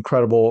occurred. The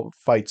incredible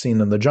fight scene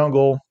in the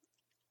jungle,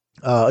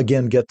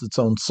 again, gets its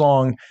own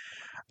song.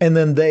 And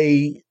then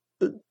they,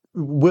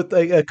 with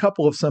a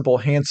couple of simple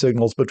hand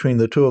signals between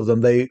the two of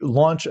them, they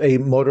launch a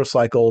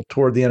motorcycle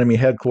toward the enemy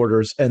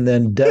headquarters and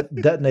then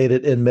detonate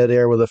it in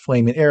midair with a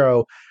flaming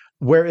arrow,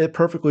 where it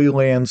perfectly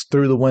lands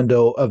through the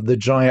window of the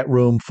giant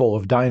room full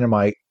of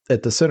dynamite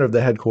at the center of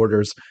the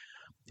headquarters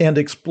and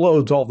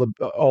explodes all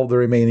the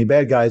remaining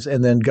bad guys.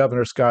 And then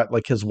Governor Scott,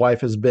 like his wife,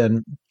 has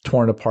been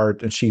torn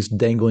apart and she's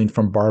dangling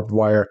from barbed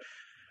wire,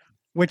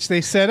 which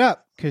they set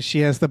up because she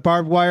has the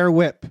barbed wire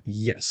whip.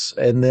 Yes,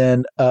 and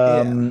then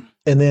Rama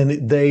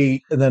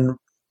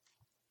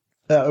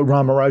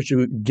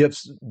Raju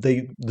gives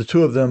the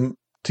two of them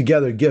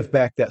together give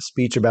back that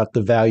speech about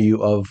the value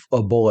of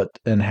a bullet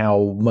and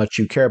how much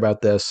you care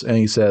about this. And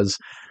he says,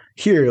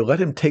 here,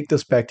 let him take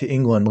this back to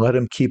England. Let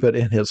him keep it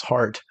in his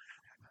heart.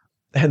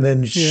 And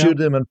then shoot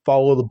him and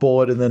follow the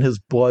bullet. And then his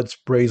blood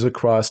sprays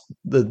across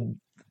the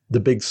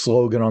big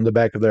slogan on the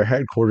back of their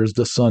headquarters,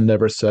 the sun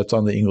never sets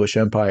on the English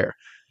Empire.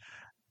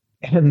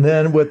 And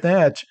then with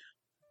that,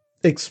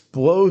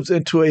 explodes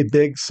into a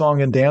big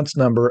song and dance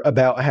number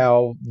about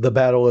how the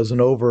battle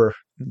isn't over.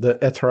 The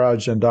Etaraj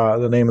Janda,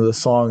 the name of the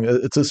song,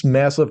 it's this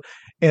massive.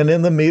 And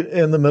in the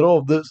middle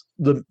of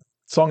the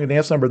song and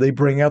dance number, they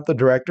bring out the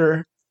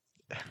director.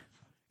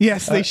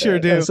 Yes, they sure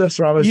do. SS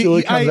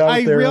Ramachuli comes out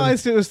I there.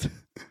 Realized it was.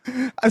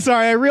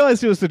 Sorry, I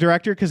realized it was the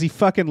director because he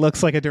fucking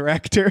looks like a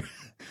director.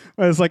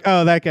 I was like,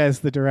 oh, that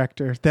guy's the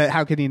director.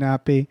 How can he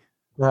not be?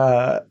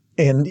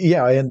 And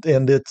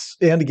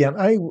again,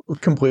 I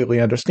completely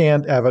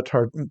understand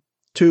Avatar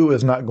 2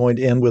 is not going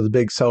to end with a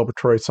big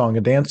celebratory song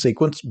and dance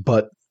sequence,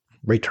 but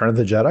Return of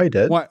the Jedi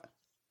did. What?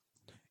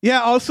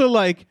 Yeah. Also,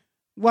 like,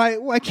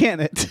 why can't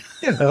it?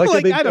 Yeah,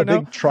 like a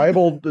big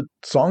tribal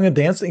song and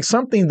dancing,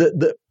 something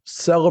that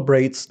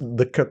celebrates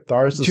the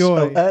catharsis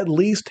of at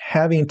least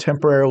having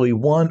temporarily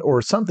won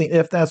or something.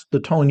 If that's the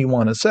tone you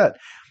want to set.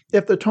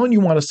 If the tone you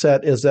want to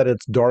set is that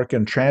it's dark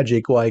and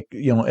tragic, like,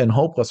 and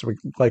hopeless,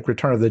 like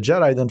Return of the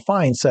Jedi, then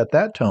fine, set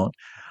that tone.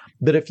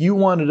 But if you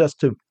wanted us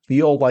to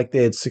feel like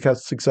they had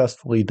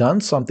successfully done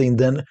something,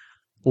 then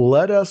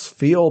let us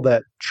feel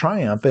that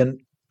triumph. And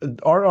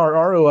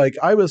RRR, like,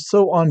 I was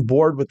so on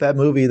board with that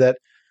movie that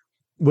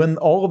when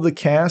all of the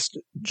cast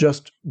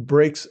just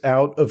breaks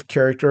out of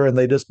character and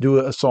they just do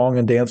a song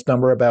and dance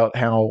number about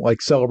how,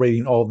 like,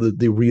 celebrating all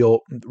the real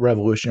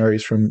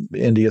revolutionaries from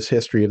India's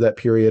history of that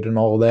period and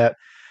all of that.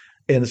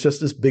 And it's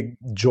just this big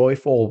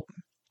joyful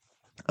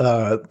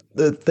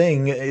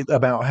thing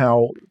about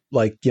how,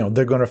 like,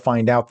 they're going to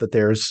find out that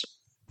there's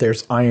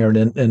iron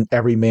in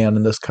every man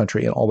in this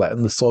country and all that,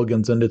 and the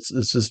slogans, and it's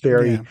just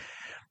very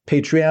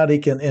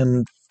patriotic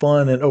and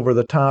fun and over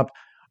the top.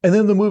 And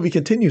then the movie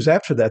continues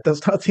after that.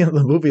 That's not the end of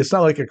the movie. It's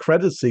not like a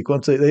credit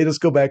sequence. They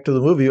just go back to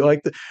the movie.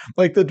 Like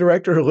the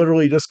director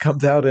literally just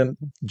comes out and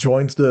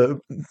joins the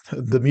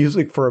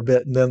music for a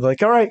bit, and then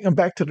like, all right, I'm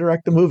back to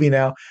direct the movie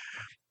now.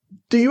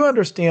 Do you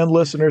understand,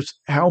 listeners,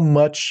 how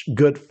much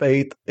good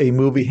faith a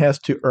movie has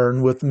to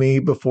earn with me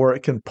before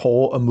it can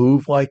pull a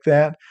move like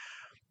that?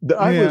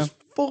 I was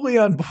fully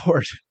on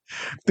board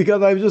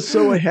because I was just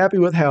so happy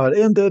with how it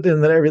ended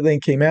and that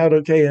everything came out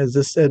okay. And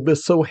I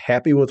was so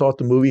happy with what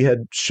the movie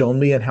had shown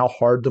me and how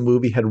hard the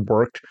movie had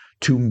worked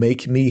to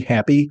make me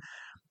happy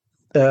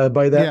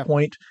by that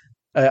point.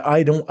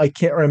 I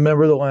can't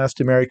remember the last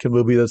American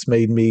movie that's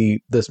made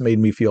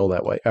me feel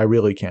that way. I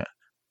really can't.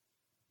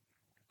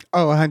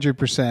 Oh,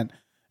 100%.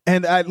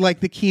 And I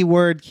like the key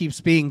word keeps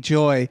being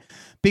joy,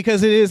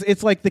 because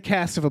it's like the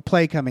cast of a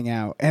play coming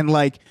out and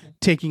like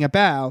taking a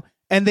bow,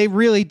 and they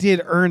really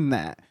did earn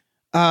that.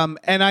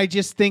 And I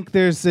just think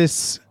there's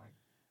this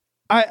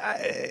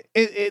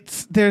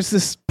there's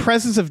this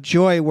presence of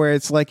joy where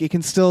it's like it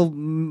can still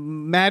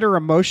matter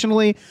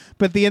emotionally,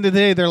 but at the end of the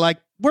day they're like,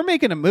 we're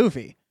making a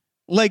movie.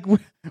 Like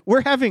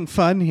we're having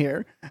fun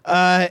here.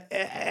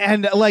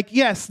 And like,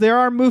 yes, there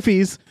are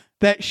movies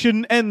that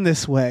shouldn't end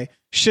this way.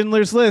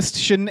 Schindler's List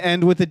shouldn't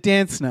end with a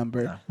dance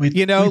number. We'd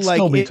like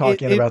still be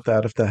talking about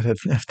that if that had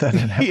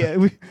happened.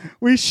 Yeah,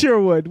 we sure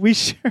would. We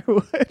sure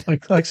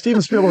would. Like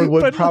Steven Spielberg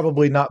would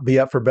probably not be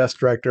up for Best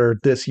Director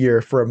this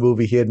year for a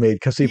movie he had made,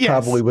 because he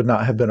probably would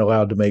not have been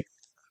allowed to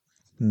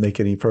make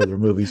any further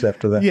movies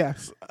after that.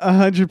 Yes,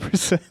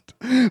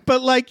 100%.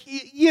 But like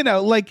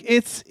like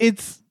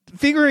it's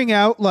figuring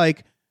out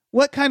like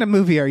what kind of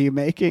movie are you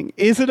making?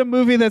 Is it a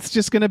movie that's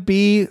just going to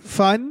be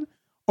fun?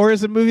 Or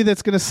is it a movie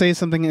that's going to say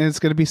something and it's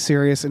going to be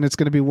serious and it's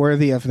going to be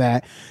worthy of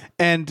that?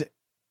 And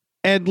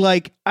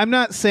like, I'm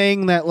not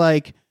saying that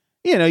like,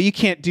 you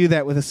can't do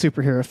that with a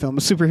superhero film. A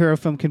superhero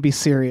film can be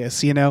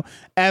serious,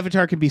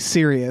 Avatar can be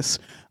serious.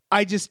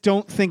 I just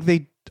don't think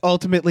they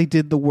ultimately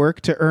did the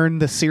work to earn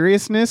the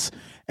seriousness.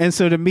 And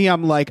so to me,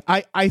 I'm like,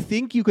 I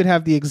think you could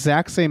have the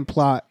exact same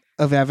plot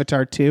of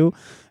Avatar 2.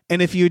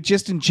 And if you had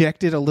just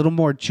injected a little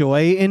more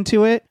joy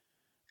into it,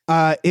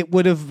 it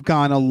would have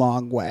gone a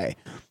long way.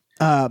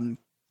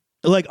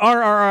 Like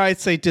RRR, I'd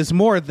say does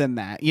more than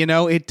that.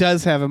 It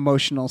does have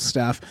emotional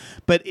stuff,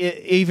 but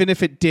even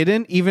if it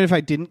didn't, even if I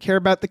didn't care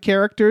about the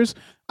characters,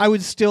 I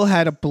would still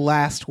had a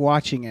blast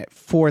watching it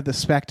for the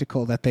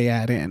spectacle that they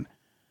add in.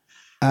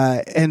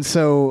 And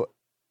so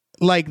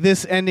like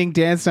this ending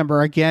dance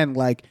number again,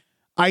 like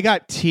I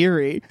got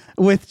teary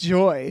with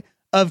joy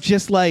of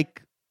just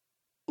like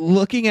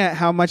looking at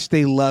how much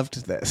they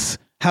loved this,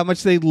 how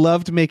much they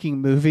loved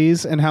making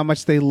movies and how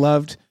much they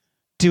loved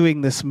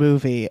doing this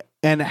movie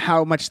and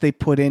how much they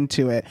put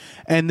into it.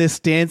 And this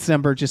dance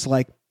number just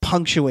like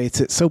punctuates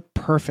it so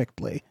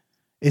perfectly.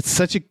 It's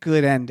such a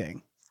good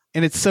ending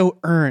and it's so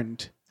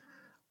earned.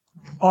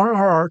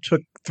 RRR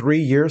took 3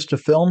 years to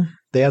film.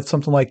 They had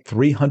something like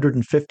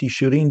 350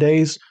 shooting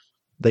days.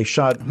 They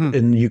shot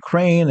in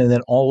Ukraine and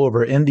then all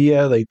over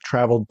India. They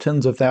traveled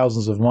tens of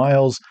thousands of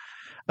miles.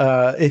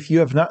 If you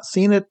have not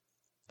seen it,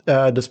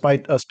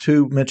 despite us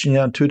mentioning it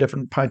on 2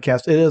 different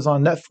podcasts, it is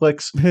on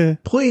Netflix.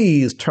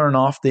 Please turn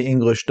off the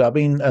English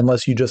dubbing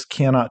unless you just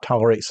cannot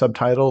tolerate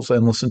subtitles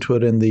and listen to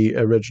it in the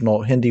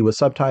original Hindi with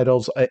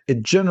subtitles.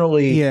 It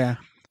generally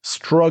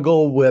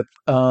struggle with,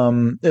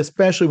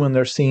 especially when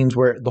there's scenes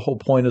where the whole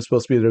point is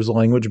supposed to be there's a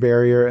language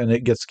barrier and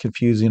it gets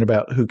confusing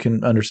about who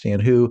can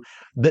understand who.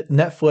 But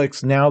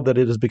Netflix, now that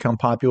it has become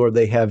popular,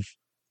 they have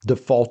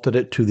defaulted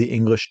it to the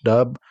English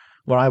dub.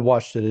 When I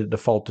watched it, it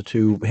defaulted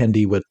to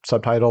Hindi with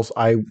subtitles.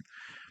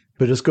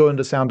 But just go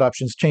into sound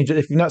options, change it.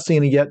 If you've not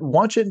seen it yet,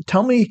 watch it and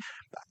tell me.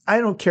 I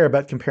don't care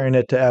about comparing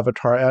it to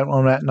Avatar.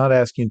 I'm not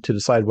asking you to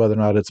decide whether or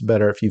not it's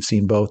better if you've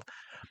seen both.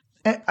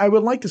 I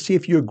would like to see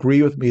if you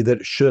agree with me that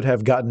it should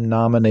have gotten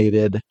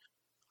nominated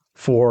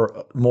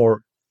for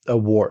more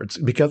awards,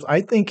 because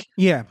I think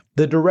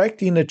the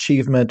directing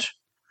achievement,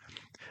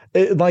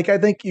 I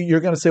think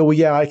you're going to say, well,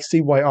 yeah, I see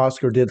why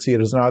Oscar did see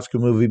it as an Oscar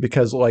movie,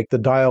 because like the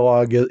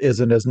dialogue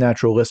isn't as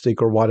naturalistic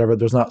or whatever.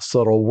 There's not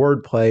subtle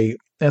wordplay.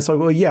 And so,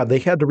 well, yeah, they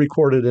had to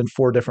record it in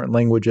 4 different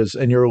languages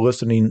and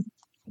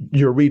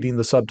you're reading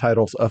the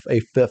subtitles of a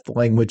 5th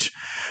language.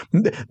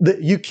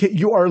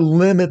 You are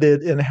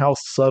limited in how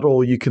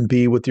subtle you can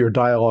be with your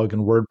dialogue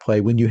and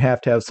wordplay when you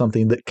have to have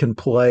something that can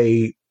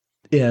play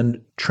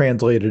in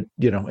translated,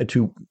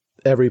 into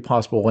every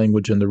possible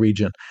language in the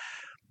region.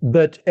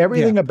 But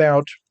everything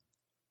about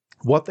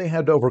what they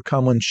had to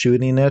overcome when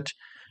shooting it,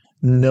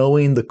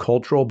 knowing the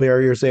cultural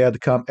barriers they had to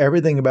come,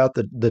 everything about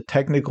the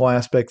technical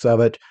aspects of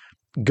it.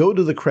 Go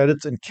to the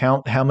credits and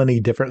count how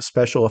many different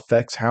special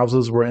effects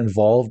houses were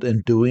involved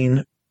in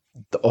doing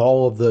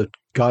all of the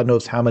God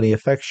knows how many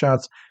effect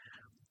shots.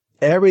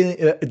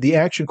 Everything, the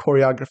action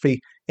choreography,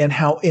 and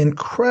how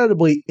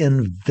incredibly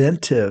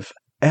inventive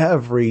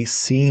every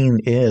scene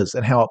is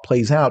and how it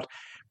plays out.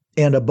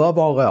 And above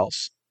all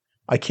else,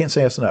 I can't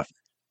say this enough,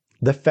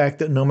 the fact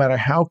that no matter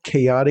how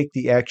chaotic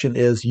the action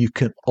is, you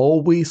can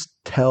always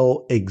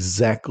tell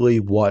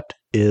exactly what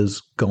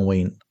is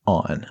going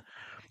on.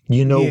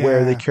 You know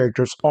where the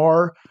characters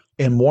are,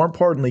 and more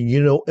importantly,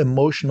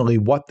 emotionally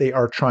what they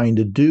are trying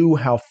to do,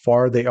 how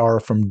far they are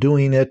from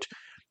doing it.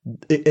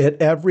 At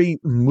every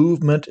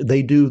movement,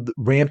 they do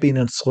ramping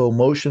and slow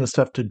motion and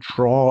stuff to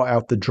draw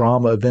out the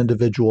drama of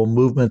individual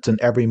movements, and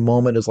every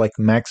moment is like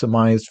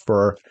maximized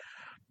for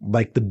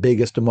like the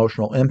biggest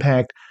emotional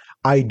impact.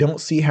 I don't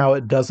see how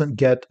it doesn't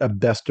get a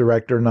Best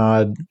Director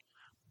nod.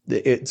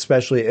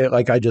 Especially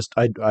like I don't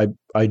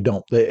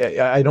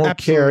Absolutely.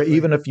 care,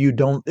 even if you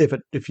don't,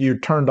 if you're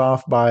turned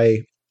off by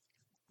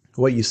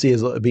what you see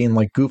as being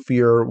like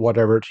goofy or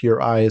whatever to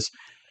your eyes.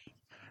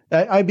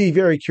 I'd be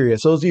very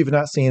curious. Those of you who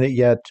have not seen it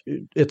yet,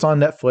 it's on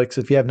Netflix.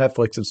 If you have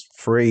Netflix, it's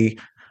free.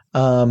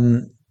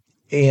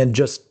 and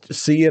just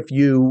see if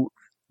you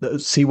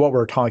see what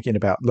we're talking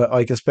about,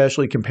 like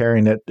especially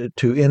comparing it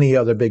to any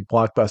other big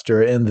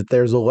blockbuster, and that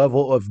there's a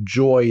level of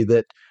joy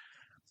that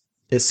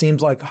it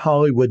seems like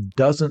Hollywood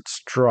doesn't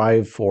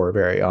strive for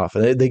very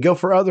often. They go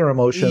for other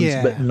emotions,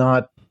 but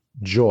not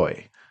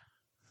joy.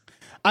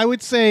 I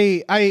would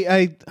say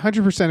I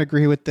 100%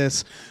 agree with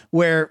this,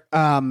 where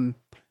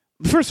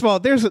first of all,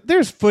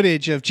 there's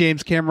footage of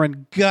James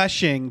Cameron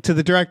gushing to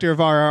the director of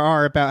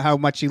RRR about how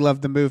much he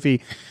loved the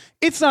movie.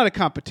 It's not a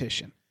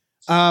competition.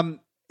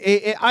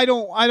 I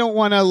don't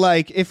want to,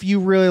 like, if you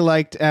really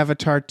liked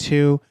Avatar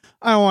 2,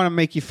 I don't want to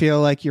make you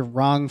feel like you're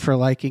wrong for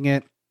liking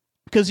it,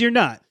 because you're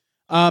not.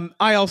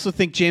 I also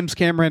think James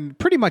Cameron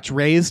pretty much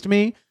raised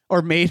me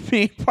or made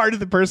me part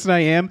of the person I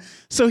am.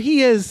 So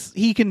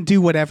he can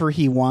do whatever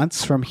he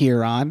wants from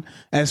here on,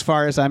 as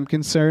far as I'm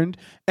concerned.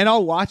 And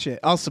I'll watch it.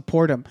 I'll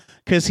support him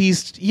because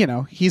he's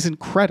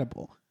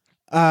incredible.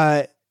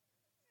 And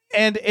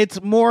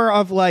it's more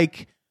of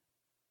like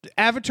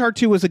Avatar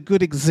 2 was a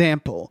good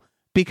example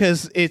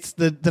because it's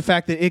the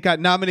fact that it got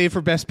nominated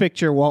for Best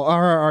Picture while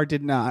RRR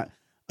did not.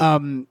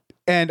 And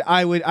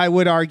I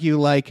would argue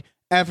like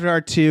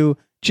Avatar 2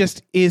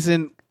 just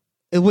isn't,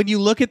 when you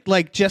look at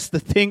like just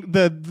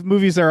the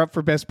movies that are up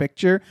for Best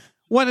Picture,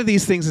 one of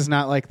these things is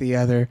not like the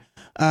other.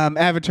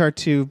 Avatar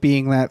 2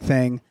 being that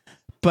thing.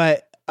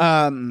 But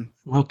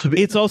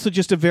it's also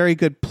just a very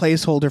good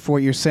placeholder for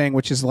what you're saying,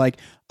 which is like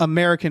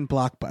American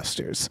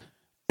blockbusters.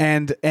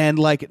 And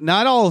like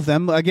not all of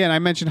them, again, I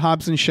mentioned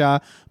Hobbs and Shaw,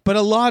 but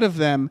a lot of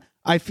them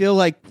I feel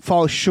like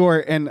fall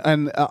short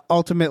and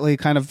ultimately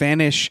kind of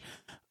vanish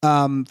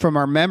from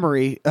our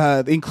memory,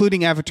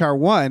 including Avatar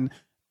 1,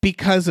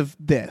 because of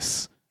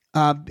this.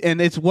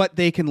 And it's what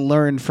they can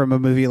learn from a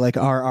movie like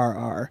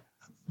RRR.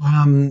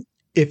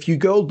 If you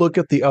go look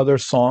at the other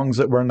songs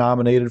that were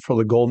nominated for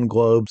the Golden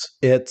Globes,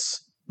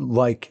 it's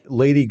like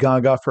Lady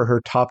Gaga for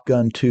her Top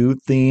Gun 2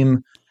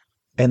 theme.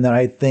 And then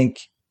I think,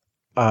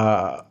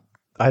 I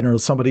don't know,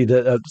 somebody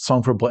did a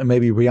song for,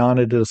 maybe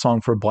Rihanna did a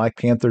song for Black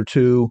Panther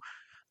 2.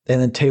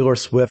 And then Taylor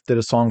Swift did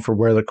a song for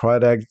Where the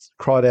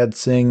Crawdads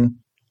Sing.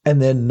 And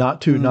then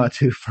Not To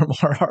from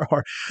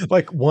RRR.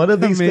 Like one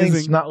of these things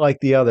is not like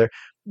the other.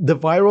 The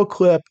viral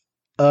clip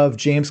of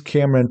James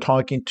Cameron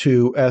talking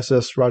to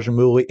SS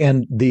Rajamouli,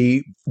 and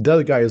the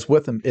other guy is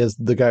with him, is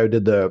the guy who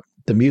did the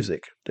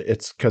music.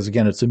 It's because,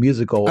 again, it's a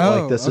musical.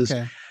 Like this is,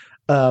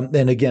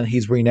 and again,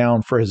 he's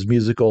renowned for his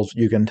musicals,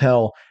 you can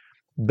tell.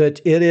 But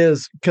it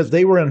is because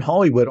they were in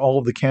Hollywood, all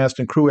of the cast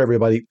and crew,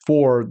 everybody,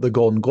 for the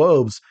Golden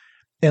Globes.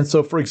 And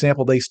so, for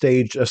example, they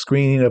staged a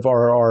screening of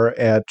RRR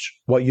at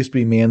what used to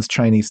be Mann's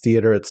Chinese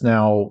Theater. It's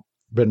now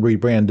been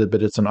rebranded,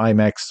 but it's an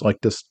IMAX, like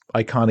this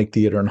iconic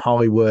theater in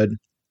Hollywood.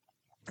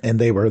 And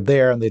they were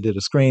there and they did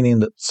a screening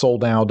that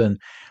sold out and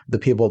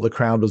the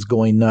crowd was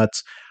going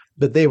nuts.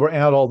 But they were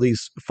at all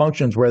these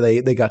functions where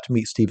they got to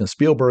meet Steven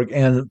Spielberg.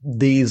 And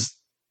these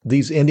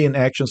Indian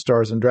action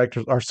stars and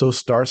directors are so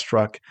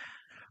starstruck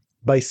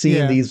by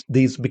seeing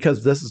these,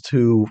 because this is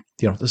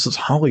this is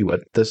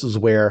Hollywood. This is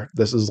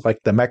like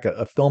the Mecca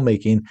of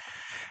filmmaking.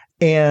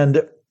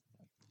 And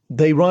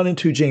they run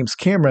into James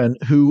Cameron,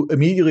 who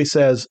immediately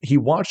says he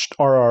watched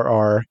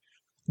RRR,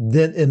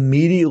 then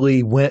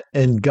immediately went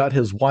and got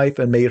his wife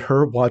and made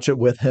her watch it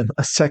with him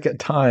a second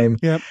time.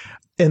 Yep.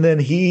 And then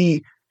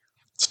he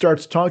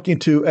starts talking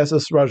to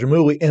SS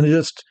Rajamouli and it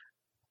just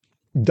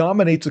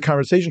dominates the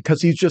conversation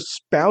because he's just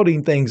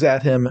spouting things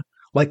at him.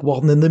 Like, well,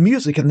 and then the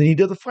music, and then he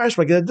did the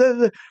flashback,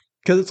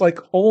 because it's like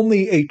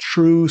only a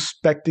true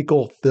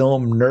spectacle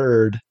film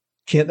nerd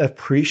can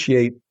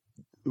appreciate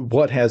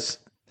what has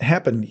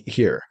happened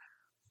here.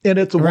 And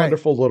it's a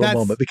wonderful little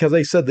moment, because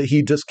they said that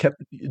he just kept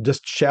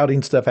just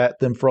shouting stuff at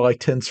them for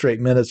like 10 straight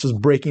minutes, just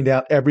breaking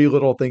down every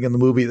little thing in the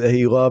movie that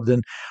he loved.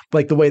 And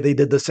like the way they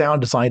did the sound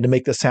design to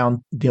make the sound,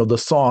 the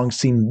song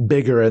seem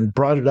bigger and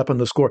brought it up in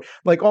the score,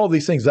 like all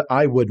these things that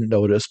I wouldn't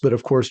notice. But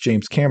of course,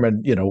 James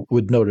Cameron,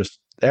 would notice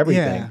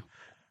everything.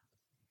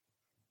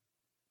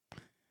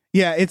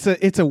 Yeah,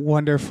 it's a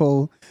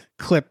wonderful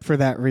clip for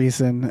that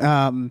reason.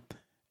 And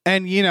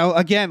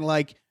again,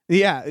 like,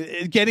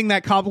 getting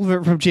that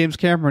compliment from James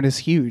Cameron is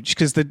huge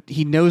because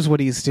he knows what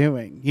he's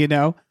doing.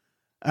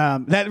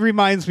 That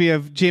reminds me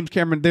of James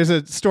Cameron. There's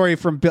a story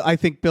from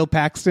Bill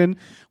Paxton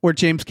where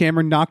James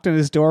Cameron knocked on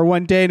his door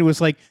one day and was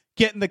like,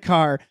 "Get in the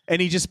car,"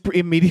 and he just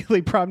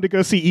immediately brought him to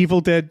go see Evil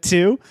Dead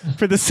 2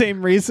 for the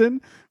same reason.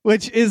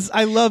 Which is,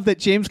 I love that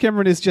James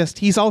Cameron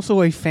he's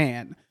also a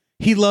fan.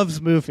 He loves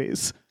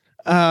movies.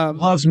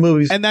 Loves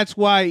movies, and that's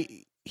why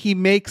he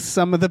makes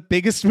some of the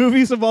biggest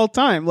movies of all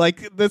time.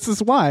 Like, this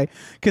is why,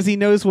 because he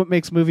knows what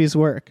makes movies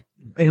work.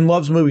 And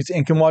loves movies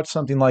and can watch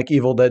something like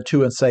Evil Dead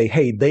 2 and say,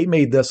 hey, they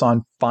made this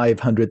on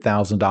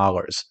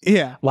 $500,000.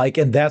 Yeah. Like,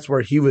 and that's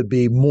where he would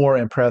be more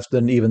impressed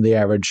than even the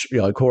average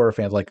horror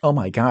fans. Like, oh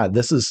my God,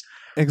 this is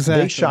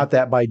exactly. They shot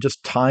that by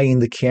just tying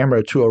the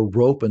camera to a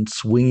rope and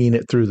swinging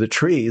it through the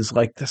trees.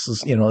 Like, this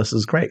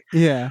is great.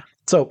 Yeah.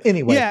 So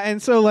anyway. Yeah.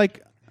 And so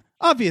like,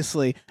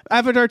 obviously,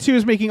 Avatar 2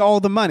 is making all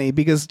the money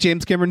because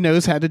James Cameron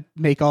knows how to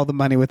make all the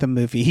money with a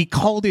movie. He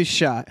called his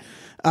shot.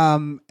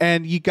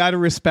 And you got to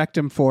respect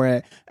him for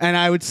it. And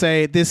I would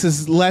say this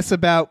is less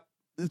about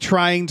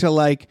trying to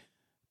like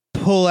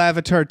pull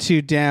Avatar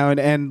 2 down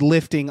and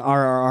lifting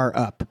RRR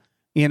up,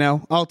 you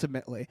know,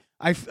 ultimately.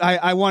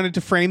 I wanted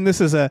to frame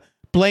this as a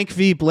Blank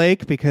v.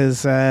 Blake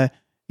because,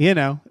 you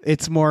know,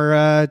 it's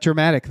more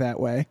dramatic that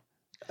way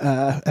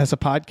as a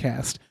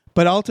podcast.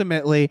 But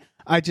ultimately,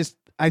 I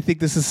think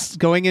this is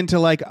going into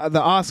like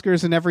the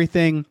Oscars and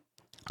everything.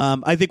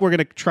 I think we're going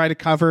to try to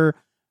cover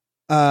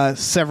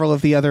several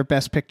of the other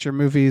Best Picture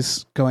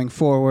movies going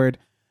forward.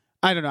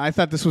 I don't know. I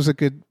thought this was a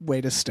good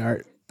way to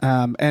start.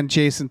 And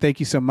Jason, thank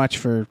you so much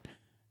for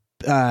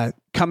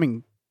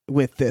coming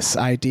with this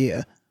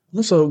idea.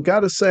 Also,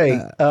 got to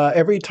say,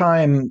 every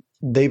time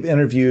they've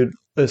interviewed,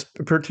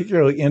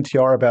 particularly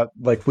NTR, about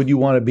like, would you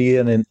want to be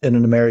in an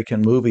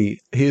American movie?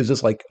 He was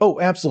just like, oh,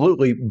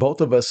 absolutely.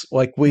 Both of us,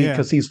 like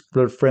because he's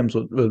friends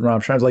with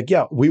Ron Schreiber. Like,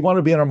 yeah, we want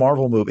to be in a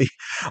Marvel movie.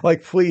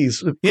 Like,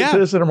 please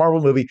put us in a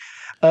Marvel movie.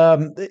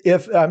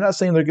 If I'm not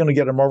saying they're going to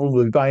get a Marvel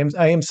movie, but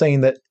I am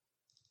saying that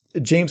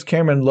James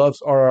Cameron loves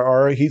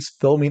RRR. He's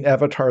filming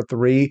Avatar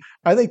 3.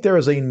 I think there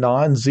is a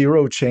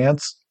non-zero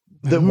chance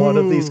that one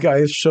of these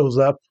guys shows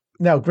up.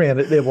 Now,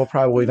 granted, it will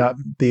probably not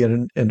be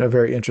in a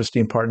very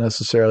interesting part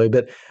necessarily,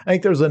 but I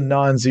think there's a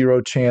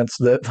non-zero chance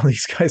that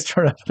these guys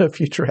turn up in a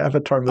future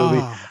Avatar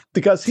movie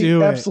because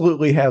he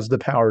absolutely has the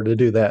power to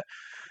do that.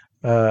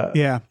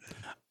 Yeah.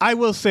 I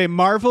will say,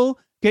 Marvel,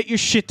 get your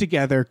shit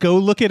together. Go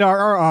look at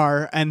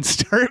RRR and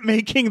start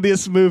making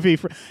this movie.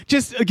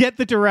 Just get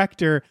the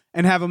director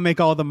and have him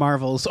make all the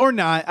Marvels. Or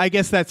not. I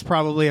guess that's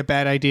probably a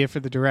bad idea for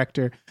the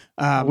director.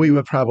 We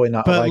would probably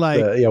not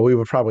we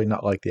would probably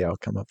not like the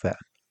outcome of that.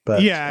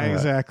 But,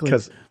 exactly.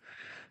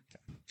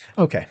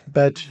 Okay,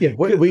 but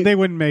they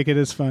wouldn't make it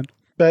as fun.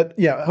 But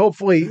yeah,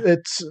 hopefully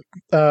it's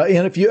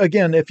and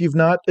if you've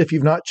not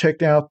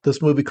checked out this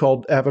movie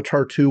called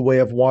Avatar 2: Way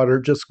of Water,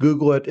 just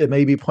Google it. It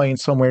may be playing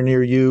somewhere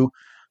near you.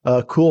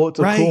 Cool. It's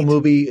a cool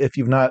movie. If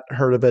you've not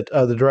heard of it,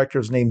 the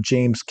director's named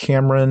James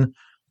Cameron.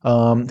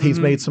 He's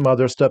made some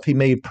other stuff. He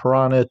made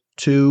Piranha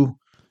 2.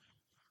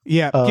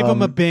 Yeah, give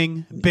him a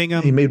bing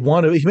him. He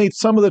made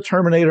some of the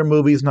Terminator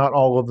movies, not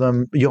all of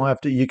them. I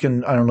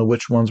don't know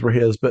which ones were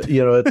his, but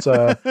you know, it's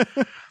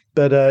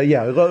but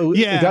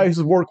the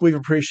guy's work we've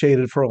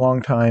appreciated for a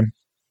long time.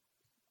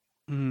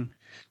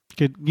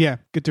 Good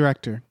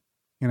director.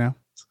 You know,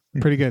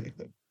 pretty good.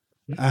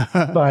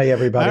 Bye,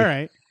 everybody. All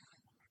right.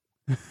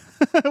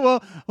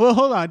 well,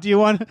 hold on. Do you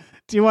want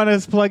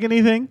to plug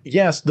anything?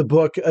 Yes, the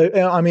book.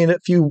 I mean,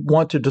 if you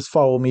want to just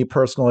follow me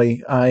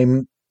personally,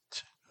 I'm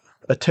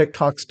a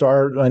TikTok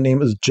star. My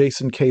name is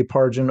Jason K.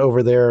 Pargin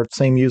over there.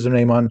 Same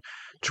username on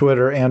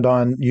Twitter and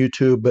on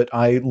YouTube. But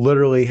I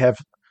literally have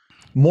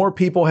more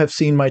people have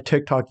seen my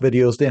TikTok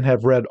videos than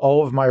have read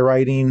all of my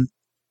writing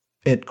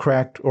at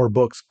Cracked or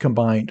books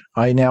combined.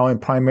 I now am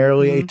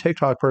primarily a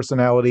TikTok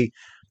personality.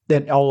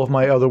 Then all of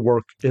my other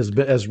work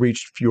has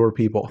reached fewer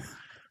people.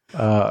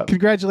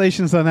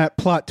 Congratulations on that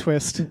plot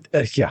twist.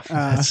 Yeah.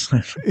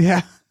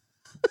 Yeah.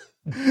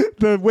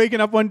 The waking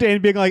up one day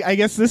and being like, I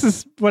guess this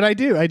is what I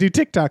do. I do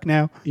TikTok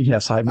now.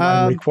 Yes, I'm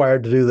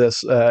required to do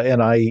this,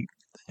 and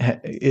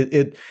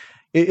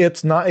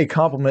it's not a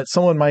compliment.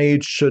 Someone my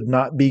age should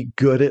not be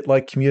good at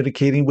like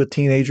communicating with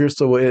teenagers,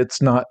 so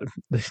that's not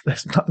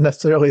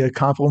necessarily a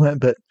compliment.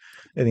 But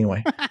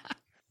anyway,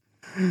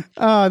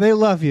 oh, they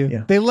love you.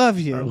 Yeah. They love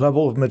you. Our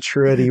level of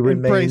maturity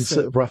remains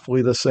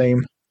roughly the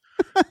same.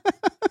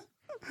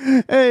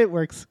 Hey, it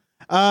works.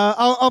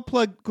 I'll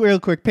plug real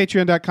quick,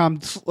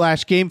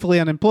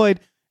 patreon.com/gamefullyunemployed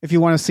if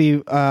you want to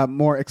see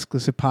more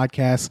exclusive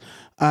podcasts.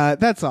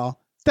 That's all.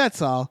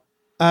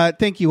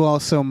 Thank you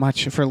all so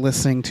much for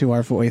listening to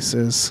our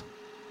voices.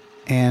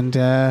 And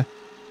I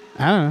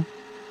don't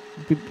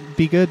know.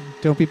 Be good.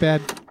 Don't be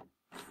bad.